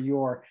risk for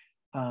your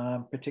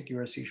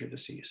particular seizure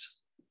disease.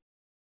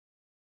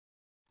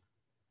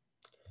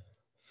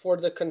 For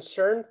the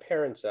concerned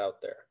parents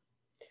out there,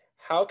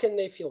 how can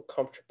they feel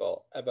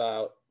comfortable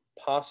about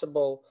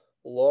possible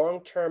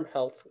long-term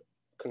health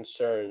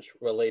concerns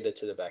related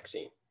to the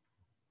vaccine?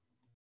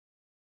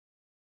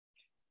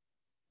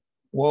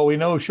 Well, we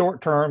know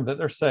short-term that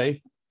they're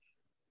safe.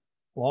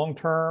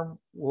 Long-term,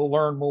 we'll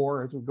learn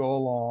more as we go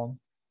along.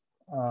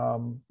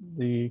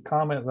 The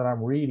comment that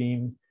I'm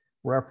reading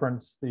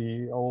referenced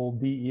the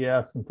old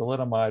DES and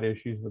thalidomide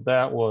issues, but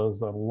that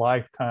was a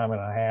lifetime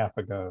and a half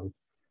ago.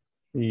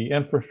 The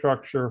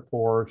infrastructure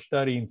for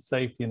studying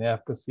safety and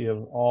efficacy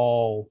of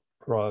all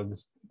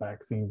drugs,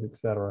 vaccines, et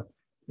cetera,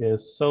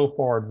 is so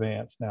far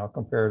advanced now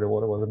compared to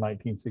what it was in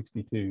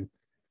 1962.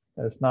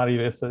 It's not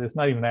even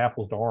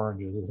apples to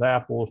oranges. It's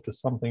apples to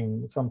some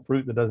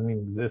fruit that doesn't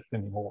even exist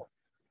anymore.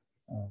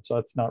 So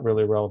that's not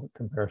really a relevant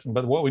comparison.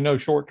 But what we know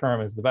short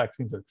term is the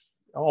vaccines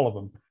all of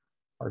them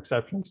are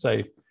exceptionally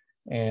safe,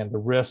 and the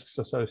risks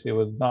associated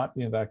with not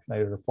being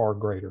vaccinated are far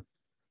greater.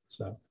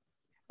 So,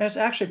 And it's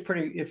actually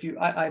pretty, if you,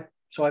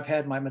 so I've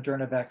had my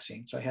Moderna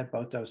vaccine, so I had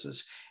both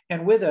doses.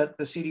 And with it,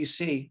 the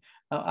CDC,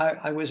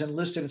 I was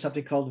enlisted in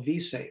something called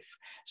VSafe.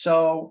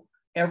 So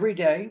every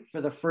day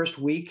for the first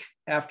week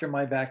after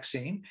my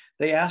vaccine,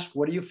 they asked,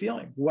 what are you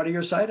feeling? What are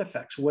your side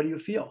effects? What do you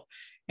feel?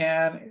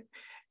 And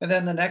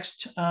then the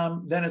next,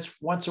 then it's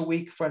once a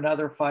week for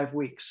another 5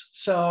 weeks.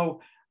 So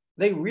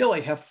they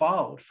really have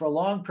followed for a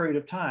long period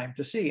of time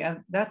to see, and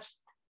that's,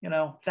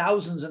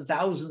 thousands and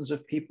thousands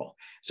of people.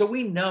 So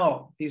we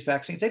know these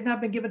vaccines, they've now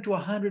been given to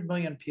 100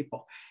 million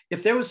people.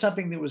 If there was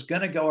something that was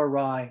going to go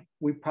awry,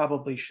 we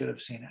probably should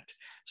have seen it.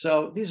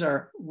 So these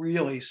are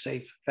really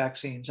safe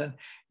vaccines. And,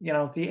 the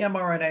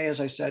mRNA, as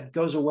I said,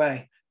 goes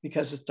away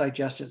because it's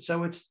digested.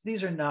 So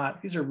these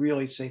are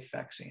really safe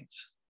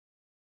vaccines.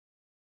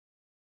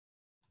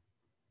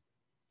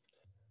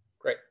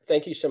 Great,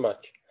 thank you so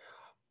much.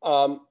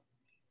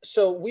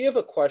 So we have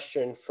a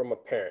question from a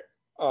parent.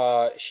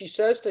 She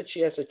says that she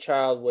has a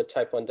child with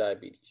type 1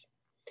 diabetes.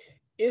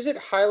 Is it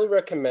highly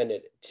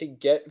recommended to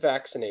get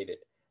vaccinated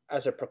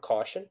as a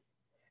precaution?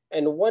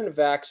 And when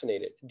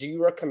vaccinated, do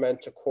you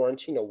recommend to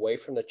quarantine away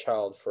from the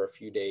child for a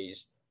few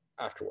days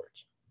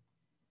afterwards?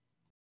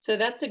 So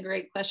that's a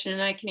great question,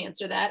 and I can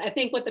answer that. I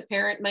think what the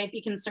parent might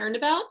be concerned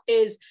about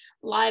is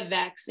live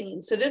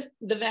vaccines. So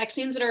the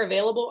vaccines that are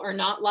available are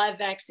not live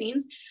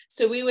vaccines.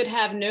 So we would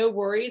have no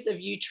worries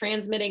of you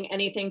transmitting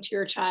anything to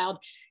your child.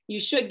 You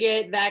should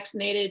get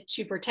vaccinated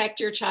to protect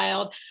your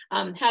child.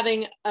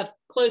 Having a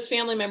close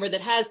family member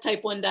that has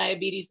type 1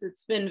 diabetes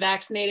that's been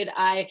vaccinated,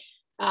 I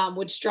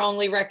would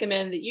strongly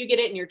recommend that you get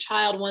it, and your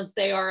child, once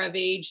they are of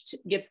age,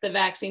 gets the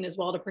vaccine as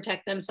well to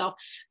protect themselves.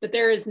 But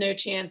there is no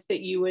chance that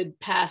you would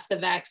pass the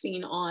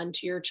vaccine on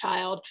to your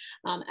child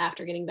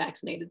after getting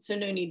vaccinated. So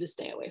no need to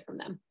stay away from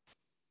them.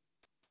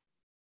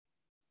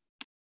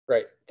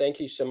 Great. Thank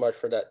you so much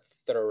for that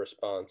thorough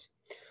response.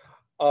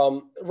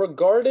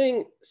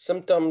 Regarding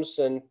symptoms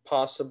and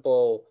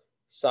possible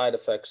side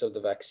effects of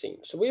the vaccine.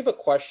 So we have a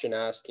question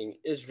asking,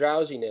 is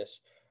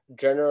drowsiness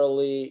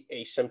generally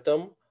a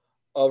symptom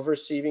of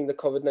receiving the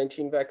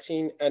COVID-19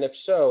 vaccine? And if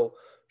so,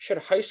 should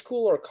high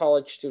school or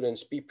college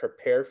students be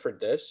prepared for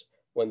this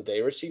when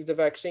they receive the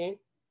vaccine?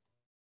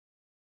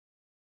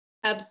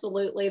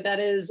 Absolutely. That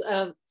is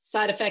a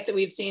side effect that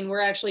we've seen. We're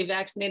actually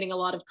vaccinating a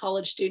lot of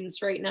college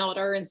students right now at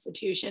our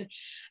institution.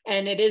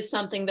 And it is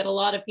something that a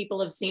lot of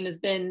people have seen has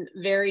been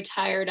very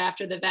tired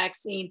after the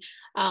vaccine.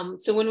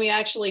 So when we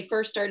actually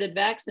first started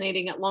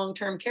vaccinating at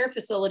long-term care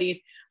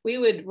facilities, we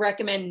would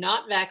recommend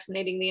not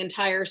vaccinating the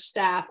entire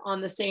staff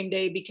on the same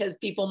day because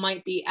people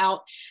might be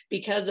out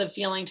because of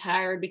feeling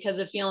tired, because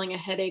of feeling a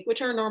headache,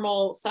 which are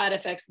normal side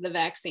effects of the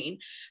vaccine.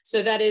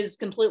 So that is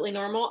completely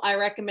normal. I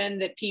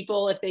recommend that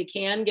people, if they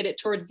can, get it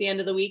towards the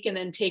end of the week and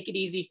then take it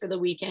easy for the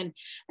weekend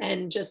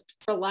and just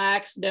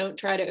relax. Don't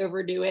try to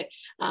overdo it.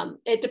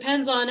 It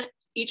depends on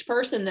each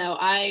person though.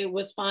 I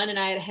was fine and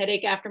I had a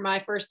headache after my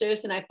first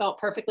dose and I felt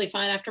perfectly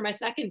fine after my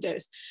second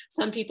dose.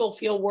 Some people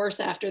feel worse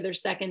after their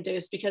second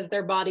dose because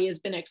their body has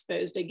been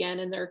exposed again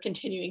and they're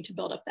continuing to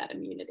build up that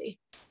immunity.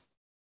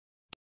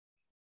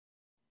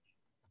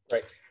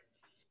 Right.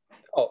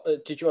 Oh,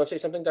 did you want to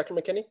say something, Dr.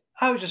 McKinney?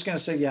 I was just going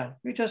to say, yeah,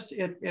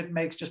 it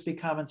makes just be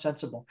common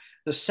sensible.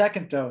 The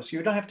second dose,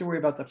 you don't have to worry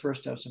about the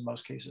first dose in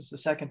most cases. The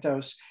second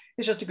dose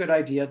is just a good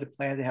idea to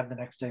plan to have the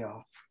next day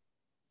off.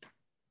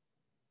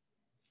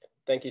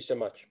 Thank you so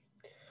much.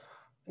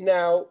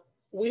 Now,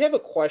 we have a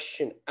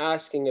question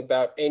asking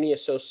about any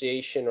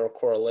association or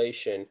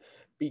correlation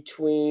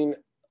between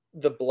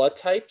the blood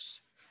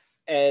types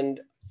and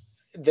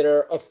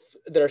their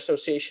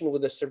association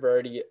with the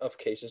severity of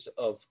cases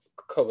of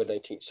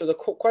COVID-19. So the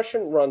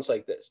question runs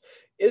like this.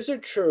 Is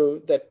it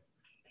true that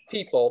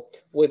people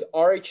with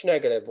Rh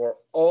negative or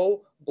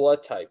O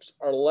blood types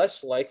are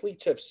less likely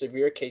to have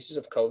severe cases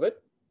of COVID?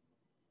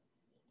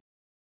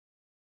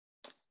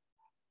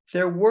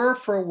 There were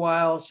for a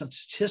while some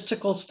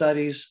statistical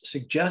studies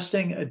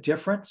suggesting a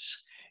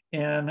difference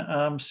in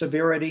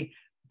severity,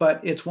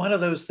 but it's one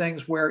of those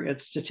things where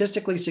it's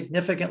statistically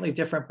significantly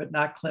different, but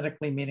not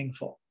clinically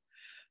meaningful.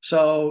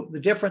 So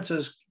the difference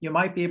is you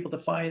might be able to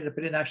find it,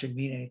 but it didn't actually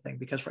mean anything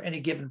because for any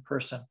given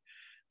person,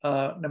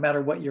 no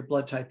matter what your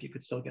blood type, you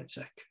could still get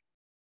sick.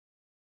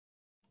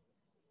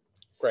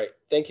 Great,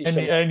 thank you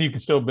so much. And you can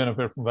still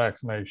benefit from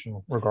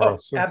vaccination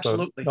regardless. Oh,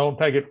 absolutely. So don't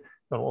take it,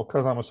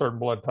 because I'm a certain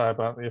blood type,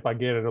 if I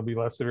get it, it'll be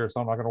less severe,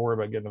 so I'm not going to worry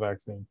about getting the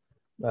vaccine.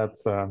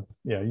 That's,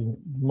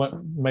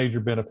 major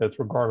benefits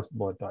regardless of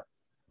blood type.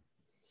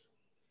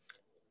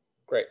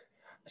 Great.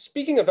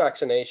 Speaking of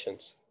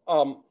vaccinations,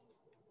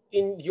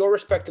 in your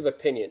respective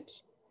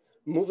opinions,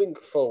 moving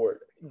forward,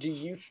 do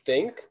you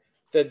think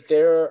that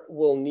there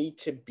will need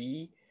to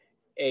be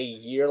a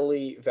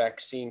yearly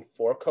vaccine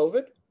for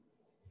COVID?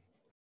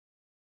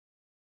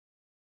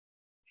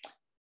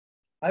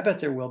 I bet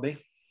there will be.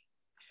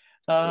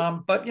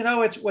 But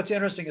what's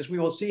interesting is we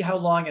will see how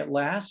long it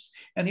lasts.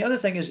 And the other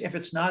thing is if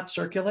it's not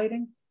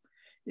circulating,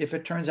 if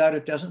it turns out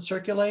it doesn't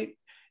circulate,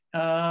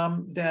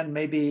 then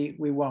maybe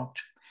we won't.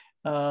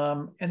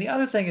 And the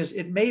other thing is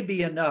it may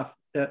be enough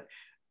that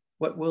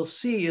What we'll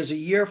see is a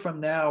year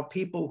from now,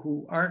 people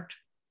who aren't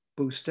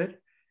boosted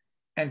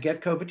and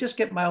get COVID just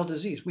get mild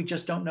disease. We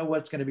just don't know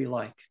what it's going to be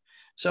like.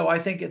 So I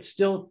think it's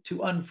still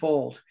to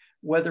unfold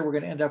whether we're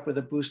going to end up with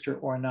a booster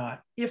or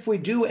not. If we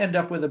do end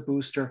up with a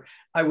booster,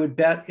 I would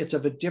bet it's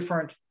of a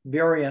different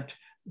variant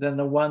than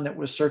the one that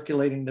was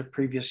circulating the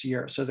previous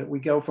year, so that we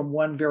go from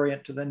one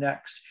variant to the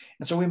next.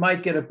 And so we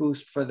might get a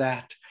boost for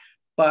that,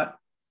 but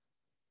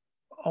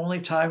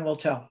only time will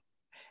tell.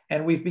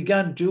 And we've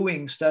begun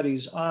doing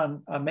studies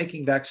on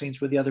making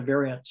vaccines with the other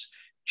variants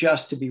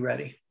just to be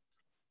ready.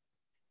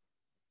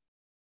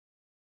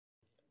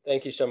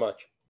 Thank you so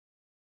much.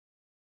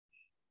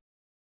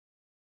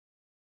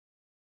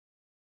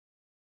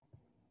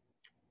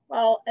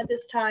 Well, at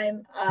this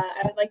time,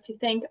 I would like to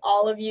thank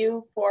all of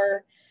you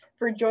for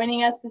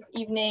joining us this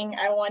evening.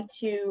 I want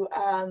to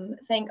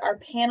thank our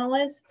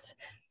panelists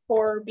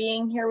for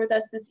being here with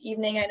us this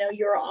evening. I know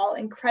you're all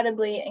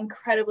incredibly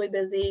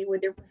busy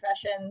with your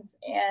professions,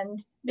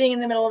 and being in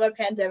the middle of a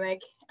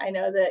pandemic, I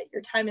know that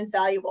your time is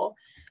valuable.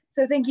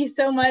 So thank you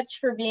so much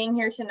for being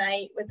here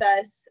tonight with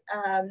us.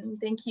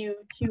 Thank you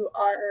to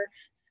our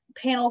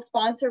panel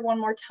sponsor one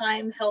more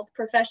time, Health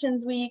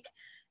Professions Week.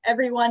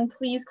 Everyone,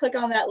 please click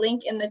on that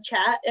link in the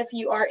chat if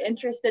you are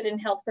interested in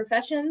health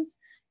professions.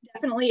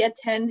 Definitely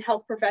attend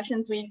Health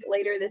Professions Week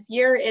later this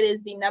year. It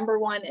is the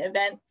 #1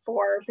 event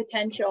for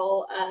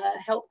potential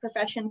health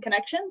profession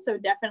connections, so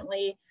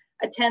definitely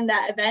attend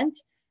that event.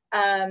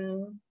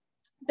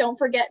 Don't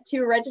forget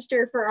to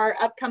register for our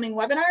upcoming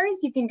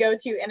webinars. You can go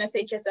to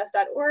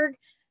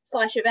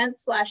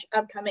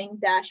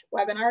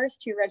nshss.org/events/upcoming-webinars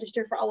to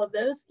register for all of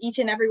those. Each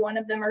and every one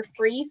of them are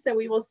free, so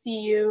we will see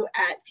you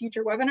at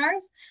future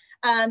webinars.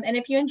 And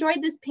if you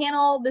enjoyed this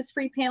panel, this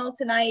free panel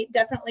tonight,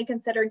 definitely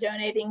consider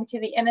donating to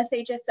the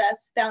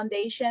NSHSS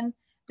Foundation.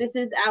 This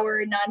is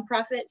our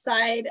nonprofit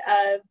side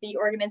of the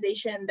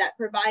organization that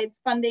provides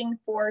funding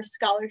for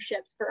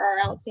scholarships for our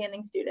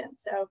outstanding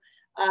students. So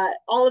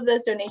all of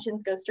those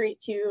donations go straight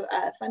to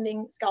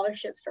funding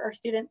scholarships for our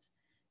students.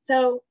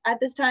 So at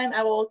this time,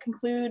 I will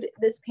conclude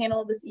this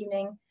panel this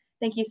evening.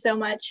 Thank you so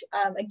much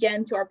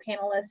again to our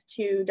panelists,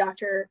 to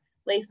Dr.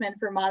 Leyfman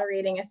for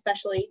moderating,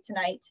 especially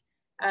tonight.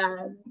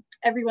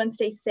 Everyone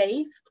stay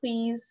safe.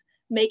 Please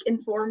make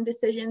informed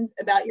decisions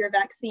about your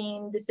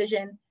vaccine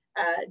decision.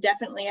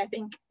 Definitely, I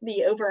think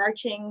the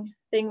overarching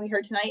thing we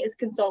heard tonight is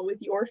consult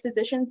with your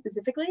physician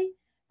specifically.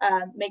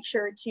 Make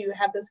sure to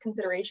have those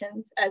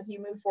considerations as you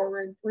move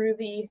forward through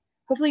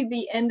hopefully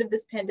the end of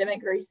this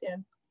pandemic very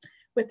soon.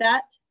 With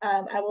that,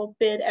 I will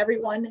bid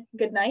everyone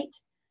good night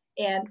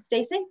and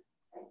stay safe.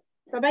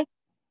 Bye-bye.